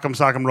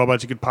Sock'em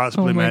Robots you could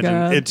possibly Oh my imagine.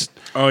 God. It's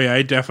Oh yeah,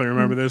 I definitely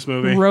remember this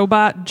movie.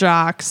 Robot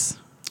Jocks.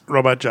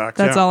 Robot Jocks.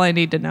 That's yeah. all I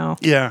need to know.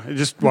 Yeah,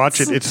 just watch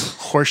it. It's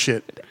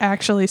horseshit.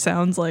 Actually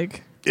sounds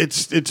like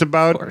It's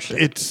about Horseshit.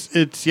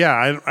 it's yeah.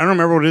 I don't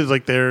remember what it is.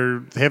 Like they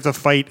have to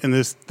fight in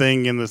this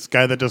thing, and this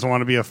guy that doesn't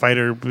want to be a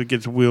fighter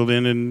gets wheeled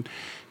in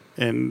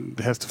and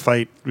has to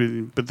fight.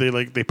 But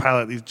they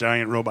pilot these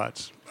giant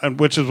robots,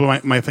 which is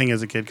my thing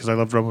as a kid because I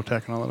loved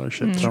Robotech and all that other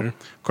shit. So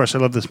of course I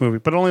love this movie,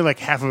 but only like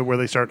half of it where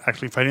they start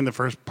actually fighting. The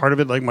first part of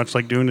it, like much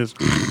like Dune, is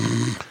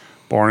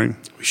boring.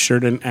 We sure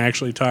didn't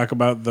actually talk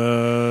about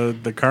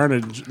the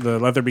Carnage, the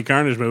Let There Be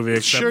Carnage movie,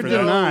 except Sure for did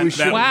that, not.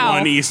 that Wow.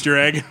 one Easter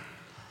egg.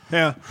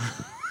 Yeah.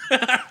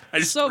 I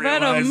just So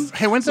realized- Venom.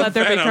 Hey, when's Let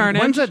There Be Venom?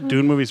 Carnage. When's that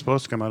Dune movie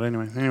supposed to come out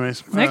anyway?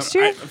 Anyways, Next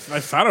year? I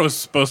thought it was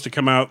supposed to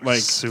come out like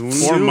Soon.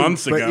 4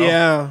 months ago. But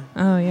yeah,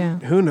 Oh yeah.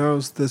 who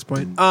knows at this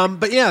point.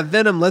 But yeah,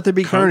 Venom, Let There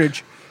Be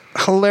Carnage.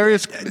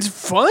 hilarious, It's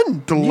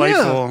fun.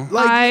 Delightful. Yeah.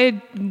 Like,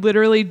 I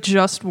literally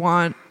just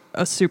want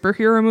a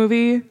superhero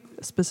movie,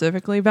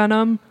 specifically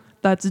Venom,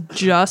 that's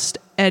just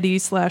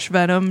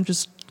Eddie/Venom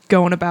just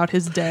going about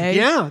his day.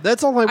 yeah,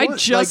 that's all I want. I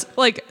just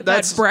like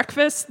that's- that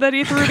breakfast that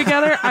he threw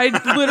together. I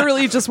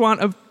literally just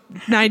want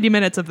 90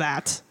 minutes of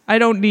that. I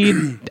don't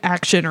need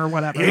action or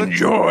whatever.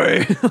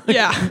 enjoy.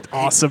 Yeah.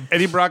 Awesome.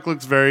 Eddie Brock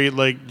looks very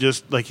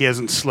just like he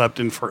hasn't slept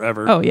in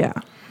forever. Oh yeah.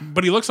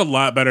 But he looks a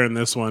lot better in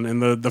this one. In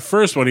the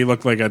first one, he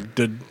looked like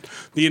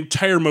the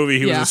entire movie,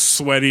 he Yeah. was a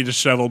sweaty,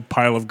 disheveled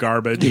pile of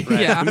garbage.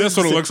 Yeah. And this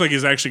one, it looks like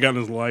he's actually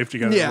gotten his life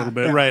together Yeah. a little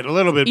bit. Yeah. Right, a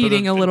little bit.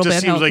 Eating but a little it just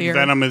bit seems healthier. like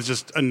Venom is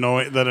just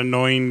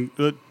annoying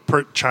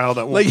child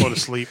that won't Like- go to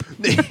sleep.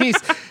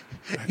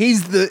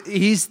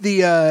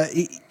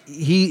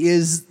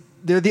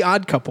 They're the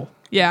odd couple.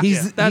 Yeah.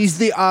 He's That's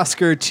the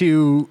Oscar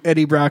to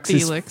Eddie Brock's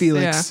Felix.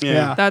 Yeah.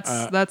 Yeah.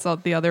 That's all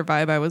the other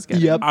vibe I was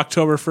getting. Yep.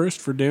 October 1st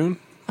for Dune,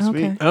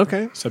 Okay.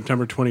 Okay.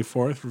 September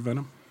 24th for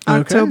Venom.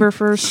 October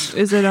 1st.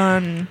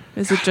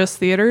 Is it just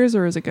theaters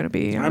or is it going to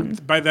be on?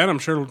 By then, I'm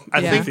sure it'll I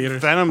be in think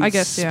theaters. Venom I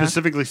guess, yeah.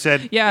 specifically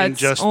said Yeah, in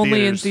it's just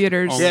only in theaters.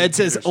 theaters. Only Yeah, in it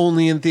says theaters.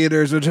 only in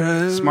theaters, which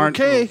Smart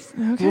Okay,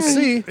 move. we'll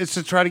see. It's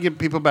to try to get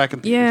people back in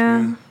theaters. Yeah.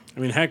 man. I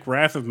mean, heck,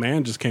 Wrath of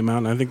Man just came out,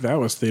 and I think that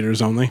was theaters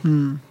only.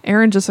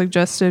 Aaron just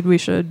suggested we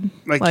should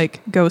Like-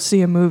 like go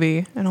see a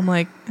movie, and I'm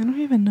like, I don't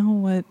even know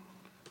what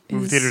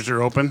Movie theaters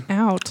are open.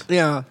 out.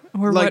 Yeah.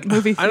 Or Like, what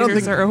movie I don't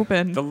theaters think- are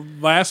open. The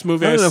last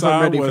movie I I, don't know if I'm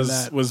saw ready for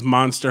that. was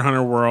Monster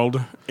Hunter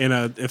World in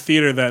a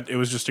theater that it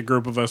was just a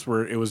group of us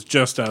where it was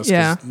just us. 'Cause,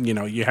 Yeah.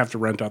 you have to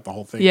rent out the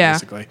whole thing Yeah.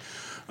 basically.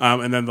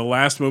 And then the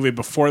last movie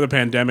before the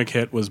pandemic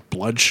hit was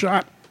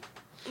Bloodshot.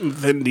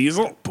 Vin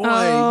Diesel. Boy,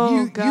 Oh,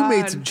 you made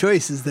God. some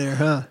choices there,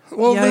 huh?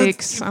 Well,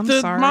 Yikes, I'm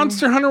the sorry.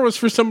 Monster Hunter was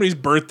for somebody's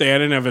birthday. I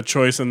didn't have a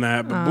choice in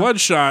that. But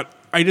Bloodshot,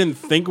 I didn't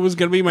think was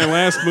going to be my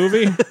last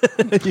movie.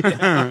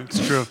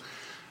 It's true.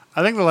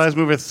 I think the last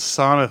movie I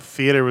saw in a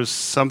theater was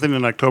something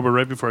in October,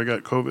 right before I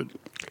got COVID.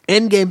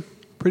 Endgame.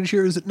 Pretty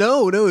sure it was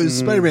no, it was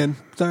Spider-Man.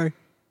 Sorry.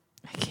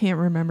 I can't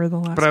remember the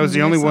last. But I was the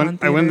movie only saw one.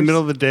 I went in the theaters.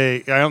 middle of the day.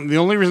 The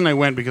only reason I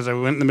went because I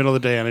went in the middle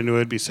of the day and I knew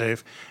I'd be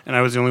safe, and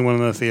I was the only one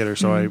in the theater,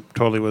 so I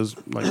totally was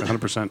like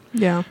 100%.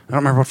 Yeah. I don't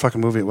remember what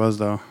fucking movie it was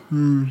though.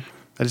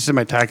 I just did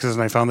my taxes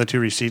and I found the 2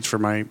 receipts for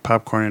my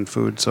popcorn and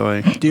food. So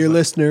I Dear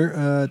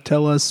listener,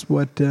 tell us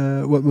what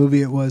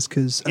movie it was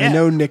because I Yeah.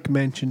 know Nick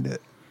mentioned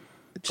it.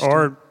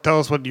 or tell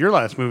us what your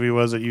last movie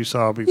was that you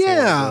saw before.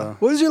 Yeah.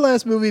 What was your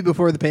last movie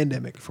before the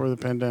pandemic? Before the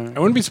pandemic. I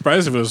wouldn't be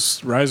surprised if it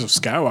was Rise of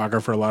Skywalker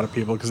for a lot of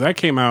people because that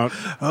came out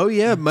Oh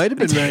yeah, it might have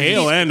been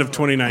tail right. end of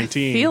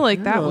 2019. I feel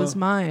like that Yeah. was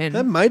mine.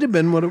 That might have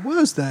been what it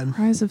was then.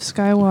 Rise of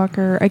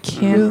Skywalker. I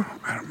can't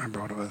I don't remember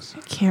what it was.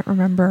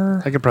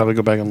 remember. I could probably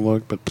go back and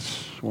look, but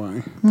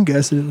why? I'm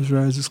guessing it was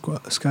Rise of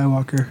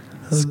Skywalker.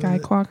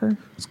 Skyquacker.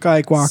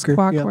 Skywalker.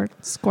 Squawkwalker.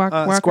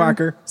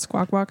 Squawker.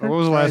 Squawkwalker. What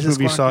was the last Rise of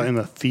movie you saw Skywalker. in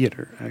the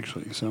theater,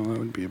 actually? So that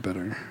would be a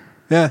better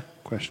Yeah.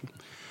 question.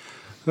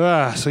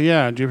 So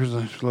yeah, Jeepers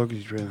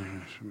Loki's trailer.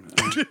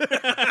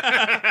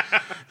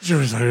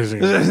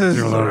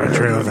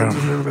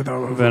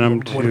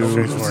 Venom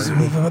 2.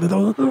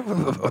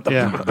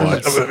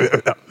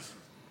 Yeah.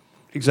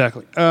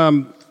 Exactly.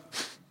 So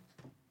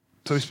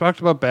we talked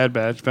about Bad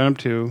Batch. Venom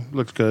 2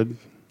 looks good.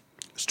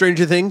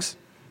 Stranger Things.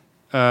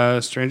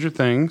 Stranger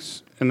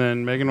Things. And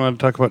then Megan wanted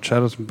to talk about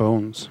Shadows and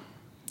Bones.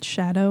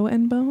 Shadow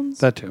and Bones?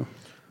 That too.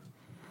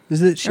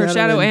 Is it or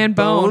Shadow and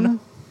Bone?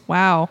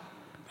 Wow.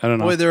 I don't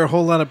know. Boy, there are a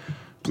whole lot of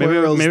maybe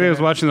plurals I was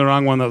there. watching the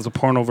wrong one. That was a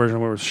porno version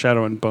where it was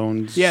Shadow and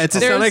Bones. Yeah, it's a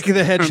There's- Sonic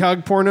the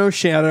Hedgehog porno,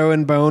 Shadow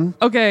and Bone.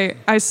 Okay,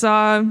 I was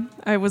on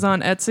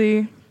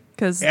Etsy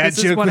because That this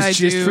is joke what was I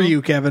just do for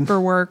you, Kevin. for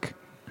work.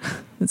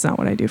 It's not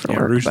what I do for Yeah,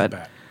 work, Rouge is but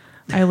back.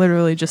 I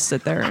literally just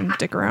sit there and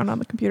dick around on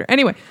the computer.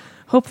 Anyway,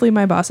 hopefully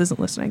my boss isn't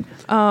listening.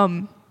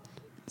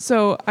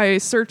 So I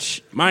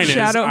search Mine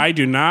Shadow. is I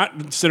do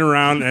not sit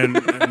around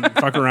and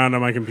fuck around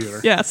on my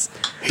computer. Yes.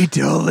 He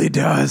totally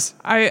does.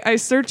 I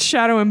searched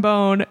Shadow and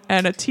Bone,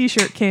 and a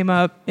T-shirt came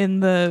up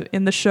in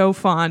the show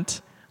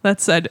font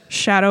that said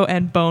 "Shadow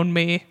and Bone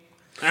Me,"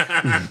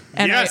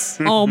 and Yes.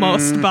 I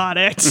almost bought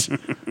it.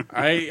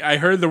 I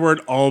heard the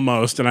word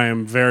almost, and I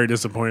am very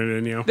disappointed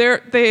in you.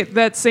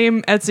 That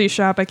same Etsy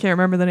shop, I can't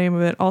remember the name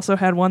of it, also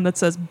had one that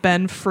says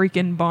Ben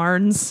freaking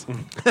Barnes.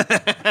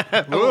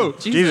 Whoa,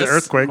 Jesus,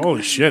 earthquake.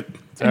 Holy shit.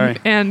 Sorry.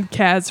 And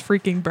Kaz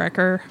freaking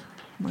Brecker.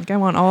 I'm like, I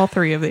want all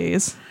three of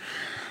these.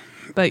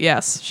 But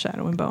yes,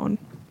 Shadow and Bone.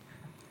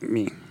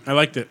 Me. I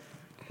liked it.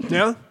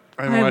 Yeah?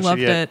 I haven't I watched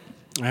loved it yet. it.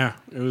 Yeah,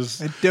 it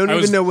was. I don't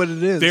was even know what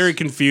it is. Very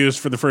confused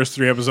for the first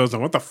 3 episodes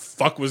on what the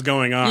fuck was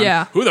going on.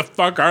 Yeah. Who the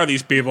fuck are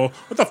these people?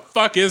 What the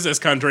fuck is this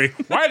country?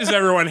 Why does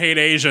everyone hate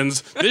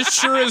Asians? This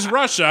sure is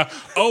Russia.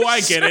 Oh,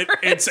 I get it.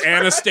 It's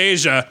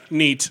Anastasia.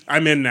 Neat.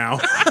 I'm in now.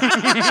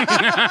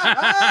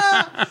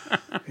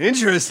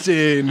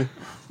 Interesting.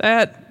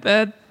 That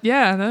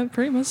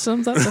pretty much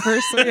sums up the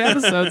first 3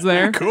 episodes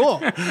there.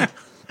 Cool.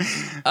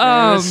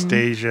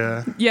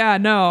 Anastasia. Yeah,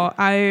 no,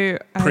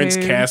 Prince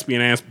I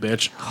Caspian ass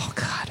bitch. Oh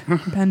God,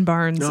 Ben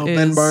Barnes. No, is,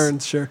 Ben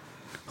Barnes, sure.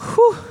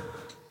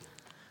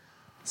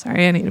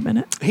 Sorry, I need a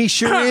minute. He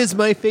sure is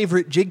my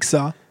favorite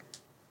Jigsaw.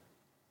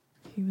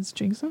 He was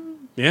Jigsaw.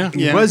 Yeah.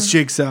 He was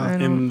Jigsaw. I In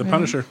don't- The yeah.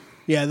 Punisher.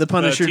 Yeah, the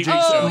Punisher TV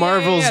Jigsaw. show. Oh,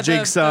 Marvel's yeah,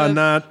 Jigsaw,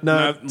 not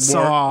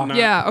Saw.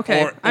 Yeah,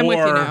 okay. I'm with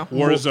you now.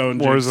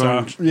 Warzone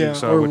Jigsaw. Yeah,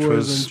 or which Warzone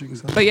was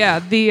Jigsaw. But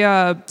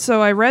yeah,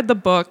 so I read the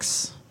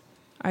books.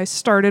 I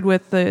started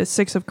with the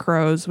Six of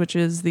Crows, which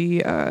is the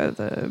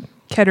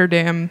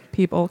Ketterdam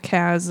people,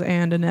 Kaz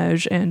and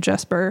Inej and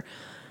Jesper.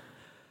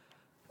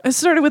 I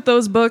started with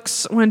those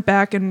books, went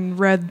back and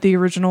read the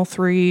original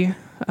 3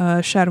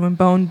 Shadow and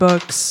Bone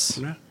books.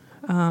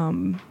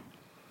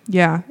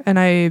 Yeah. And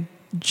I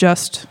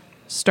just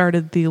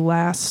started the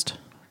last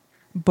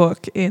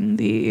book in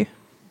the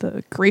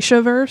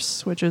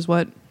Gracia-verse, which is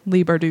what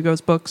Lee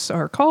Bardugo's books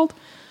are called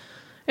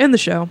in the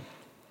show.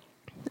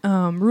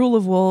 Rule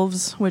of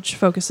Wolves, which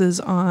focuses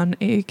on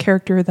a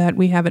character that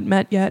we haven't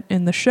met yet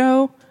in the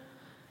show.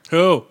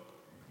 Who?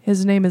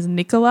 His name is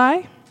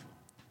Nikolai.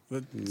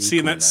 See,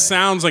 that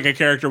sounds like a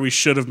character we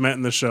should have met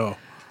in the show.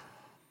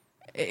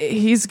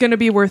 He's going to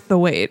be worth the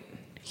wait.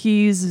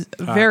 He's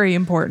very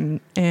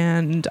important,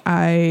 and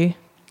I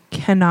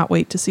cannot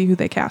wait to see who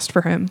they cast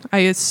for him. I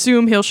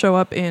assume he'll show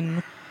up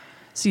in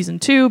season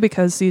 2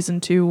 because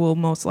season 2 will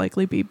most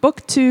likely be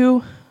book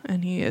 2,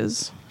 and he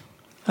is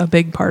a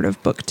big part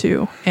of book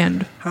 2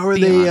 and How are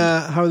beyond. they?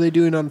 How are they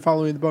doing on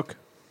following the book?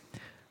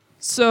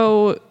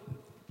 So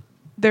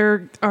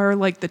there are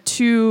like the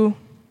two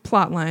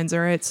plot lines, all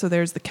right? So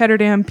there's the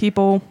Ketterdam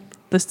people,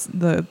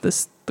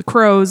 the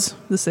crows,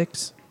 the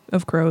 6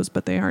 of crows,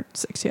 but they aren't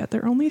 6 yet.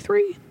 They're only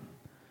 3.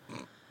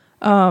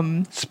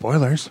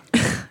 Spoilers.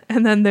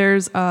 And then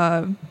there's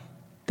the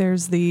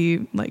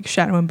like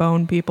Shadow and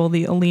Bone people,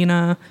 the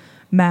Alina,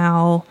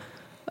 Mal,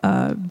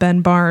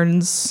 Ben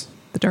Barnes,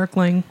 the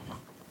Darkling.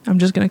 I'm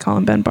just gonna call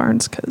him Ben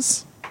Barnes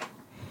because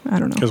I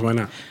don't know. Because why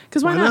not?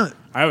 Because why not?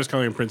 I was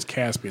calling him Prince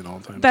Caspian all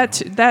the time.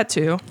 That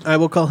too. I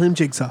will call him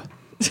Jigsaw.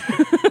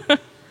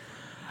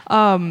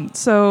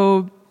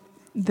 So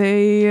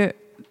they,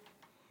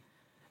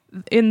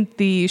 in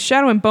the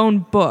Shadow and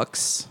Bone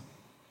books,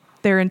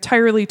 they're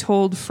entirely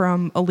told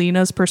from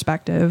Alina's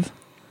perspective.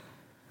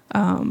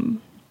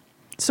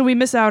 So we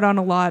miss out on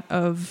a lot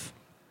of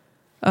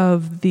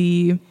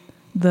the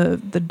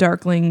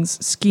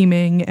Darklings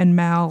scheming and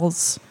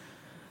Mal's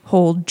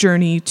whole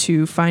journey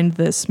to find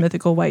this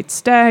mythical white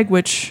stag,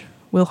 which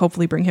will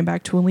hopefully bring him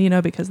back to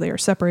Alina because they are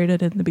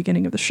separated in the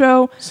beginning of the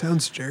show.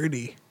 Sounds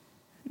dirty.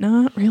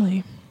 Not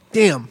really.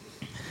 Damn.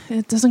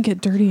 It doesn't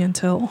get dirty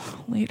until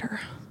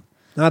later.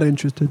 Not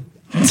interested.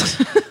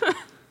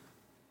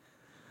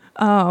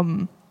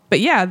 But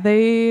yeah,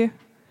 they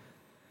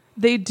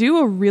do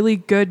a really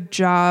good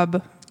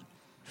job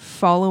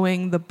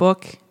following the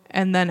book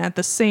and then at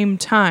the same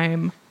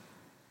time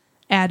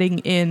adding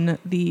in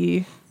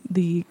the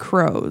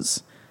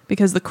crows,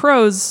 because the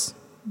crows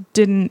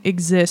didn't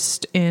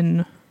exist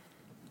in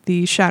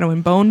the Shadow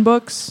and Bone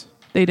books.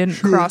 They didn't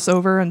cross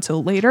over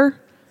until later.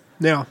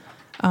 Yeah.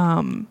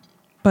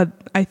 But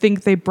I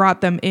think they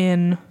brought them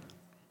in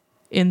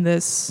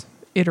this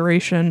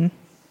iteration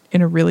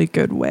in a really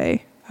good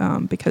way,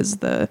 because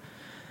the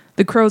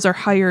crows are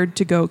hired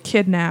to go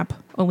kidnap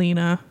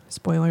Alina.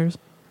 Spoilers,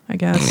 I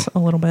guess, a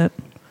little bit.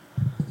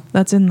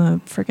 That's in the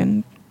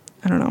friggin',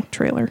 I don't know,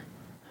 trailer.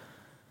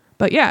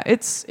 But yeah,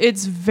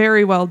 it's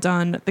very well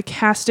done. The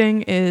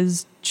casting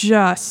is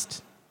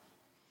just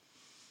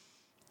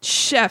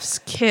chef's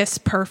kiss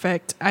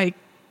perfect. I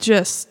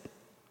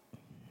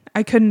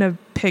couldn't have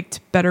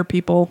picked better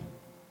people.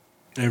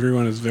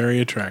 Everyone is very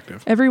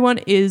attractive. Everyone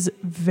is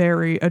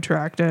very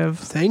attractive.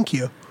 Thank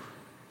you.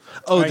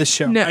 Oh, the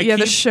show. No,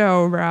 the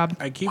show, Rob.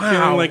 I keep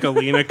feeling like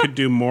Alina could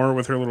do more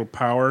with her little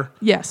power.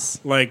 Yes.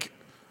 Like,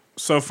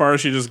 so far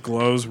she just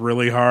glows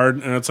really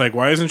hard, and it's like,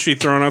 why isn't she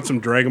throwing out some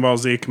Dragon Ball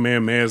Z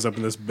Kamehamehas up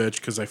in this bitch?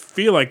 Because I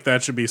feel like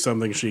that should be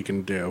something she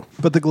can do.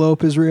 But the glow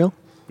up is real?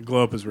 The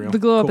glow up is real. The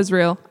glow up is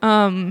real.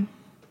 I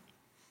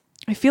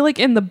feel like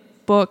in the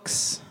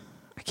books,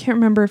 I can't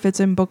remember if it's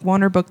in book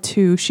 1 or book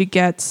 2, she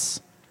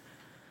gets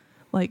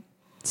like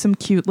some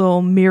cute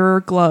little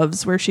mirror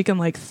gloves where she can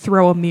like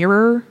throw a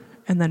mirror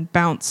and then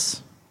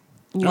bounce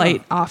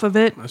light off of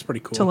it. That's pretty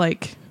cool. To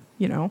like,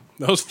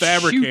 those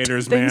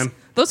fabricators, shoot things. man.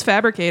 Those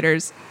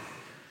fabricators.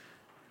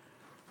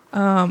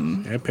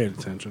 Yeah, I paid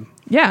attention.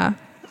 Yeah.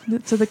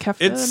 To the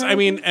cafe.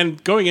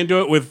 And going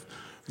into it with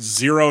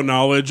zero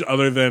knowledge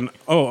other than,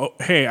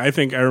 hey, I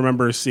think I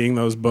remember seeing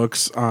those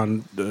books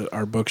on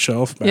our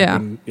bookshelf back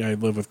when I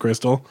lived with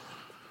Crystal.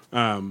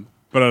 But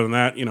other than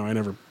that, I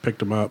never picked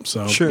them up.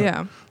 So, Sure.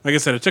 Yeah. Like I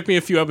said, it took me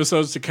a few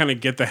episodes to kind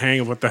of get the hang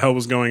of what the hell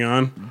was going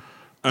on.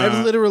 I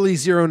have literally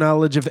zero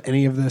knowledge of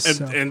any of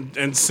this.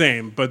 And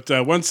same. But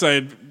once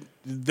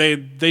they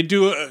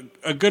do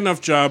a good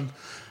enough job,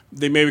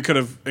 they maybe could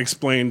have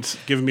explained,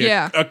 given me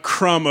a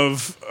crumb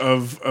of a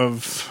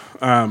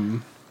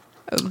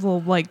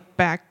little like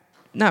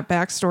not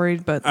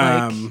backstory, but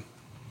like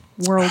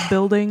world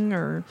building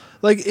or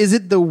like, is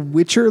it the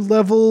Witcher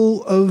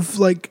level of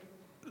like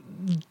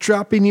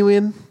dropping you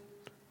in?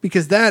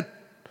 Because that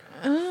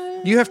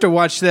you have to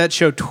watch that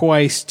show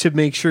twice to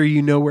make sure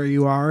you know where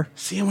you are.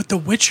 See, and with The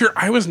Witcher,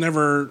 I was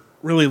never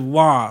really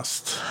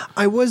lost.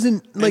 I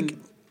wasn't like.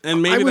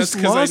 And maybe I that's was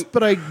because lost,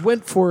 but I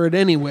went for it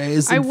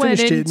anyways. And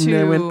finished it, and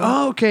I went,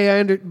 "Oh,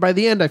 okay." By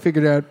the end, I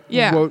figured out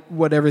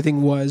what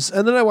everything was,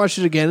 and then I watched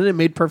it again, and it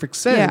made perfect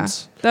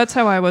sense. Yeah, that's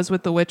how I was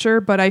with The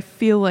Witcher, but I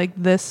feel like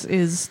this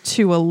is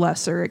to a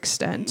lesser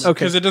extent. Okay,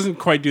 because it doesn't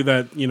quite do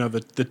that.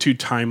 The two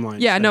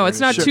timelines. Yeah, no, it's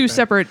not two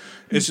separate.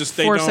 It's just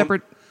four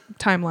separate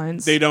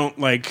timelines. They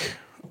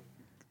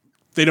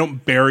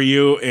don't bury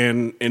you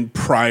in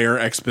prior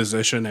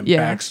exposition and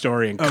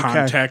backstory and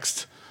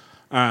context.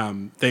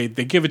 They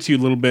give it to you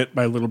little bit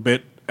by little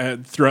bit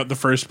throughout the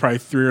first probably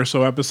 3 or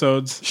so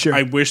episodes. Sure.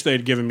 I wish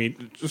they'd given me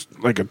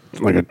just like a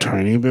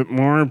tiny bit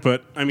more,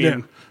 but I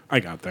mean, I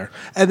got there.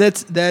 And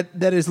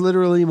that is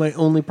literally my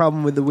only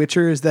problem with The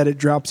Witcher is that it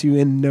drops you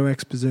in no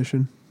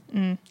exposition.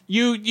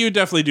 You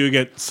definitely do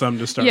get some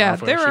to start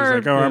off with. there She's are-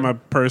 like, I'm a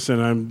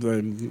person.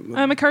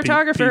 I'm a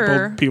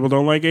cartographer. People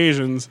don't like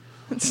Asians.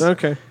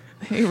 Okay.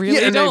 They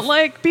really and don't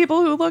like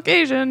people who look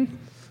Asian.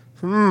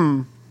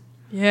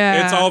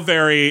 Yeah. It's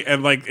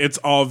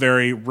all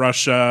very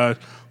Russia,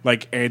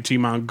 like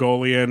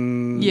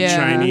anti-Mongolian,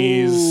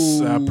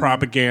 Chinese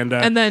propaganda.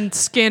 and then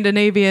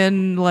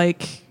Scandinavian,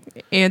 like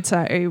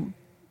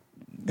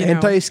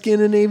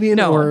Anti-Scandinavian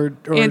no, or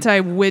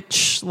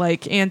anti-witch,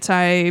 like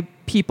anti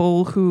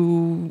people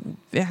who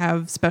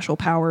have special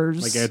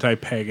powers, Like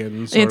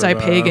anti-pagan. sort of,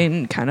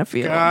 anti-pagan kind of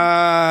feel.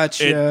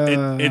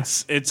 Gotcha.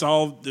 it's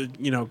all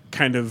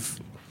kind of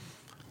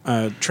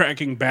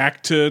tracking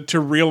back to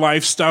real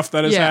life stuff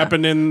that has Yeah.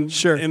 happened in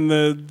Sure. in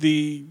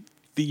the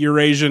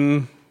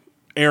Eurasian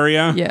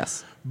area.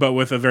 Yes. But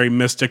with a very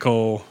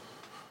mystical,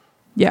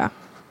 Yeah.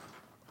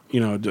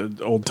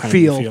 old timey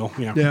feel. feel.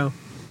 Yeah. Yeah.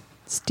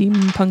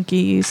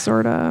 Steampunky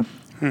sort of.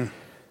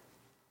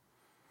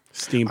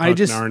 Steampunk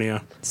just-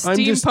 Narnia.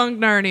 Steampunk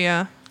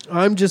Narnia.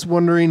 I'm just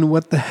wondering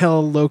what the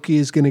hell Loki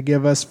is going to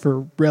give us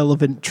for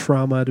relevant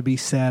trauma to be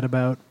sad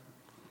about.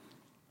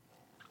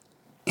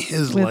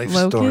 His With life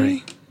Loki?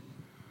 story.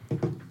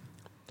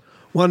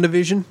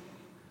 WandaVision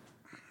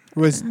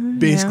was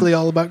basically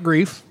all about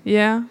grief.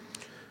 Yeah.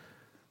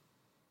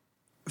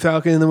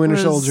 Falcon and the Winter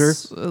Soldier.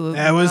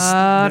 That was a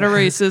lot of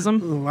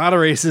racism. a lot of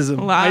racism.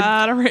 A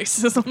lot of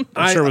racism.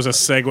 I'm sure it was a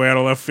segue out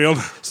of left field.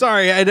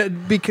 Sorry,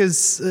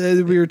 because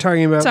we were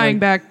talking about Tying like,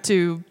 back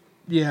to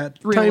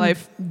real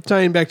life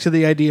tying back to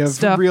the idea of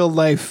stuff. real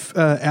life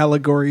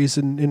allegories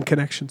and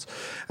connections,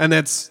 and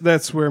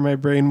that's where my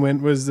brain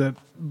went, was that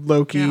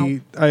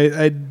Loki.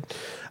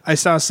 I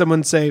saw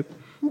someone say,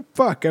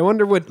 "Fuck, I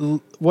wonder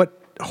what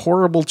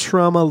horrible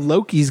trauma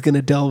Loki's going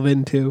to delve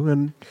into,"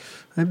 and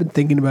I've been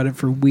thinking about it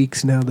for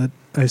weeks now that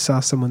I saw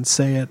someone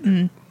say it.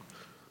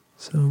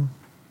 So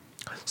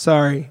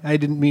sorry, I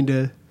didn't mean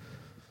to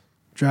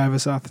drive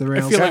us off the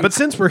rails, feel like- but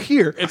since we're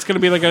here, It's going to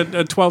be like a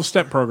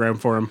 12-step program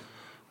for him,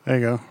 There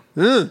you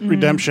go.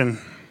 Redemption.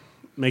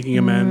 making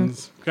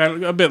amends. Kind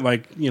of a bit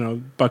like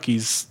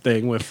Bucky's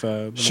thing with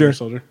the Sure. Winter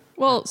Soldier,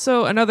 well,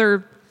 so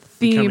another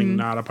becoming theme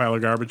not a pile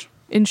of garbage.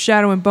 in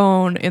Shadow and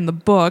Bone, in the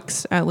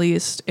books at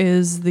least,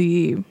 is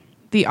the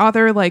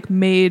author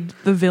made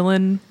the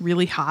villain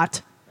really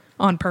hot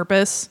on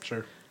purpose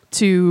Sure.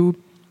 to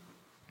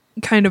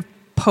kind of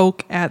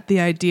poke at the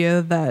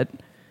idea that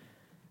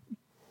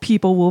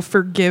people will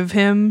forgive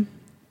him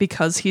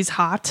because he's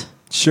hot.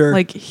 sure,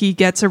 He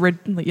gets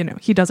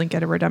he doesn't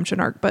get a redemption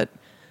arc, but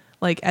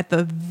at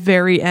the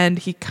very end,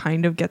 he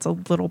kind of gets a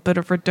little bit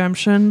of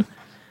redemption,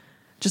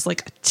 just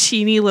like a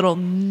teeny little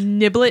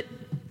niblet,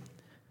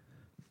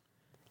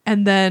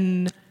 and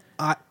then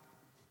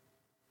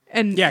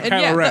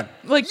Kylo Ren.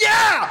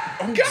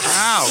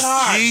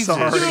 Wow.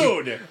 Jesus.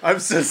 Dude, I'm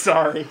so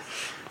sorry.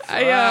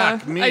 I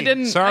me.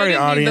 didn't. Sorry,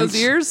 I didn't need audience.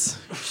 those ears.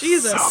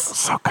 Jesus.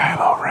 so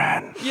Kylo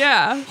Ren.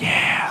 Yeah.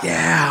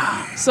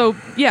 Yeah. So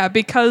yeah,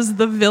 because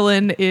the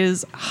villain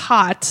is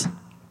hot,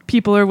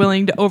 people are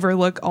willing to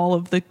overlook all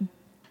of the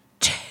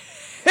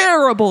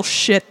terrible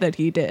shit that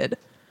he did.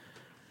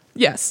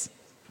 Yes.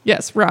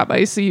 Yes, Rob,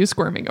 I see you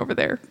squirming over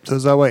there. So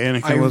is that why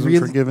Anakin wasn't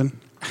forgiven?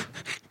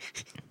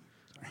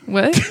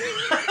 What?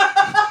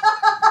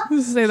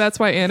 Say that's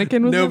why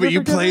Anakin was No, never but you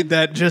forgiven? played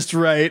that just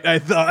right, I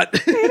thought.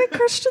 Hayden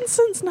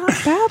Christensen's not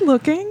bad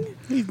looking.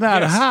 He's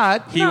not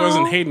hot. He No.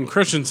 wasn't Hayden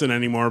Christensen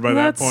anymore by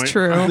That's that point.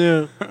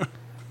 true.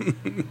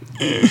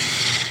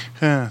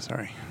 Yeah.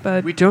 Sorry.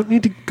 But We don't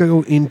need to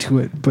go into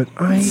it, but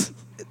I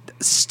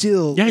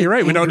still. Yeah, you're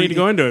right. We don't angry- need to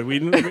go into it. We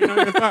know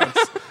your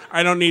thoughts.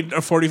 I don't need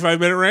a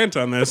 45-minute rant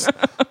on this.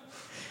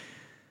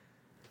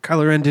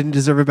 Kylo Ren didn't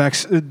deserve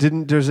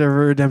a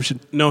redemption.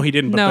 No, he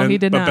didn't. But No, he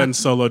did but not. Ben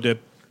Solo did.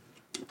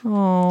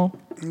 oh,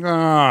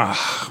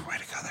 Ah, way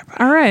to go there, buddy.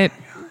 all right.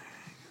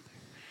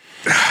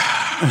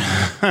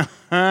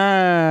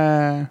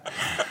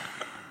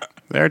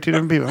 There are two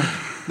different people.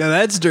 Now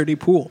that's dirty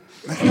pool.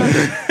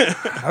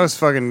 I was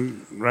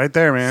fucking right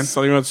there, man.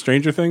 Something about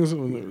Stranger Things?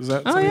 Was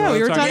that? Oh something yeah, wanted we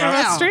to were talk talking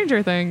about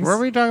Stranger Things. Were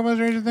we talking about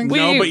Stranger Things?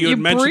 No, but you had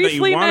mentioned that you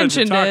briefly wanted to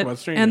mentioned talk it, about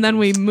Stranger and then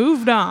we Things.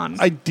 moved on.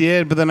 I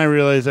did, but then I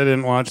realized I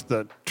didn't watch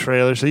the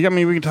trailer. So, we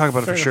can talk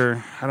about it for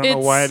sure. I don't know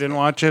It's- why I didn't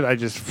watch it. I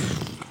just.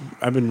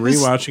 I've been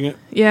rewatching it.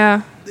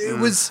 Yeah, It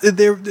was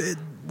there. It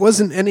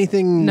wasn't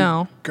anything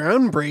No.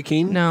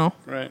 groundbreaking. no,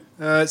 Right.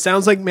 It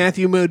sounds like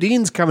Matthew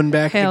Modine's coming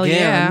back hell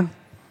again.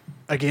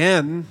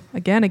 Again.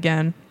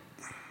 again.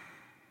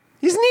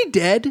 Isn't he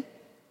dead?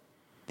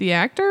 The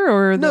actor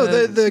or No,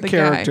 the guy?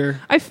 character.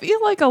 I feel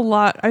like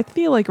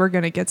we're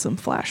gonna get some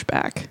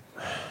flashback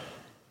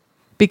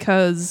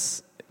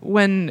because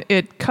when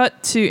it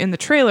cut to in the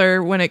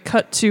trailer, when it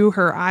cut to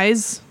her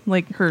eyes,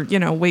 like her,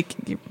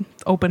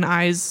 open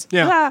eyes,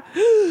 Yeah.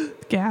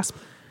 gasp.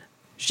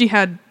 She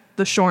had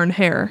the shorn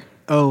hair.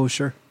 Oh,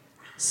 sure.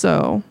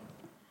 So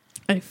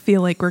I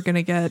feel like we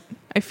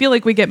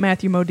get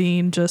Matthew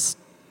Modine just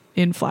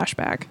in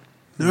flashback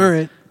All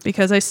right.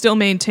 because I still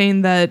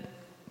maintain that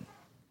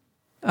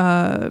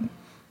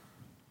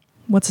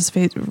what's his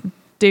face,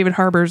 David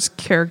Harbour's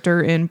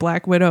character in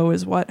Black Widow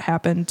is what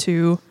happened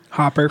to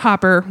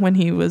Hopper. when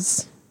he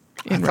was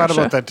I in thought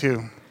Russia. about that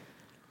too.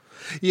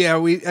 Yeah,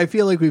 I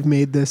feel like we've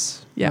made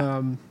this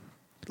Yeah.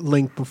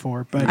 link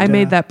before, but I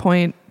made that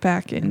point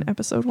back in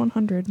episode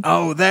 100.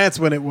 Oh, that's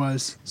when it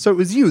was. So it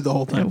was you the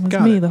whole time. It was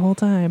Got me it. the whole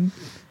time.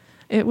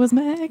 It was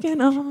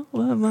Megan all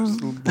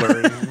along.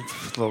 Blurry. a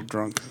little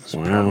drunk.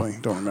 Probably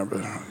don't remember.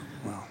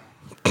 Wow.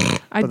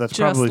 I But that's just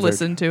probably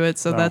listened to it,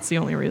 so that's the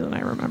only reason I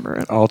remember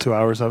it. All 2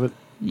 hours of it.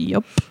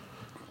 Yep.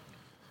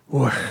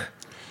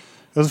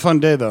 It was a fun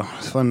day, though. It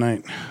was a fun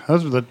night. That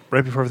was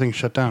right before everything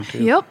shut down,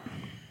 too. Yep.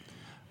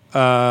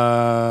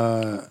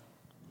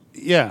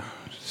 Yeah.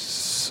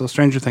 So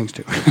Stranger Things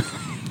 2.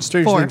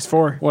 Stranger 4. Things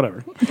 4.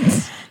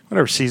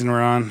 Whatever season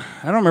we're on.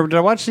 I don't remember. Did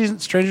I watch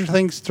Stranger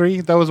Things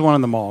 3? That was the one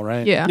in the mall,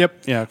 right? Yeah.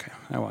 Yep. Yeah, okay.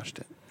 I watched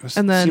it.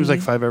 And then- seems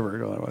like 5 ever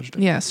ago I watched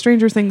it. Yeah.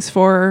 Stranger Things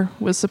 4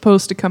 was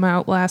supposed to come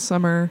out last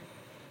summer.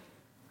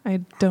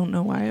 I don't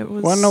know why it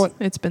was. Wanna know what-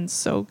 It's been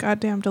so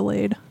goddamn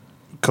delayed.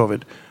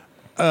 COVID.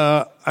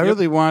 I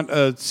really want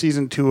a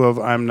season 2 of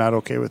I'm Not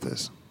Okay With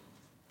This.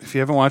 If you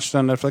haven't watched it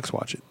on Netflix,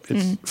 watch it.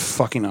 It's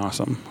fucking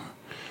awesome.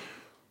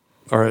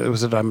 Or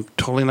was it I'm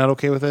Totally Not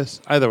Okay With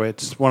This? Either way,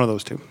 it's one of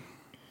those two.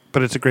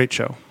 But it's a great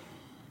show.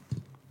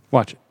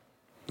 Watch it.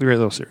 It's a great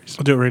little series.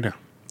 I'll do it right now.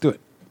 Do it.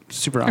 It's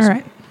super awesome. All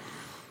right.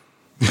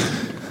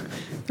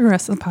 The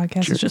rest of the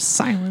podcast is just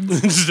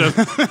silence.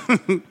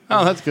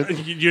 Oh, that's good.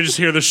 You just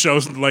hear the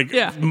shows like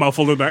Yeah.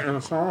 muffled in the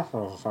background.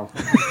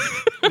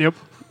 Yep.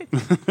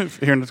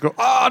 Hearing us go,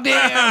 oh,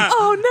 damn.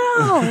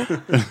 Oh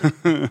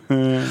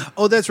no!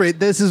 Oh, that's right.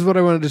 This is what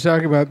I wanted to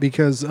talk about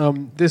because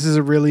this is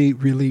a really,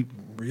 really,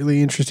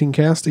 really interesting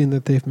casting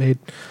that they've made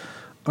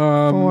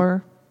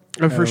For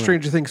for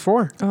Stranger Things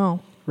 4. oh,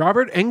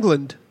 Robert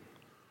Englund.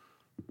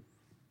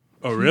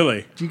 Oh,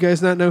 really? Do you guys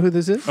not know who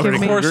this is? Of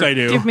course I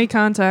do. give me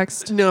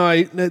context. No,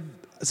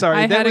 sorry.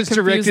 I that had a was confused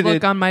directed look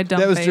at, on my dumb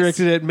That was face.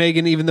 directed at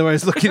Megan, even though I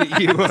was looking at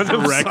you. I'm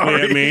Directly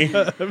sorry. at me.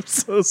 I'm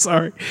so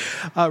sorry.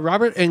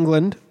 Robert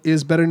Englund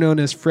is better known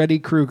as Freddy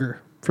Krueger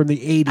from the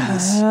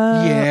 80s.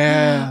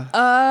 Yeah.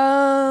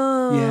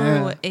 Oh,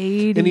 Yeah.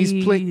 80s. And he's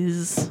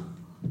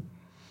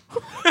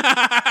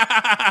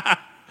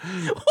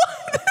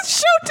This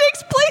show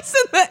takes place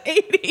in the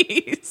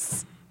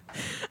 80s.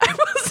 I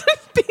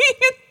wasn't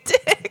being a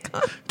dick.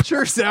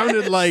 Sure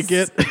sounded like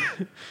it.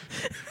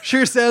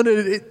 Sure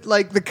sounded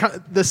like the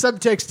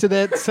subtext to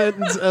that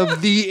sentence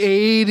of the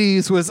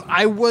 80s was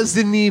I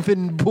wasn't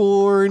even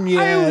born I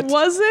yet.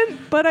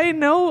 wasn't, but I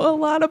know a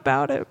lot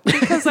about it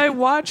because I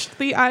watched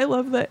the I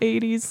Love the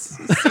 80s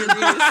series.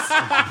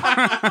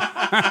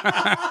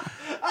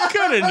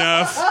 Good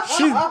enough.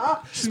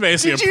 She's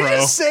basically Did a you pro.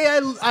 just say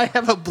I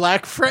have a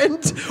black friend?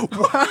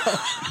 Wow.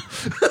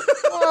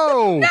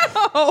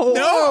 Whoa.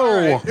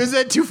 No. Is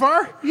that too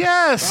far?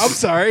 Yes. I'm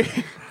sorry.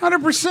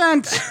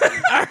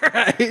 100%.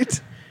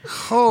 Right.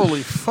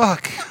 Holy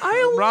fuck.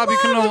 I Rob, you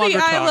can no love longer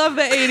the I talk. Love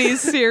the 80s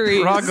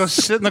series. Rob, go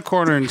sit in the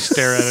corner and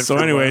stare at it. So,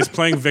 for a anyways,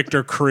 playing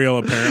Victor Creel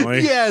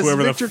apparently. Yes,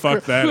 whoever Victor the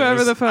fuck that is.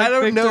 Whoever the fuck I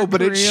don't Victor know,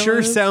 but it Creel sure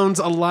is. sounds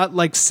a lot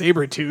like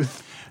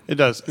Sabretooth. It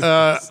does.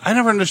 I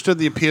never understood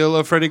the appeal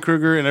of Freddy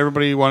Krueger and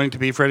everybody wanting to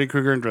be Freddy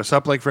Krueger and dress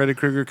up like Freddy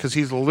Krueger because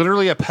he's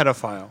literally a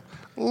pedophile.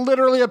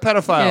 Literally a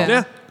pedophile.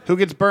 Yeah. Who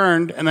gets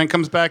burned and then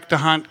comes back to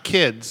haunt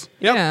kids.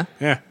 Yeah.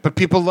 Yeah, But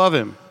people love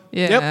him.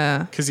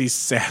 Yeah. because he's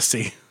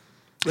sassy.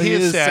 He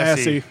is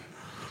sassy.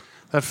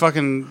 That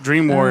fucking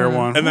Dream Warrior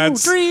one. And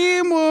that's-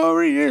 Dream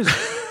Warriors.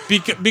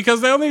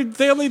 Because they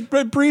only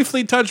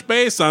briefly touch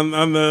base on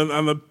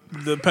the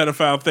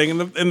pedophile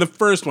thing in the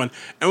first one,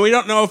 and we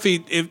don't know if he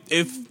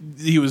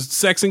was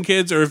sexing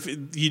kids or if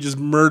he just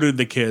murdered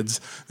the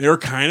kids. They were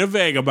kind of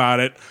vague about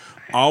it.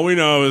 All we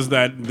know is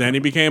that then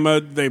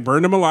they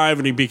burned him alive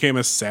and he became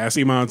a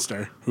sassy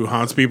monster who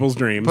haunts people's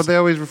dreams. But they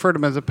always referred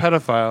him as a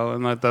pedophile,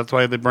 and that's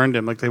why they burned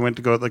him. Like they went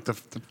to go like the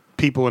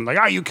people and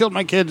like, you killed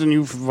my kids and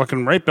you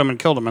fucking raped them and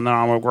killed them, and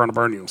now we're going to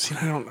burn you.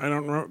 I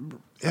don't know.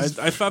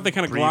 I thought they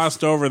kind of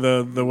glossed over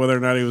the whether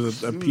or not he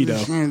was a pedo.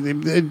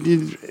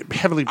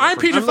 Heavily. I'm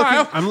referenced.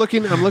 pedophile. I'm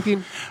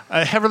looking.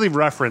 Heavily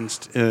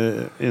referenced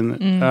in.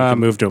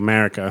 Moved to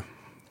America.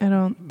 I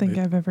don't think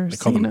I've ever They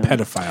call seen them a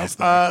pedophiles.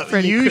 though.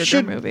 Freddy you Krueger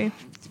should. movie.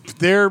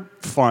 They're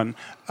fun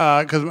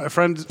because my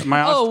friends.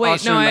 Oh,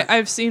 wait. No,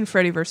 I've seen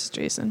Freddy vs.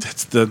 Jason.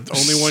 It's the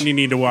only one you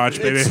need to watch,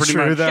 baby. It's Pretty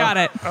true, much. though. Got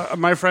it.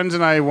 My friends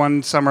and I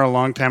one summer a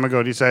long time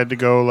ago decided to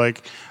go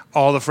like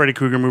all the Freddy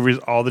Krueger movies,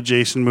 all the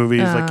Jason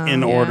movies, like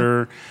in yeah.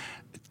 order.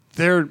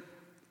 They're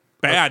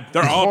Bad.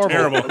 They're all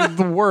horrible. terrible.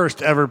 The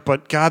worst ever,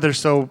 but God, they're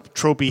so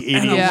tropey. 80s.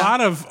 And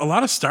Yeah. a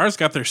lot of stars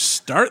got their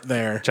start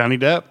there. Johnny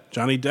Depp,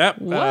 Johnny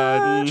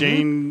Depp.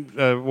 Jane.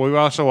 We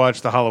also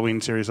watched the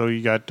Halloween series, so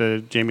you got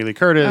Jamie Lee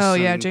Curtis. Oh,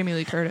 yeah. and, Jamie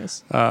Lee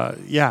Curtis.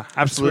 yeah,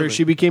 absolutely. Where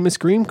she became a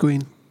scream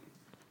queen.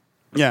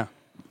 yeah.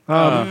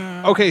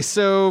 Okay,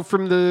 so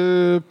from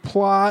the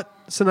plot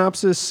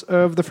synopsis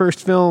of the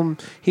first film,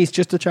 he's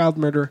just a child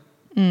murderer.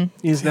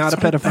 He's not a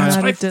pedophile.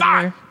 Not a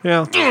diddler.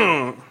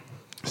 Yeah,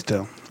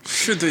 Still.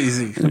 Shit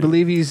easy. I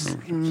believe he's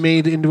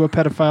made into a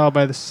pedophile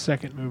by the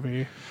second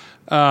movie.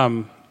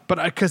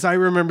 But because I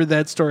remember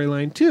that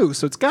storyline too,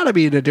 so it's got to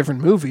be in a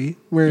different movie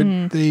where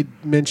they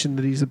mentioned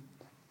that he's a.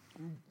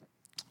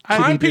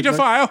 I'm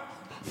pedophile.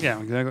 Yeah,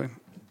 exactly.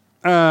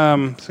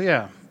 So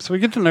yeah, so we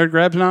get to nerd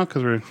grabs now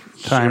because we're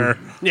Sure.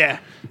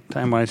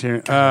 time wise here.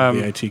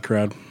 The IT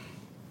crowd.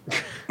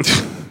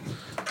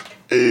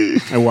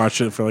 I watched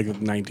it for like the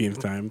 19th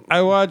time.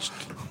 I watched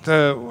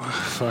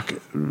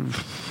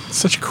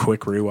Such a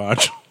quick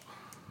rewatch.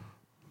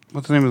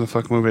 What's the name of the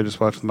fucking movie I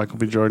just watched with Michael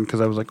B. Jordan? Because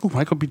I was like, oh,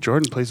 Michael B.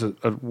 Jordan plays a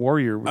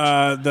warrior. Which,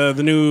 the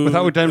new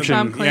Without Redemption.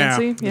 Tom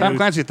Clancy. Yeah. Tom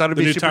Clancy thought it'd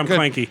The be new super Tom good.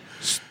 Clancy.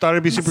 Thought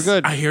it'd be super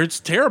good. I hear it's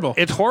terrible.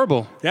 It's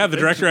horrible. Yeah, the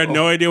director had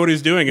no idea what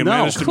he's doing and No.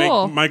 managed to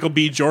Cool. make Michael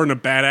B. Jordan a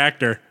bad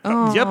actor.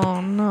 Oh Yep.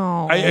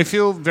 no. I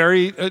feel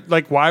very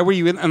like, why were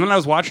you in? And then I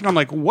was watching. I'm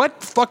like,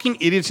 what fucking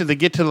idiots did they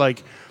get to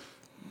like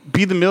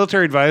be the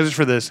military advisors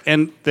for this?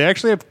 And they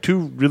actually have two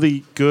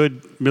really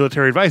good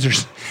military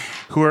advisors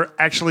who are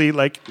actually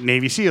like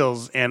Navy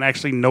SEALs and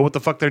actually know what the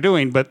fuck they're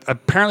doing. But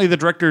apparently, the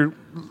director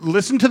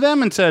listened to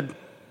them and said,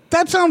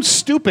 "That sounds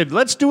stupid.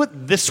 Let's do it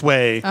this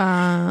way."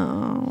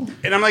 Oh.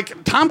 And I'm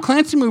like, Tom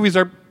Clancy movies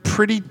are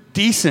pretty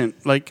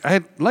decent. Like,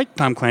 I like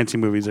Tom Clancy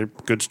movies. They're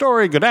good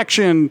story, good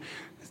action.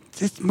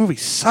 This movie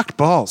sucked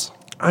balls.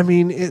 I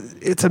mean,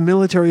 it's a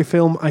military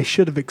film. I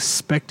should have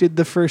expected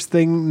the first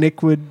thing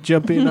Nick would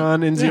jump in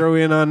on and zero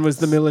in on was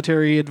the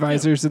military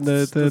advisors and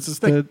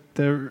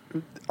the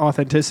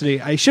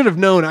authenticity. I should have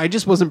known. I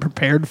just wasn't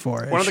prepared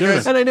for it. One of the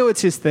guys- and I know it's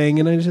his thing,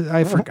 and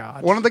I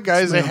forgot. One of the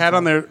guys they had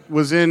on there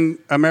was in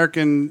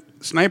American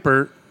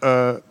Sniper,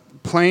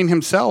 playing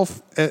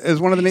himself as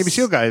one of the Navy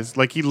SEAL guys.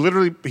 Like, he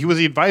was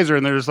the advisor,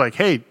 and they're just like,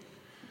 hey,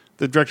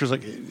 the director's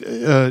like,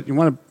 you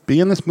want to be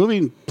in this movie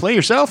and play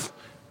yourself?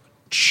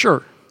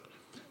 Sure.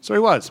 So he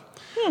was.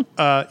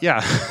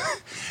 Yeah.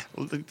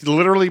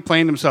 Literally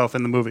playing himself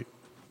in the movie.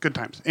 Good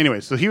times.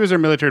 Anyway, so he was their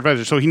military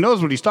advisor. So he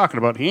knows what he's talking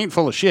about. He ain't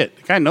full of shit.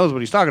 The guy knows what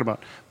he's talking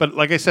about. But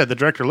like I said, the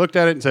director looked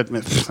at it and said,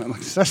 "Man,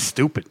 that's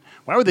stupid.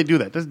 Why would they do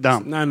that? That's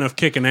dumb." Not enough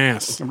kicking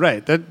ass.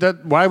 Right.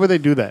 Why would they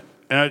do that?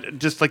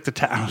 Just like the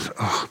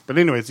But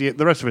anyways, the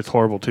rest of it's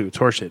horrible too. It's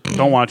horseshit.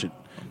 Don't watch it.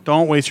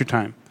 Don't waste your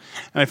time.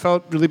 And I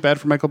felt really bad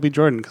for Michael B.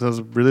 Jordan because I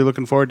was really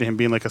looking forward to him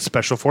being like a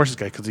special forces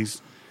guy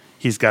because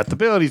he's got the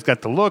build, he's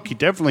got the look, he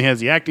definitely has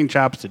the acting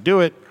chops to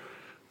do it.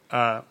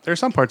 There are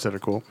some parts that are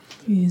cool.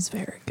 He's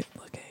very good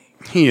looking.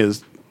 He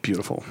is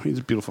beautiful. He's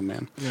a beautiful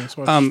man. Yeah, let's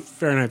watch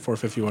Fahrenheit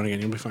 451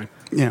 again. You'll be fine.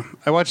 Yeah,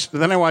 I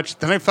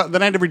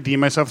had to redeem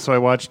myself, so I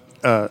watched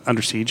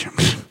Under Siege.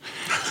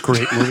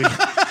 Great movie.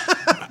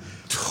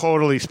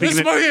 Totally. This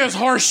movie is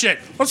horseshit.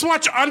 Let's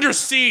watch Under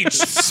Siege.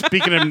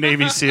 Speaking of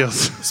Navy SEALs.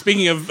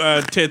 Speaking of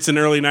tits in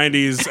early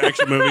 90s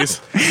action movies.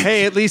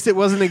 Hey, at least it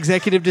was an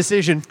executive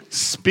decision.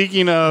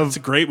 Speaking of It's a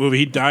great movie.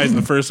 He dies in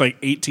the first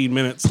 18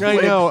 minutes. I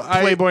know.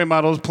 Playboy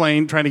models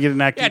trying to get an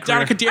acting Yeah,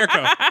 career. Donica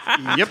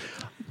Dierko. Yep.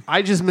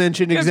 I just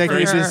mentioned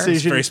executive for her. It's a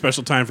decision. very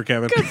special time for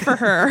Kevin. For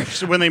her.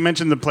 So when they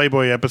mentioned the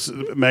Playboy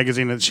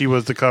magazine, that she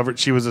was the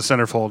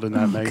centerfold in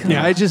that magazine.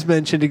 Yeah, I just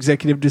mentioned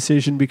executive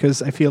decision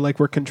because I feel like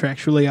we're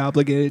contractually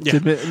obligated to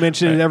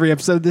mention it every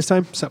episode this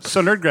time. So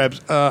Nerd Grabs,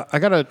 I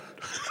got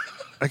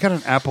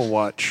an Apple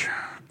Watch.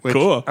 Which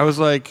Cool. I was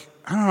like,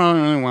 I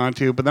don't really want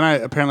to, but then I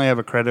apparently have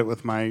a credit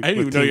with my. I didn't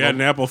even know you had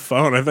an Apple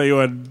phone. I thought you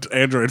had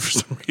Android for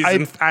some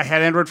reason. I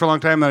had Android for a long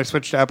time, then I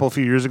switched to Apple a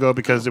few years ago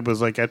because it was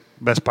like at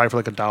Best Buy for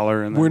like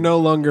 $1. And then, we're no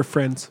longer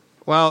friends.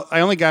 well, I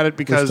only got it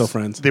because still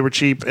friends. they were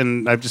cheap,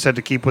 and I've just had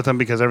to keep with them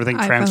because everything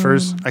iPhone.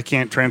 transfers. I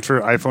can't transfer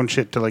iPhone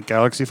shit to like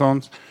Galaxy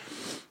phones.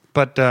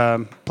 But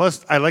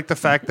plus, I like the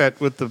fact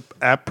that with the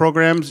app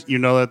programs, you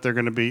know that they're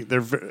going to be.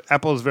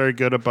 Apple is very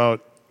good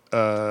about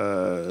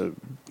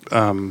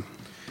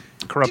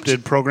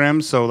corrupted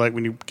programs. So, like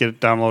when you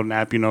download an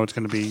app, you know it's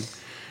going to be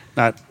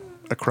not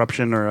a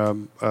corruption or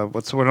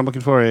what's the word I'm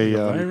looking for?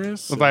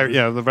 virus? The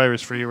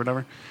virus free or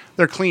whatever.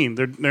 They're clean.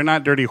 They're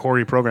not dirty,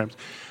 hoary programs.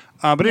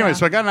 But anyway,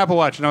 so I got an Apple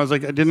Watch, and I was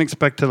like, I didn't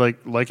expect to like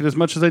it as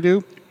much as I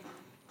do.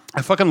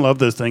 I fucking love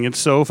this thing. It's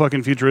so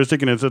fucking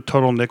futuristic, and it's a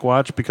total Nick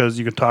watch because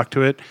you can talk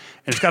to it,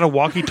 and it's got a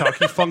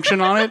walkie-talkie function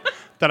on it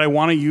that I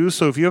want to use.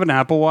 So if you have an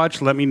Apple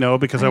Watch, let me know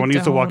because I want to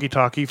use the don't.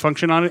 walkie-talkie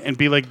function on it and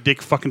be like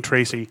Dick fucking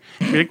Tracy.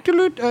 Be like,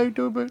 "Doot, I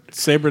do it."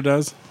 Saber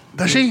does.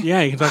 Does she?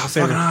 Yeah, you can talk to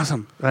Saber. Fucking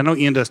awesome. I know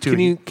Ian does too. Can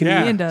you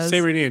Yeah, Ian does.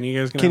 Saber and Ian.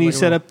 You guys can you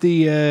set up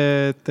the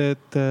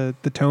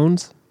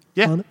tones?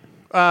 Yeah. on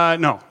it?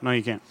 No,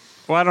 you can't.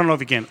 Well, I don't know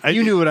if you can.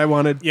 You knew what I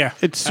wanted. Yeah,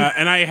 It's-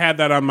 and I had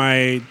that on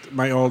my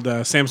old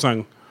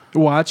Samsung.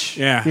 Watch.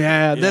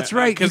 Yeah, that's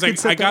right. Because You can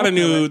set I got that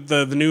a up that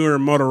way. the newer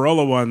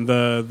Motorola one,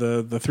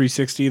 the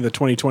 360, the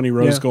 2020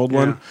 rose Yeah. gold Yeah.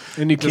 one.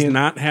 And you does can't-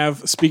 not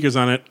have speakers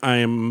on it. I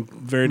am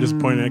very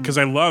disappointed because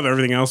I love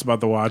everything else about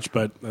the watch,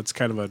 but that's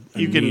kind of a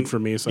need for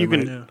me. So you I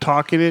can might,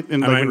 talk in it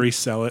and I like might when-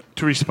 resell it.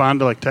 to respond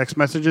to like text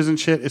messages and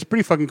shit. It's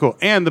pretty fucking cool.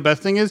 And the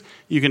best thing is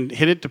you can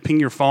hit it to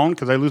ping your phone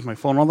because I lose my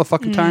phone all the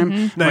fucking time.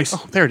 I'm Nice.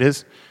 Like, oh, there it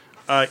is.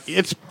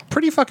 It's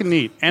pretty fucking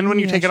neat. And when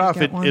you Maybe take I it should off,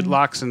 get it one.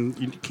 locks and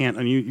you can't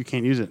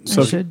use it.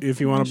 So should- if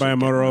you want to buy a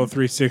Motorola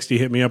 360,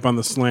 hit me up on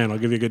the slant. I'll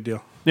give you a good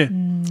deal. Yeah.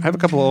 I have a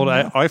couple old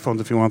iPhones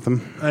if you want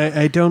them.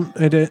 I don't.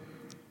 Where'd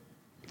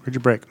you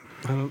break?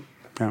 I don't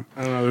Yeah.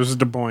 know. There's a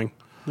DeBoing.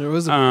 There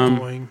was a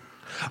boing.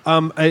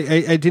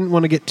 I didn't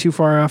want to get too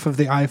far off of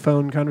the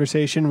iPhone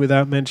conversation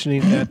without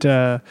mentioning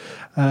that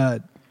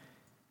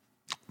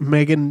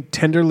Megan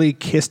tenderly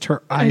kissed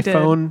her I did.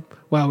 iPhone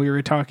while we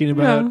were talking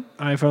about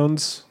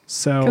iPhones.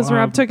 So Because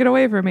Rob took it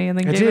away from me and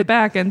then I gave did. it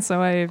back, and so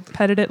I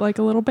petted it like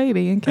a little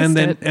baby and kissed and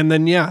then it. and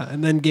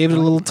then gave it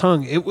a little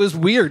tongue. It was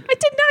weird. I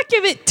did not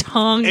give it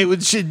tongue. It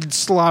would should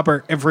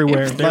slobber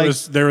everywhere.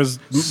 There was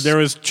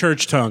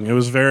church tongue. It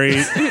was very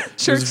yeah,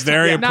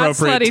 not appropriate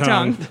slutty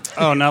tongue.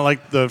 Oh, not like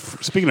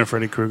speaking of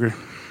Freddy Krueger.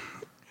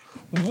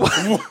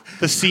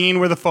 The scene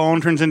where the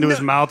phone turns into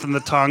his mouth and the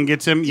tongue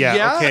gets him.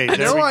 Yeah, okay,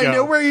 there we go. I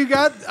know where you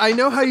got. I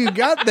know how you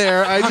got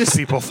there. I just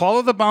People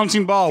follow the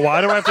bouncing ball. Why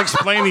do I have to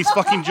explain these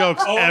fucking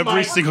jokes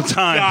every single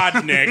time?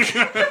 God, Nick.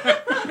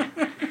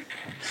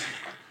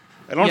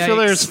 I don't feel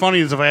they're Yikes. as funny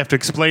as if I have to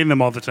explain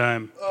them all the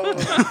time.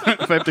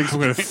 If I have to I'm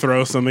going to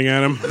throw something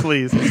at him.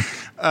 please.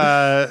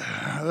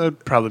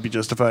 That'd probably be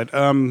justified.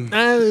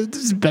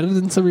 this is better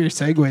than some of your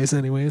segues,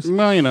 anyways.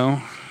 Well, you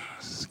know,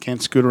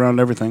 can't scoot around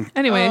everything.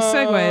 Anyway,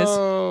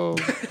 segues.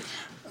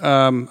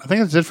 I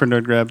think that's it for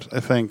Nerd Grabs.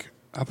 I think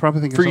I'll probably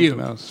think of For something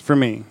you. else. For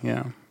me,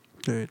 yeah.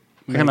 Right.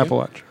 I got an Apple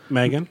Watch.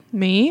 Megan?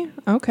 Me?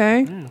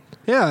 Okay.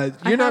 Yeah,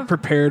 you're not have-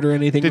 prepared or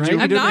anything. Did right? you-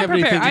 You I'm don't not have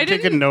prepared. anything. I take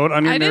a didn't note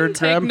on your I didn't nerd take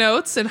grab?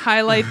 notes and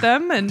highlight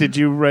them. And Did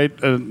you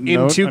write a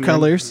note two on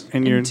colors.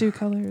 in your in two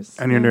colors?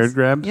 on your Yes. nerd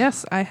grabs?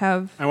 Yes, I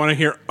have. I want to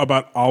hear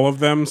about all of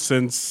them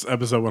since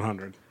episode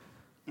 100.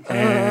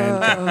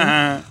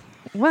 How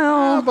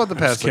Well, about the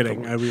past? Just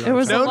kidding. there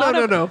was No, a lot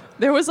no, of no.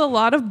 there was a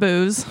lot of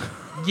booze.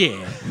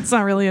 Yeah. It's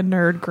not really a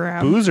nerd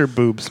grab. Booze or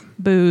boobs?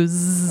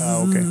 Booze.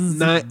 Oh, okay.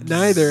 Neither. Are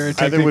Either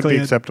technically would be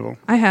a- acceptable.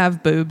 I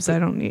have boobs. I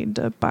don't need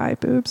to buy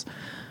boobs.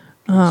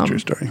 It's a true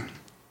story.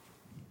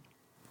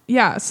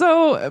 Yeah,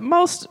 so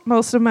most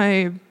of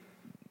my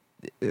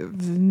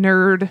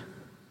nerd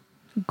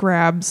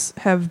grabs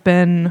have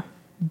been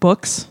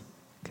books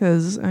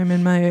because I'm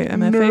in my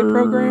MFA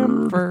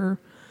program for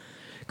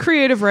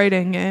creative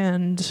writing,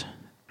 and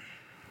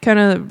kind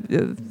of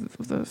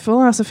the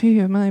philosophy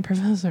of my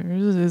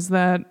professors is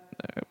that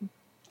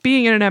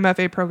being in an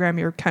MFA program,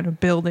 you're kind of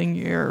building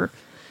your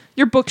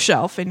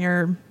bookshelf and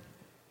your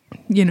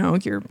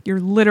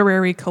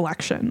literary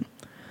collection.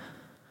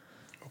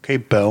 Okay,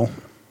 Belle.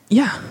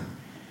 Yeah.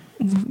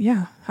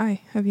 Yeah.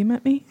 Hi. Have you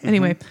met me?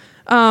 Anyway,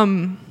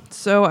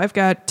 so I've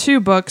got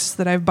 2 books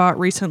that I've bought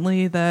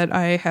recently that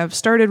I have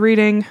started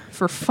reading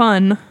for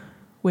fun,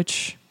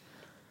 which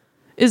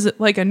is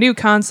like a new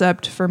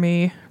concept for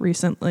me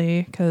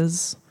recently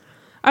because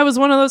I was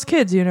one of those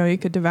kids, you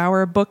could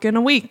devour a book in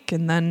a week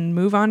and then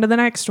move on to the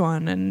next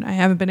one. And I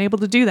haven't been able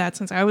to do that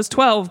since I was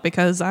 12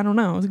 because, I don't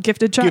know,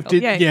 gifted child.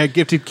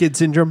 Gifted kid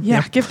syndrome.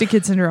 Yeah, gifted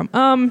kid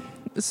syndrome.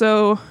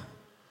 So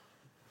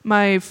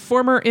my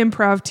former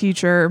improv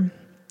teacher,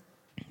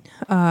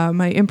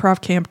 my improv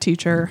camp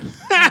teacher,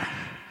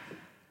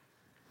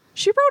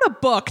 she wrote a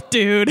book,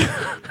 dude.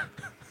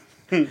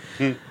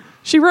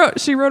 She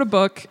wrote a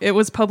book. It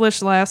was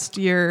published last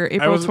year,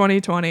 April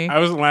 2020. I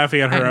wasn't laughing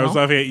at her. I was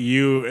know. laughing at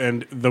you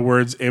and the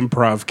words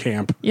improv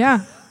camp.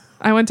 Yeah.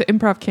 I went to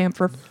improv camp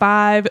for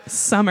 5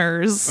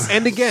 summers.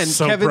 And again,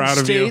 So Kevin proud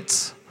of you.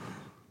 states.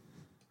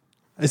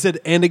 I said,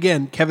 and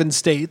again, Kevin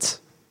states.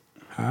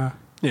 Yeah.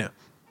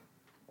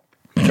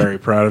 Very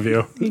proud of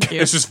you. Thank you.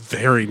 It's just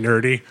very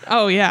nerdy.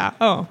 Oh, yeah.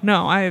 Oh,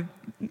 no.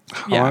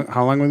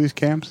 How long were these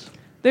camps?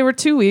 They were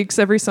 2 weeks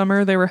every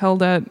summer. They were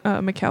held at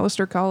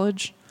McAllister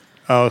College.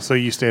 Oh, so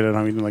you stayed at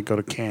home. You didn't go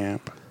to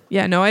camp.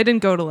 Yeah, no, I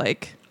didn't go to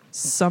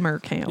summer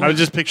camp. I was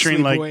just picturing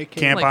Sleepaway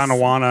Camp camp.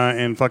 Anawana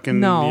and fucking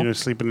No.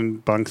 sleeping in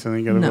bunks, and then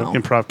you go to No.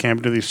 improv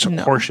camp, do these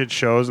No. horseshit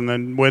shows, and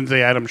then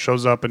Wednesday Addams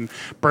shows up and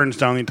burns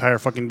down the entire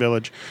fucking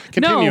village.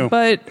 Continue. No,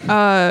 but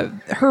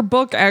her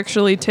book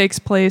actually takes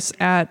place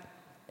at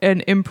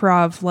an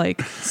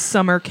improv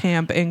summer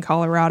camp in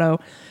Colorado.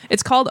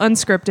 It's called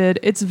Unscripted.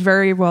 It's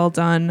very well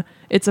done.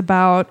 It's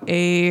about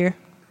a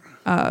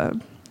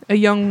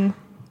young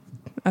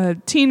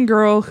teen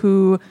girl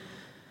who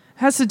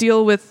has to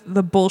deal with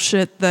the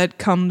bullshit that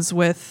comes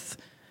with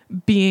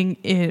being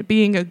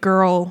a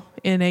girl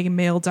in a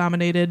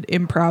male-dominated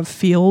improv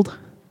field.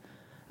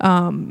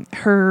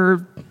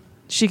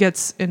 She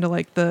gets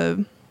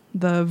into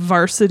the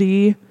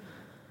varsity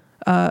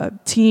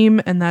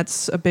team, and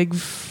that's a big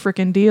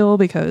freaking deal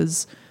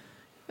because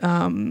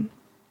scouts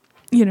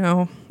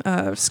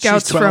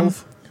She's 12? from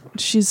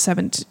she's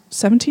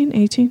 17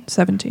 18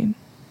 17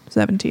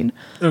 17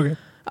 Okay.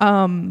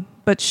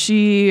 but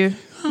she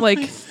I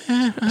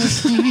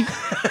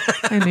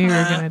knew you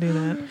were gonna do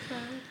that.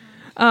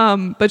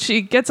 But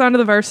she gets onto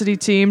the varsity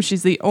team.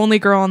 She's the only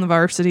girl on the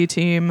varsity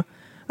team,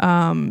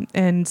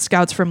 and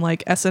scouts from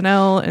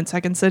SNL and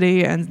Second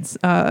City and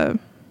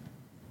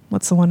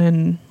what's the one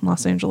in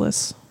Los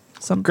Angeles?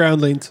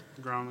 Groundlings.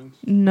 Groundlings.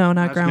 No,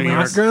 not That's New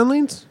York. Groundlings.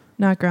 Groundlings?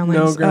 Not Groundlings.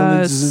 No,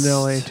 Groundlings is in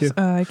LA too.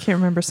 I can't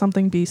remember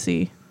something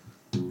BC.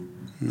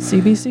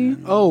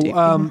 CBC. Oh,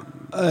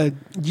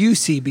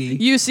 UCB,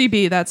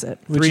 UCB. That's it.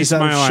 which Three is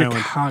out of Smile Island.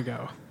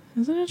 Chicago.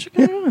 Isn't it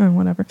Chicago? Or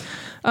whatever.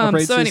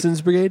 Upright so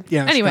Citizens Brigade?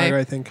 Yeah, anyway. Chicago,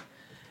 I think.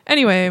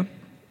 Anyway,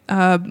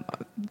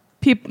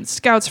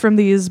 scouts from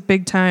these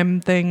big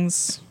time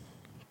things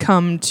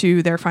come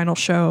to their final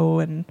show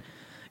and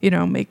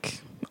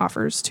make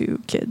offers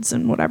to kids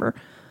and whatever.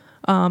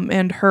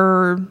 And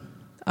her,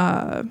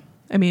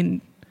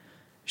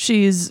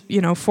 she's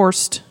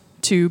forced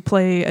to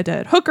play a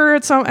dead hooker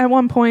at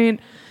one point.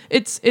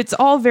 It's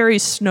all very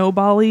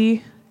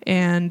snowbally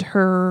and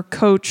her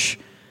coach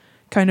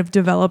kind of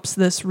develops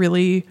this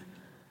really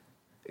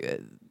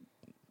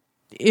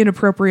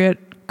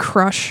inappropriate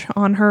crush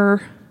on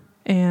her,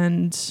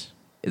 and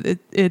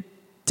it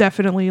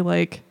definitely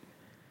like,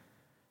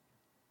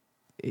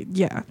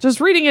 yeah, just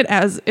reading it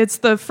as it's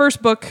the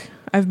first book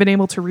I've been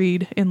able to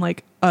read in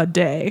like a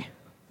day.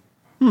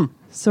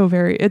 So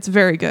it's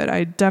very good.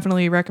 I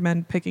definitely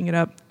recommend picking it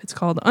up. It's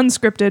called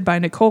Unscripted by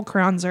Nicole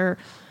Kronzer.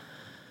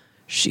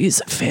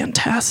 She's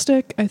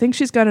fantastic. I think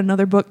she's got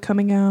another book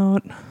coming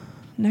out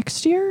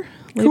next year,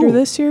 later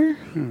this year,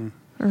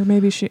 or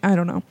maybe I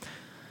don't know.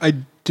 I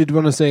did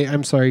want to say,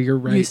 I'm sorry, you're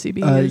right.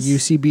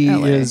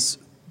 UCB is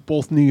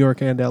both New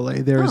York and LA.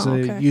 There's a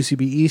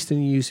UCB East and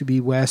a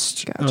UCB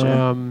West.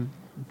 Gotcha.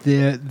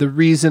 The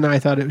reason I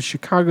thought it was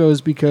Chicago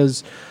is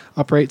because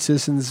Upright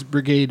Citizens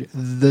Brigade,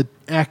 the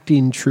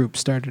acting troupe,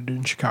 started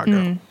in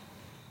Chicago.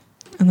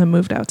 And then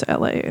moved out to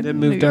LA. And then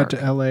moved out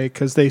to LA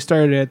because they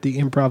started at the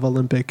Improv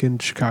Olympic in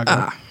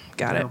Chicago.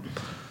 Got it.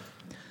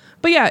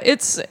 But yeah,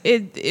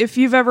 if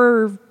you've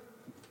ever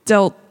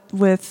dealt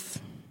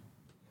with,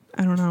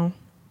 I don't know,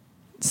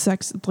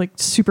 sex, like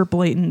super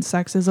blatant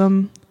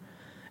sexism,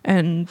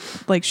 and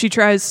like she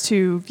tries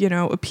to,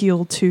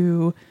 appeal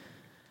to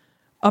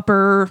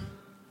upper,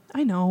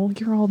 I know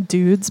you're all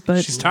dudes,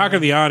 but She's talking to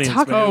the audience.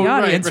 talking to man. the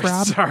audience, right,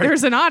 Rob. sorry.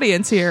 There's an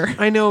audience here.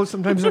 I know,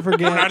 sometimes I We're not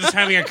forget. just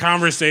having a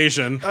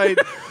conversation.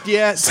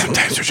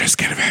 Sometimes we're just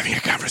kind of having a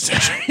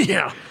conversation.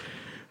 Yeah.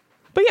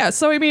 But yeah,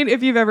 so I mean,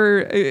 if you've ever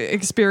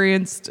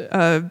experienced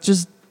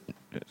just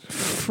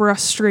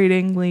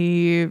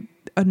frustratingly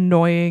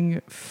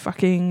annoying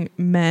fucking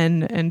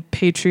men and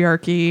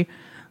patriarchy,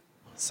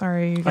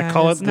 sorry, you guys, I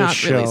call it the not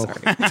show. really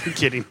sorry. I'm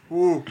kidding.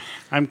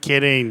 I'm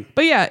kidding.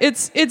 But yeah,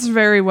 it's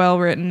very well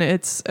written.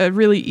 It's a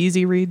really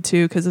easy read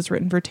too because it's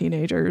written for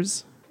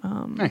teenagers.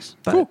 Nice.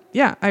 But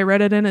yeah, I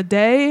read it in a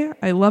day.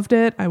 I loved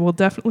it. I will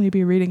definitely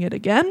be reading it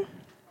again.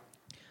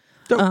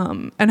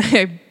 And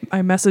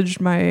I messaged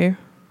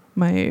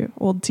my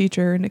old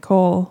teacher,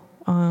 Nicole,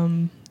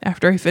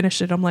 after I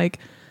finished it. I'm like,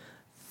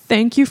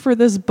 thank you for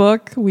this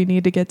book. We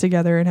need to get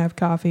together and have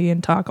coffee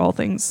and talk all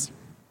things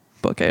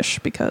bookish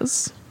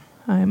because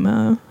I'm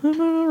a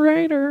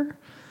writer.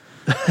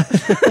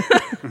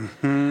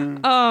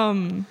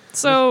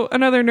 So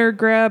another nerd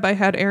grab. I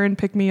had Aaron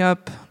pick me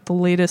up the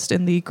latest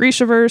in the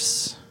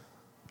Grishaverse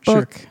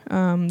book,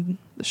 the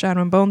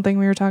Shadow and Bone thing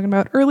we were talking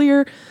about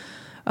earlier.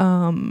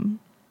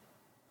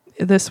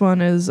 This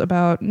one is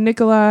about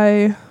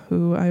Nikolai,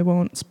 who I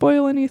won't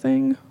spoil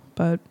anything,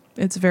 but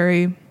it's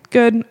very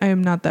good. I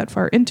am not that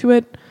far into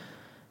it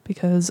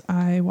because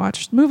I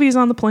watched movies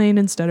on the plane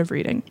instead of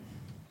reading.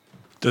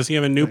 Does he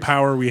have a new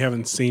power we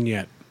haven't seen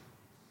yet?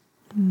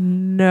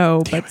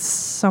 No, but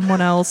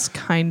someone else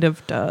kind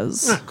of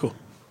does. Ah, cool.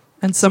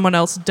 And someone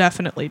else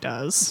definitely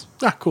does.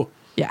 Ah, cool.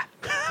 Yeah.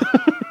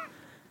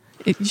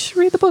 You should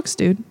read the books,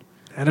 dude.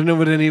 I don't know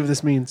what any of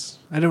this means.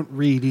 I don't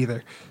read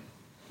either.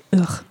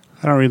 Ugh.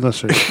 I don't read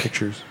unless there's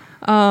pictures.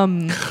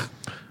 And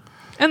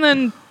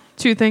then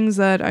two things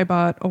that I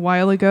bought a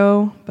while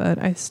ago, but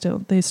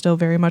they still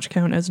very much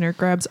count as nerd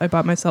grabs. I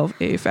bought myself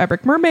a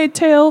Fabric Mermaid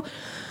Tale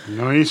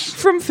Nice.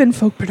 from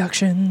Finfolk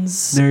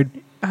Productions. Nerd.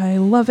 I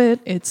love it.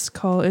 It's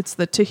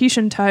the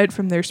Tahitian Tide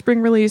from their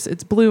spring release.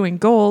 It's blue and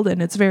gold,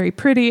 and it's very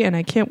pretty, and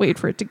I can't wait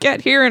for it to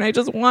get here, and I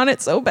just want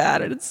it so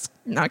bad, and it's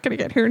not going to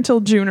get here until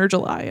June or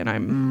July, and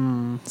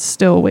I'm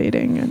still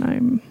waiting, and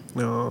I'm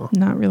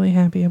not really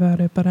happy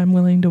about it, but I'm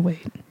willing to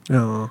wait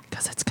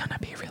because it's going to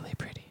be really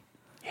pretty.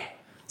 Yeah.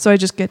 So I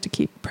just get to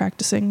keep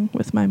practicing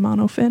with my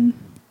monofin.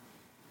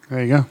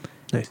 There you go.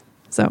 Nice.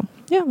 So,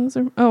 yeah, those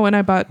are... Oh, and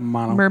I bought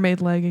Mono.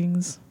 mermaid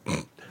leggings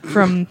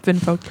from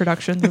Finfolk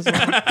Productions as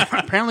well.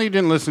 Apparently you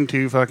didn't listen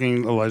to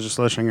fucking Elijah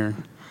Schlesinger.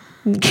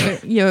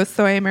 Yo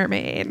soy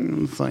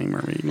mermaid. Flying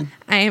mermaid.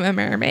 I'm a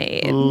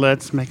mermaid.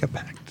 Let's make a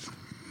pact.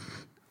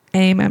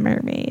 I'm a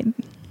mermaid.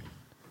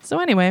 So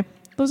anyway,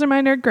 those are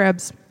my nerd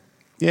grabs.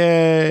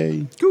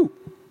 Yay. Cool.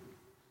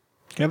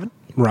 Kevin?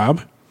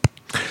 Rob?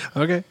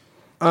 Okay.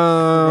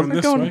 Going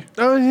this going- way?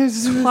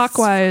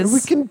 Clockwise. We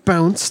can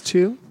bounce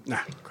too. Nah,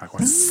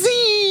 clockwise.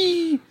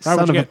 Z. Rob, Son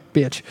what'd of you a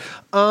bitch.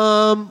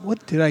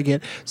 What did I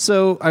get?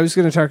 So I was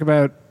going to talk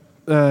about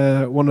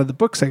one of the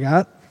books I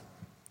got.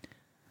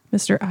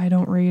 Mr. I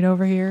don't read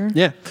over here.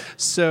 Yeah.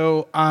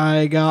 So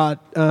I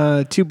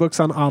got 2 books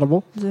on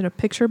Audible. Is it a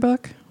picture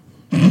book?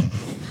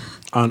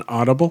 On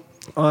Audible?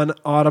 On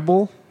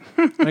Audible.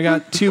 I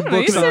got 2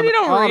 books said on you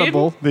don't read.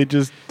 Audible. They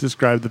just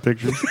described the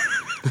pictures.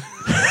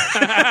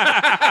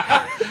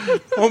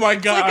 Oh my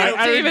God.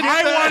 David-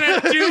 I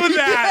want to do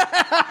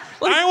that.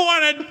 I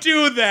want to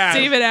do that.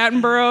 David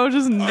Attenborough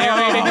just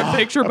narrating a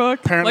picture book,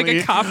 Apparently-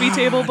 like a coffee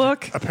table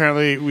book.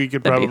 Apparently we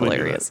could That'd be probably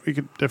do hilarious. that. We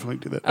could definitely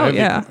do that. Oh, I think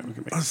yeah. we can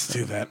make it. Let's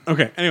do that.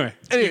 Okay. Anyway,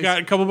 you got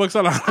a couple books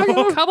on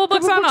Audible. A couple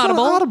books on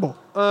Audible.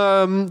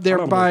 They're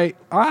Audible. by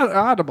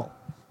Audible.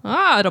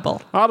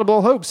 Audible.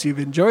 Audible hopes you've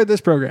enjoyed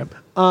this program.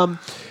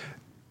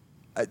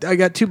 I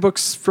got 2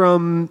 books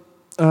from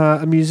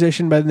a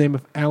musician by the name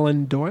of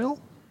Alan Doyle.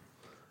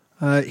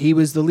 He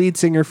was the lead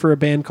singer for a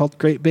band called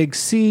Great Big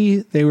Sea.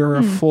 They were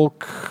a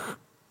folk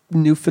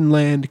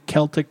Newfoundland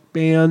Celtic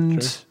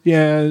band. Sure.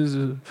 Yeah.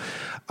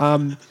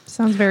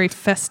 Sounds very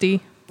festy.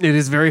 It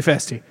is very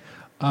festy.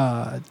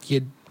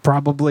 You'd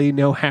probably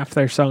know half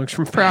their songs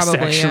from Fest,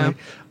 Probably, actually.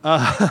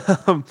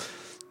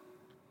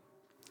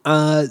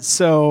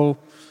 So,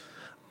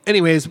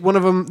 anyways, one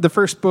of them, the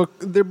first book,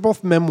 they're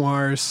both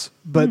memoirs,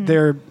 but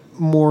they're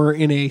more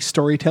in a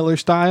storyteller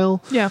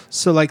style. Yeah.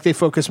 So, like, they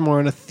focus more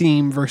on a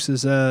theme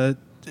versus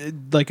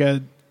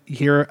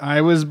here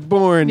I was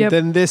born, Yep.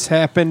 then this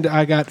happened,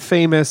 I got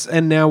famous,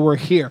 and now we're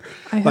here.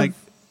 I have Like,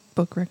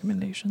 book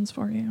recommendations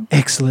for you.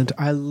 excellent.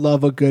 I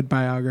love a good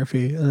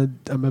biography.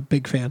 I'm a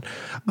big fan.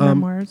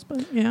 Memoirs,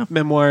 but yeah.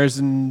 Memoirs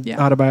and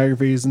Yeah.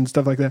 autobiographies and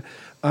stuff like that.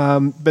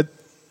 But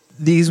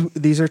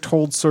these are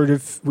told sort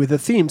of with a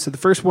theme. So the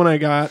first one I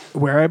got,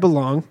 Where I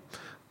Belong,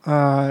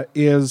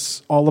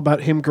 is all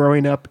about him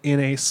growing up in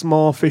a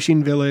small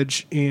fishing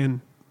village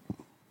in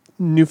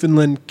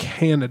Newfoundland,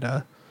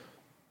 Canada,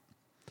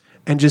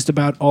 and just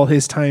about all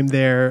his time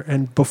there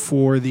and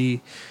before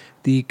the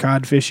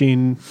cod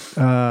fishing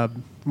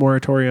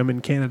moratorium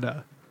in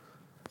Canada.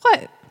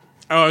 What?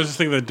 Oh, I was just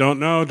thinking that don't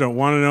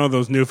want to know.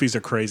 Those Newfies are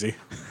crazy.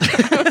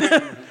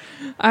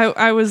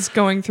 I was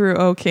going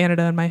through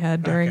Canada in my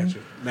head during Gotcha.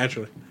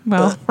 Naturally.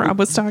 Rob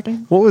was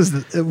talking.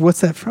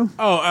 What's that from?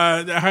 Oh,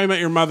 How I Met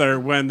Your Mother,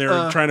 when they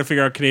were trying to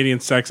figure out Canadian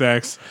sex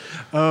acts.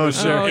 Oh,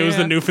 sure. It was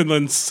yeah. the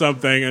Newfoundland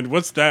something. And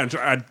what's that?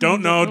 I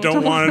don't know.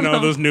 Don't want to know.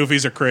 Those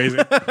Newfies are crazy.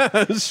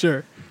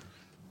 Sure.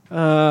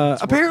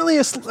 Apparently,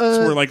 That's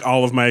where like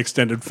all of my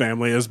extended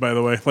family is, by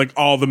the way. Like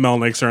all the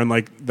Melnicks are in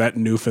like that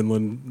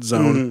Newfoundland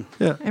zone.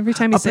 yeah. Every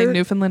time you say Appar-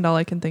 Newfoundland, all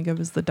I can think of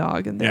is the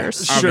dog, and they're Yeah,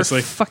 so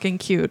obviously. fucking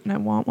cute, and I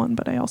want one,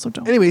 but I also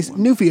don't. Anyways,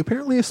 Newfie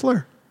apparently a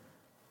slur.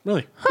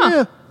 Really?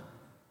 Yeah.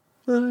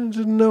 I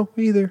didn't know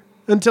either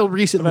until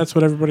recently. That's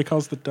what everybody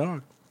calls the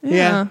dog.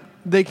 yeah.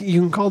 You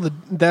can call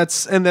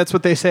that's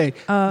what they say.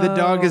 The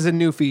dog is a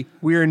Newfie.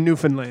 We're in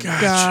Newfoundland.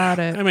 Got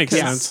it. That makes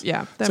Yes. sense.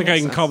 Yeah, It's like I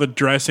can call the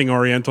dressing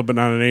Oriental, but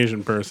not an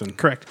Asian person.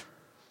 Correct.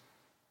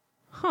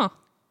 Huh.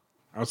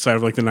 Outside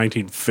of like the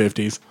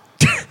 1950s.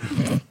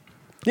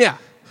 Yeah.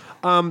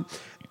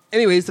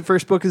 Anyways, the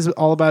first book is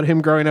all about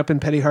him growing up in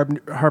Petty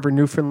Harbor,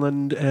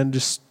 Newfoundland, and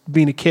just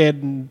being a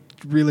kid and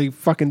really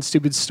fucking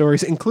stupid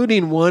stories,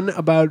 including one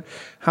about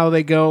how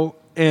they go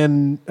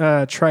and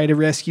try to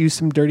rescue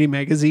some dirty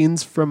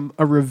magazines from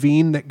a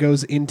ravine that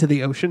goes into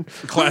the ocean.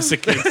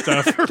 Classic kid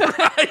stuff.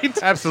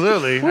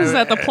 Absolutely. Was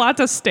that the plot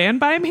to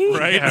Stand By Me?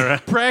 Right? Yeah,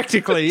 right.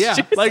 Practically, yeah.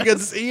 Like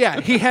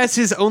he has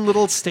his own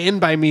little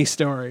Stand By Me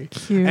story.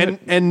 Cute.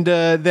 And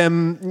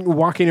them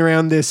walking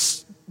around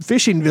this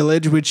fishing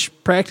village, which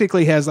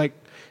practically has like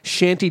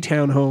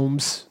shantytown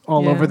homes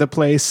all Yeah. over the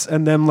place,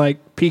 and them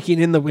like peeking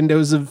in the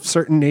windows of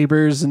certain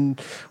neighbors and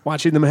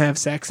watching them have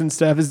sex and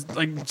stuff is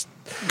like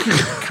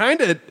kind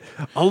of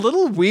a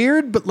little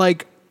weird, but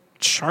like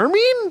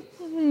charming.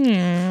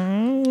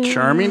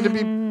 Charming to be.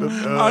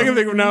 All I can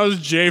think of now is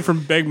Jay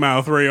from Big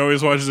Mouth, where he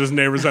always watches his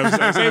neighbors have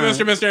sex. Hey,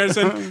 Mr.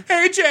 Anderson.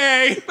 Hey,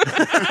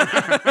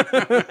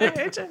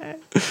 Jay.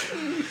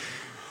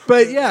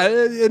 But yeah,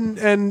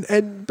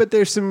 and but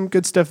there's some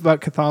good stuff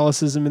about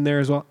Catholicism in there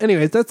as well.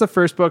 Anyways, that's the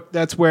first book.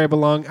 That's Where I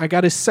Belong. I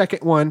got his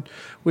second one,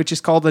 which is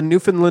called The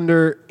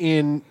Newfoundlander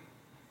in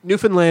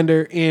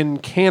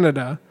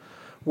Canada,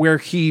 where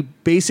he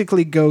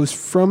basically goes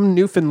from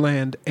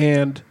Newfoundland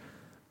and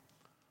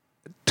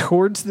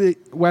towards the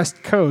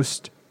west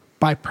coast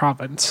by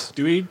province.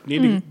 Do we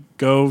need to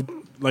go,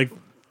 like,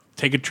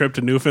 take a trip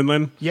to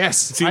Newfoundland?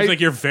 Yes, It seems like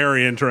you're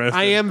very interested.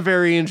 I am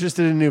very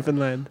interested in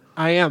Newfoundland.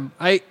 I am.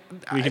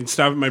 We can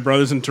stop at my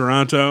brother's in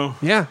Toronto.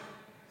 Yeah.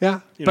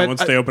 You know,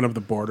 once they open up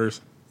the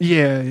borders.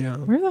 Yeah.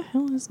 Where the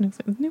hell is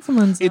Newfoundland?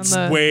 Newfoundland's It's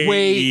on the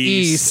Way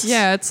east.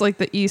 yeah, it's like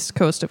the east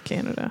coast of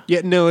Canada.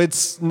 Yeah, no,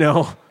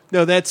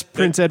 that's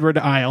Prince Edward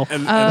Isle.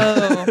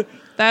 Oh,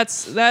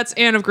 that's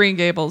Anne of Green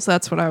Gables.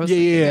 That's what I was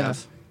thinking Yeah.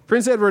 of.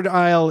 Prince Edward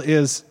Isle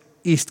is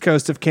east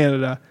coast of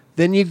Canada.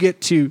 Then you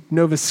get to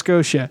Nova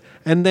Scotia,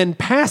 and then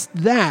past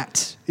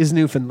that is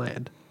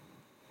Newfoundland.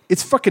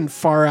 It's fucking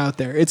far out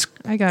there. It's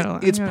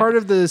part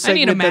of the I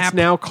need a segment that's map.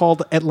 now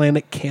called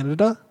Atlantic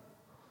Canada.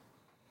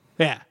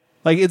 Yeah.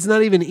 Like, it's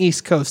not even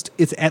East Coast.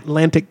 It's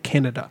Atlantic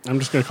Canada. I'm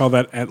just going to call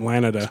that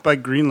Atlanta. By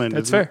Greenland.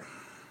 That's isn't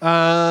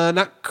fair.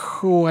 Not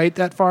quite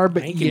that far,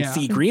 but yeah.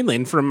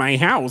 Greenland from my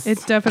house.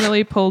 It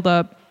definitely pulled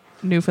up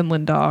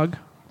Newfoundland dog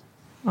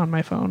on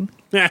my phone.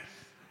 Yeah.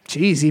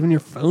 Jeez, even your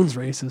phone's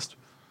racist.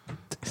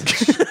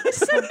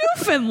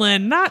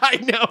 Newfoundland, not. I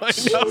know.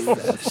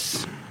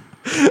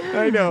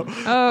 I know.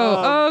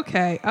 Oh,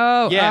 okay.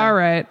 Oh, yeah. all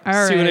right.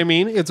 See what I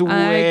mean? It's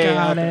way I got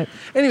out there. it.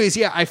 Anyways,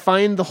 yeah, I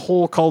find the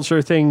whole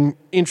culture thing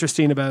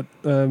interesting about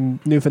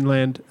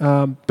Newfoundland.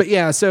 But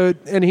yeah,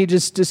 and he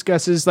just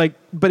discusses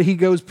but he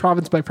goes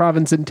province by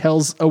province and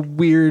tells a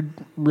weird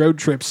road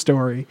trip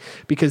story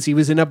because he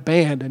was in a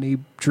band and he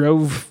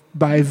drove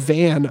by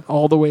van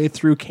all the way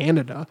through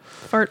Canada.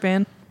 Fart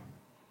van.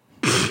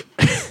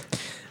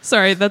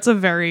 Sorry, that's a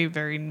very,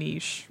 very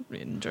niche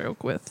in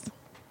joke with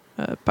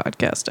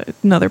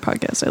another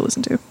podcast I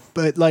listen to.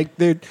 But like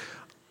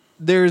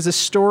there's a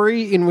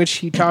story in which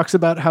he talks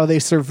about how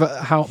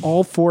how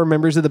all 4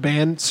 members of the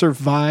band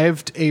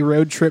survived a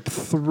road trip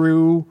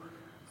through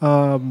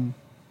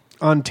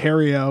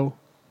Ontario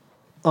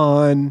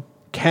on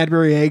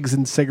Cadbury eggs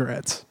and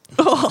cigarettes.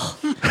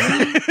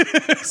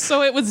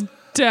 So it was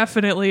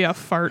definitely a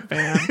fart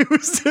van. It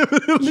was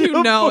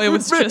definitely it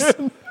was just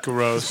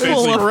Gross.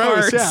 full of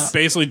gross, farts. yeah.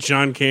 Basically,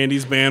 John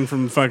Candy's band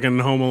from fucking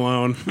Home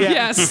Alone.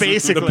 Yes.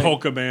 Basically. The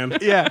polka band.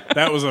 Yeah.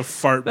 That was a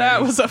fart That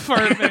band. was a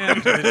fart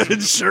van.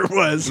 It sure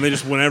was. And they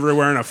just went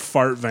everywhere in a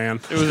fart van.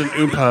 It was an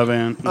Oompa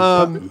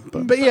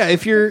van. But yeah,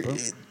 if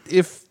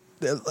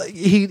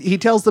he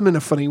tells them in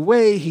a funny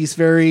way, he's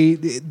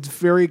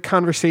very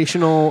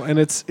conversational, and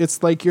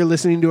it's like you're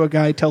listening to a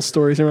guy tell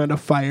stories around a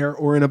fire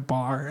or in a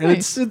bar, and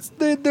Nice.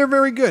 they're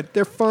very good.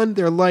 They're fun.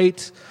 They're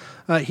light.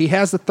 He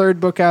has the 3rd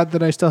book out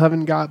that I still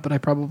haven't got, but I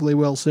probably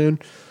will soon.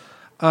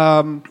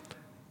 That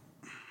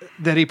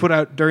he put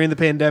out during the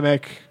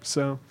pandemic.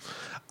 So,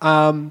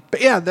 but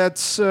yeah,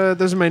 that's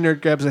those are my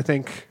nerd grabs. I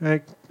think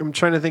I'm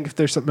trying to think if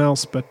there's something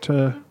else, but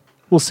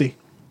we'll see.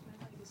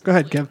 Go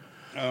ahead, Kev.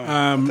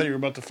 I thought you were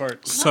about to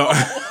fart. So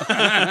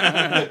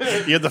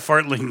You had the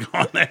fart link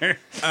on there.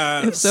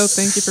 If so,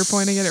 thank you for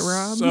pointing it at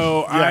Rob.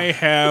 So I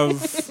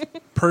have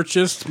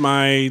purchased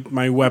my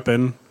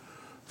weapon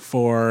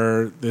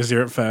for this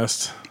year at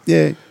Fest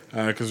Yay.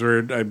 because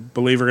I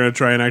believe we're going to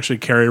try and actually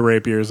carry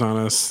rapiers on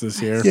us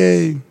this year,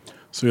 Yay.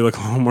 so we look a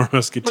little more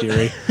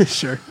musketeery.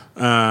 Sure.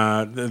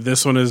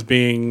 This one is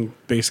being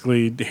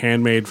basically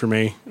handmade for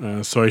me,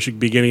 so I should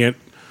be getting it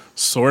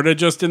sort of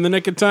just in the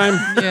nick of time.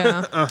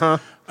 Yeah.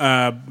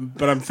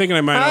 But I'm thinking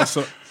I might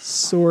also.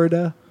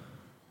 Sorta.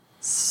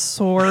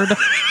 Sword.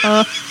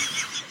 I'm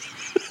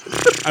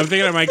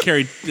thinking I might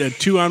carry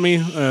 2 on me.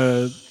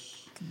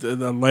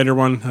 The lighter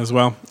one as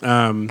well.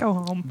 Go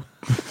home.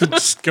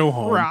 Just go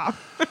home. Rob.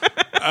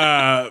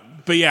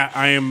 But yeah,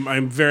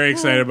 I'm very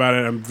excited about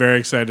it. I'm very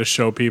excited to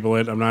show people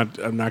it. I'm not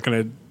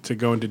going to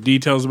go into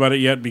details about it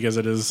yet because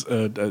it is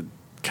a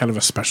kind of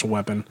a special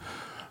weapon.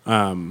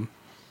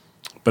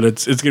 But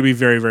it's going to be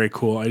very, very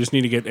cool. I just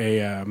need to get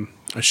a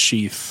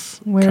sheath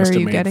Where are custom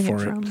you made getting for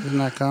it it. from? Did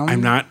not come?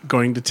 I'm not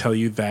going to tell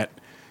you that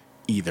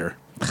either.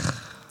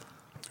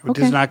 It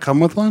does not come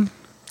with one?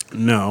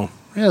 No.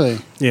 Really?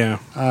 Yeah.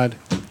 Odd.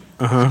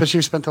 Especially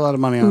you spent a lot of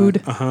money on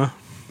it.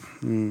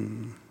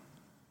 Food.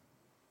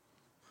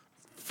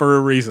 For a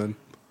reason.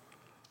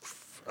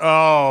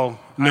 Oh.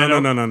 No.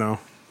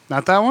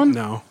 Not that one?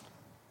 No.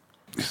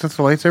 Is that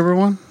the lightsaber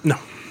one? No.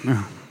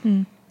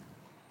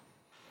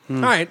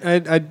 All right.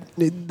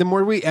 The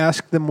more we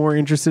ask, the more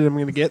interested I'm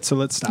going to get. So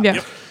let's stop.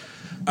 Yeah.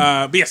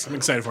 But yes, I'm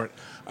excited for it.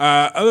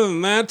 Other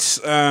than that,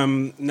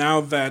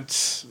 now that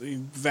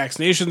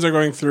vaccinations are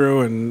going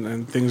through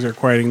and things are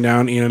quieting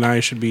down, Ian and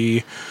I should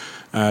be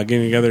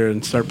getting together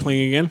and start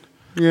playing again.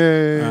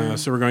 Yay.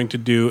 So we're going to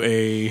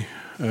do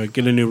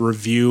get a new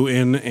review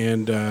in,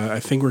 and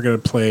I think we're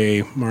going to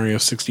play Mario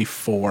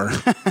 64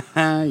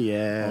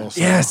 Yeah.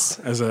 also Yes.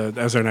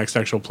 as our next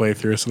actual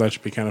playthrough. So that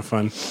should be kind of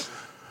fun.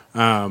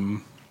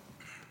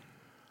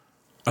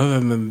 Other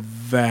than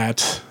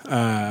that,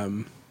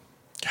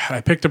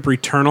 I picked up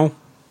Returnal,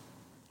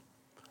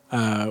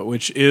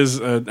 which is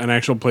an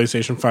actual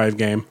PlayStation 5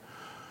 game.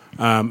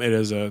 It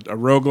is a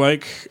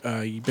roguelike.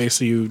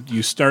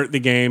 You start the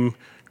game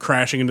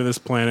crashing into this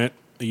planet.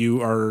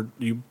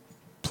 You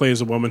play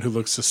as a woman who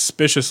looks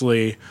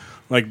suspiciously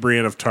like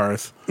Brienne of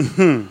Tarth,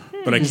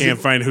 but I can't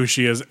find who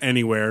she is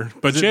anywhere.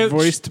 But Is it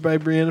voiced by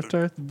Brienne of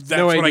Tarth?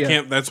 That's what I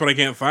can't. That's what I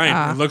can't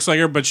find. It looks like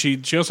her, but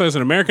she also has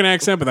an American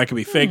accent, but that could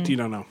be faked. You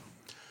don't know.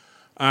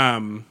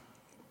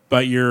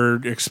 But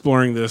you're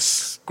exploring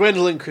this.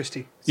 Gwendolyn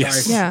Christie. Sorry.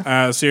 Yes.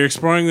 Yeah. So you're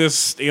exploring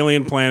this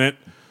alien planet.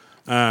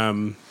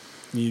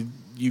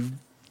 You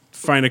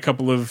find a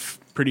couple of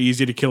pretty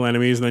easy to kill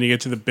enemies, and then you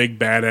get to the big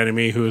bad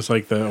enemy, who is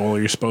like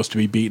you're supposed to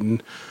be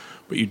beaten,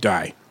 but you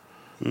die.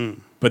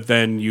 But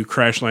then you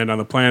crash land on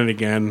the planet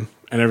again,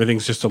 and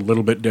everything's just a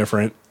little bit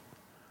different.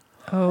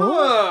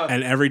 Oh.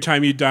 And every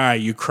time you die,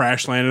 you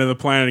crash land into the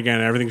planet again,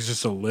 and everything's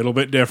just a little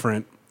bit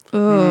different.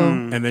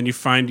 And then you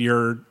find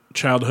your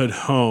childhood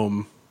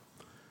home,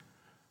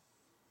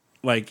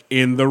 like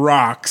in the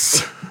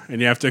rocks,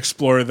 and you have to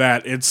explore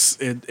that. It's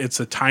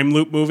a time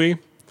loop movie.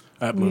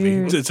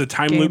 Weird. It's a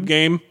time loop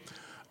game.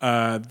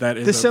 That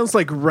is This sounds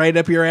like right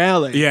up your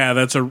alley. yeah.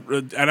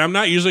 And I'm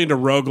not usually into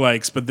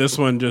roguelikes, but this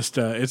one just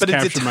it's But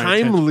it's a captured my time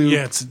attention. loop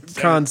Yeah, it's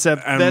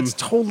concept. I'm- That's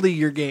totally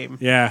your game.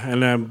 Yeah,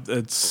 and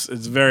it's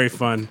very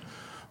fun.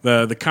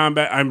 The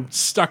combat. I'm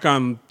stuck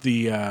on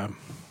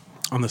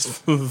this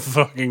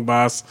fucking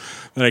boss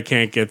that I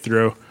can't get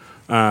through.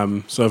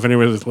 So if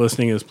anyone that's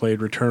listening has played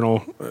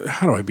Returnal,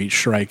 how do I beat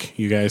Shrike?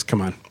 You guys,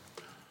 come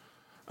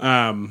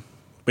on.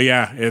 But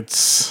yeah,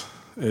 it's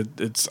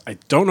I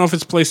don't know if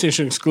it's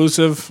PlayStation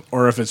exclusive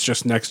or if it's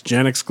just next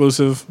gen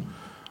exclusive.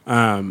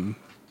 But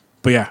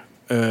yeah,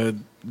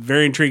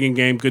 very intriguing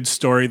game, good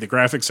story. The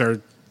graphics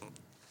are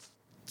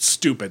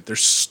stupid. They're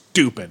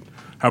stupid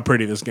how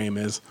pretty this game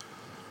is.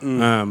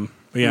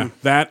 But yeah,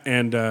 that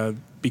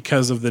and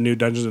because of the new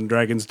Dungeons and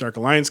Dragons Dark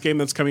Alliance game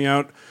that's coming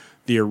out,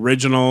 the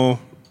original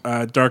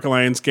Dark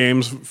Alliance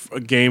game for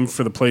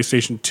the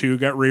PlayStation 2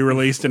 got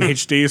re-released in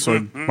HD, so I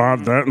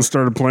bought that and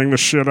started playing the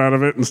shit out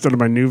of it instead of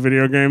my new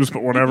video games,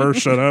 but whatever,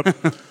 shut up.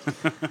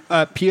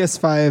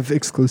 PS5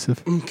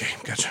 exclusive. Okay,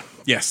 gotcha.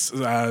 Yes,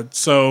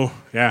 so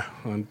yeah,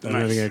 I'm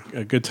having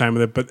a good time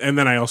with it. And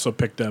then I also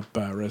picked up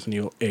Resident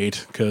Evil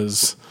 8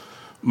 because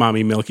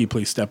Mommy Milky,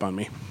 please step on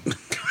me.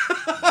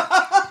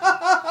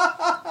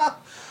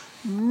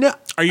 No.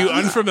 Are you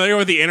unfamiliar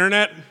with the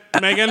internet,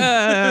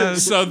 Megan?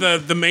 So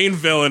the main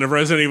villain of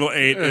Resident Evil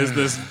 8 is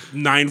this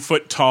 9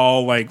 foot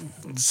tall, like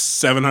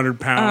 700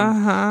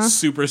 pound,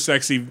 super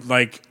sexy,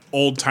 like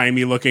old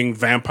timey looking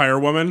vampire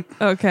woman.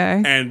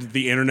 Okay. And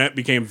the internet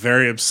became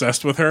very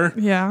obsessed with her.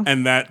 Yeah.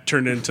 And that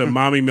turned into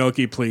Mommy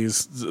Milky,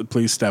 please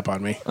step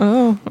on me.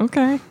 Oh,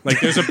 okay.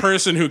 Like there's a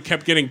person who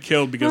kept getting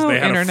killed because they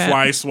had internet. a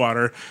fly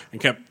swatter and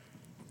kept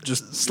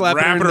just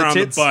Slapping wrapping her on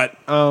the butt.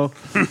 Oh.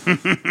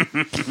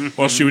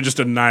 Well, she would just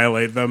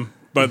annihilate them.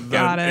 But the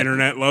Got it.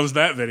 internet loves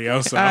that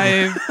video. So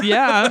I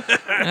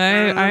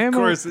am. Of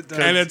course it does.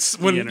 and it's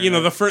when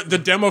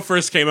the demo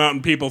first came out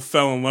and people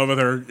fell in love with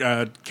her.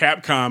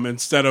 Capcom,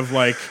 instead of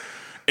like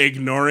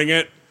ignoring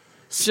it,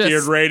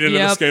 steered right into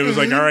this game. It was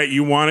like, all right,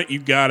 you want it, you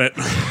got it.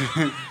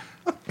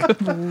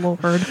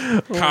 Lord.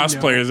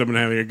 Cosplayers have been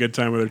having a good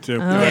time with her too.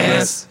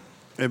 Yes.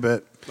 I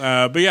bet.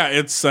 But yeah,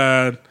 it's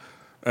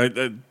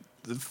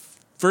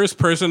first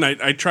person.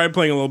 I tried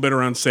playing a little bit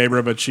around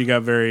Sabra, but she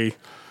got very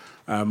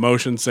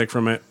motion sick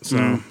from it, so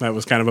that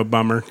was kind of a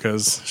bummer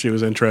because she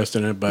was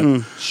interested in it.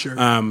 But Sure.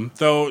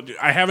 though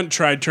I haven't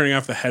tried turning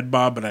off the head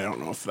bob, but I don't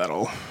know if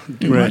that'll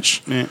do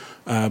much. Yeah.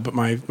 But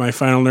my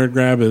final nerd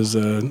grab is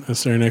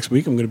starting next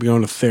week. I'm going to be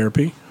going to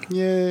therapy.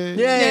 Yay.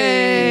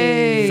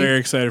 Yay. Very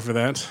excited for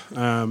that.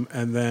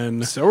 And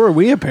then So are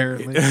we,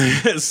 apparently.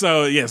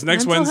 so yes,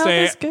 next Mental health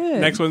Wednesday. is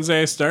good. Next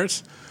Wednesday I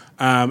start,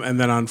 and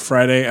then on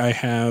Friday I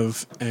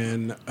have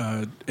an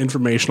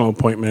informational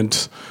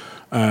appointment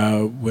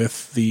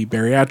with the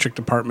bariatric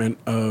department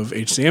of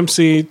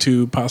HCMC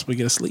to possibly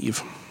get a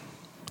sleeve.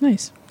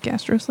 Nice.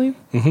 Gastro sleeve?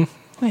 Mm-hmm.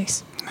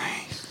 Nice.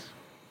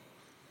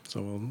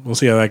 So we'll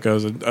see how that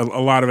goes. A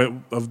lot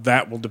of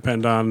that will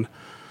depend on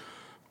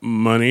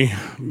money,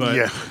 but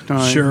Yeah.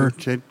 No, Sure.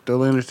 I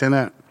totally understand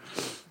that.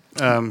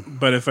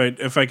 but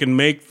if I can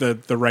make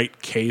the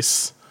right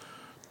case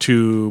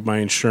to my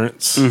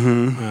insurance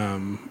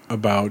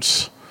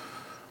about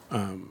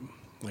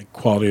like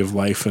quality of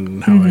life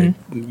and how I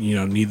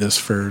need this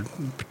for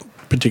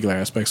particular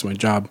aspects of my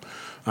job,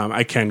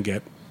 I can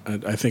get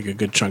I think a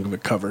good chunk of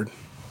it covered.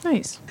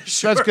 Nice.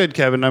 That's good,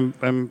 Kevin.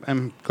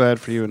 I'm glad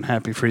for you and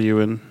happy for you,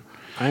 and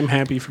I'm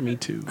happy for me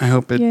too. I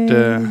hope it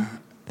Yay.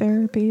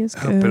 Therapy is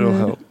hope good. it'll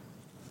help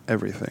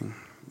everything.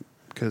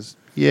 Because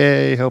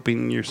yay,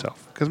 helping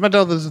yourself. Because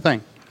mental health is a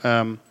thing.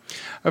 I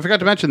forgot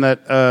to mention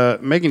that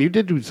Megan, you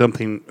did do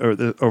something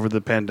over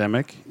the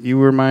pandemic. You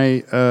were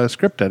my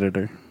script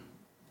editor.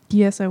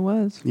 Yes, I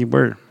was. You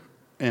were,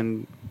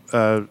 and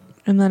And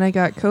then I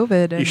got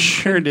COVID and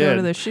sure couldn't go to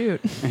did. the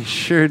shoot. I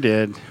sure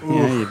did.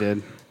 Yeah, you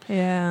did.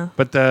 Yeah.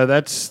 But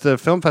that's the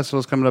film festival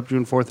is coming up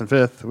June 4th and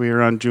 5th. We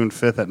are on June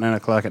 5th at 9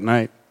 o'clock at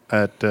night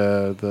at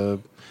the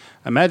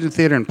Imagine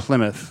Theater in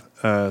Plymouth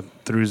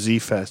through Z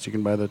Fest. You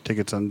can buy the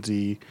tickets on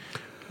Z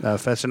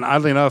Fest. And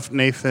oddly enough,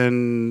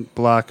 Nathan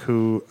Block,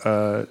 who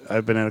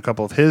I've been in a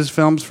couple of his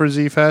films for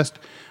Z Fest,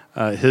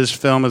 his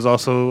film is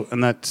also in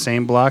that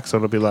same block, so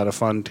it'll be a lot of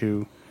fun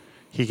to.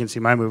 He can see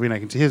my movie and I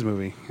can see his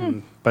movie.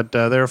 But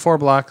there are 4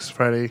 blocks: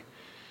 Friday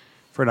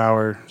for an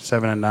hour,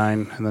 7 and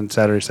 9, and then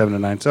Saturday 7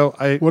 and 9. So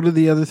What are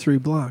the other 3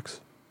 blocks?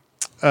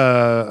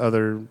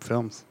 other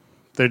films.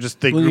 They're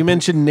just Well, you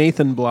mentioned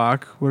Nathan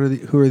Block. Who are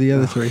the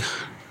other 3?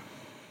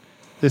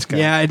 this guy.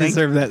 Yeah, I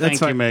deserve that. That's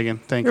Thank you, fine. Megan.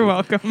 Thank You're you.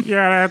 welcome.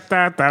 Yeah,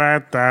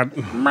 that.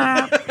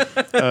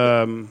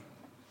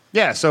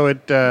 Yeah, so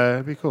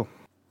it'd be cool.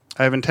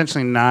 I have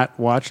intentionally not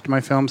watched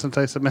my film since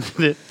I submitted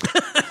it.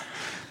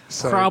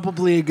 So,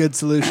 Probably a good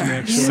solution,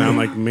 actually. Sound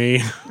like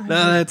me.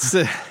 No, that's.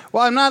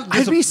 well, I'm not.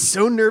 I'd be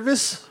so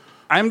nervous.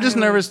 I'm just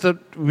nervous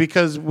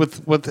because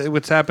with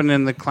what's happened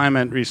in the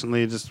climate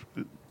recently, just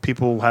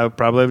people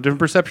probably have a different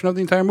perception of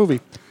the entire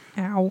movie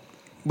Ow.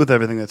 with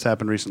everything that's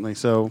happened recently.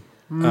 So,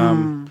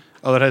 although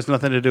it has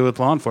nothing to do with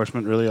law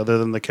enforcement, really, other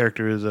than the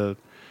character is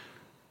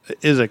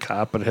a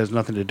cop, but it has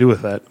nothing to do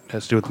with that. It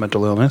has to do with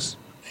mental illness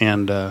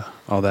and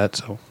all that.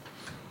 So,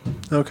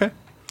 Okay.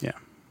 yeah,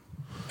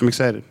 I'm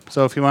excited.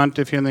 So if you're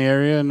in the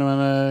area and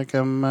want to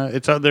come,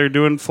 it's out there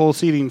doing full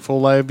seating, full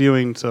live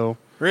viewing. So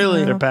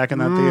Really? they're packing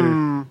that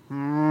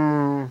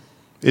theater.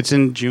 It's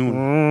in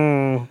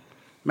June.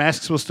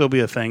 Masks will still be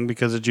a thing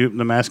because the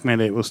mask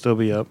mandate will still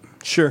be up.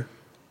 Sure.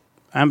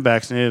 I'm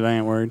vaccinated. I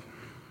ain't worried.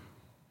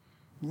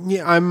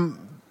 Yeah,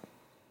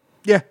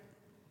 Yeah.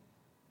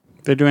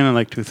 They're doing it in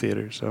like 2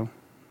 theaters. So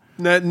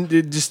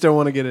Just don't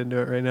want to get into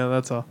it right now.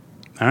 That's all.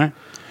 all right.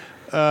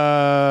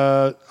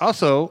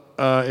 Also,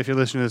 if you're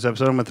listening to this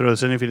episode, I'm going to throw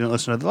this in. If you didn't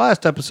listen to the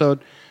last episode,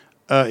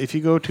 if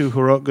you go to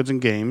Heroic Goods and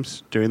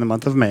Games during the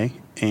month of May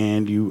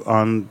and you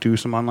do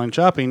some online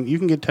shopping, you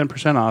can get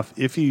 10% off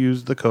if you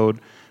use the code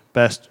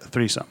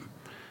BEST3SOME.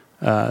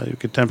 You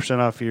get 10%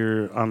 off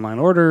your online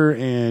order,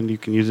 and you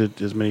can use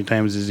it as many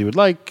times as you would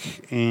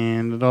like,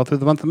 and all through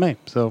the month of May.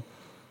 So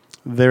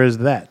there is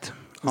that.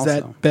 Is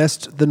that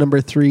best the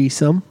number 3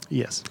 some?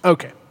 Yes.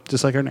 Okay.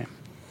 Just like our name.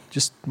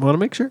 Just want to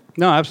make sure.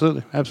 No,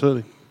 absolutely.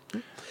 Absolutely.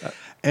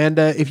 And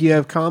if you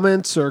have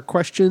comments or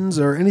questions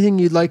or anything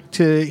you'd like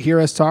to hear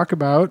us talk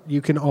about,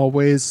 you can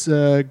always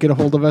get a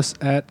hold of us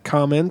at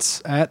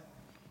comments at...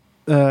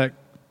 oh,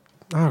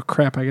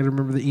 crap. I got to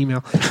remember the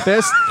email.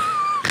 Best...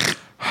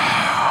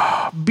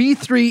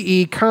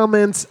 B3E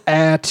comments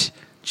at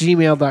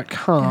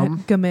gmail.com.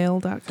 At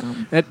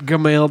gmail.com. At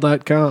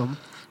gmail.com.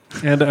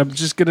 And I'm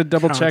just going to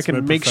double check and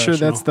Consummate make sure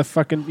that's the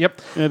fucking...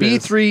 Yep.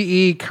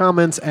 B3E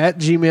comments at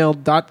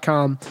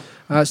gmail.com.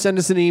 Send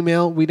us an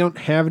email. We don't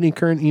have any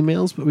current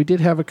emails, but we did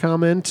have a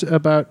comment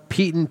about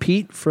Pete and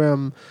Pete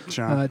from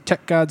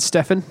Tech God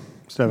Stefan.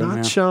 Not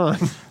yeah. Sean.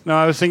 No,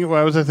 I was thinking.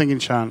 Why was I thinking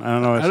Sean? I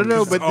don't know. I don't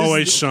know, It's but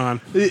always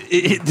Sean.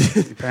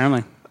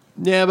 Apparently.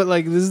 Yeah, but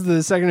like this is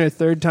the second or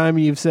third time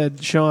you've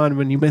said Sean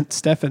when you meant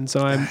Stefan, so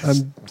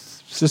I'm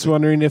just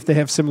wondering if they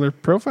have similar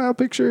profile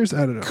pictures. I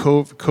don't know.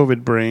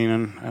 COVID brain,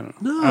 and I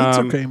don't know. No, it's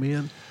okay,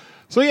 man.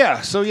 So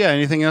yeah.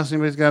 Anything else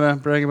anybody's got to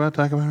brag about?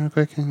 Talk about real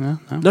quick? No.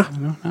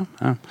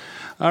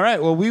 All right.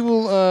 Well, we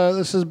will.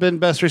 This has been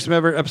Best Threesome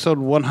Ever, episode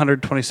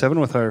 127,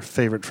 with our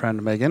favorite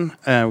friend Megan.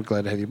 We're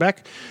glad to have you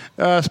back.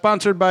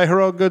 Sponsored by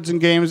Heroic Goods and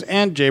Games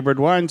and Jaybird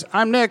Wines.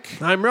 I'm Nick.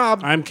 I'm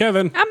Rob. I'm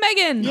Kevin. I'm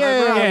Megan.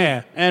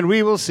 Yeah. And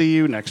we will see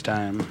you next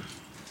time.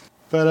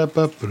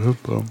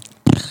 Ba-da-ba-ba-da-bum.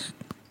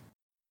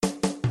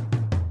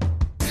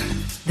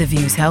 The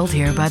views held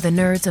here by the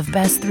nerds of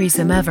Best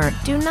Threesome Ever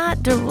do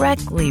not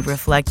directly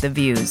reflect the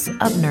views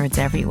of nerds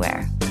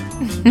everywhere.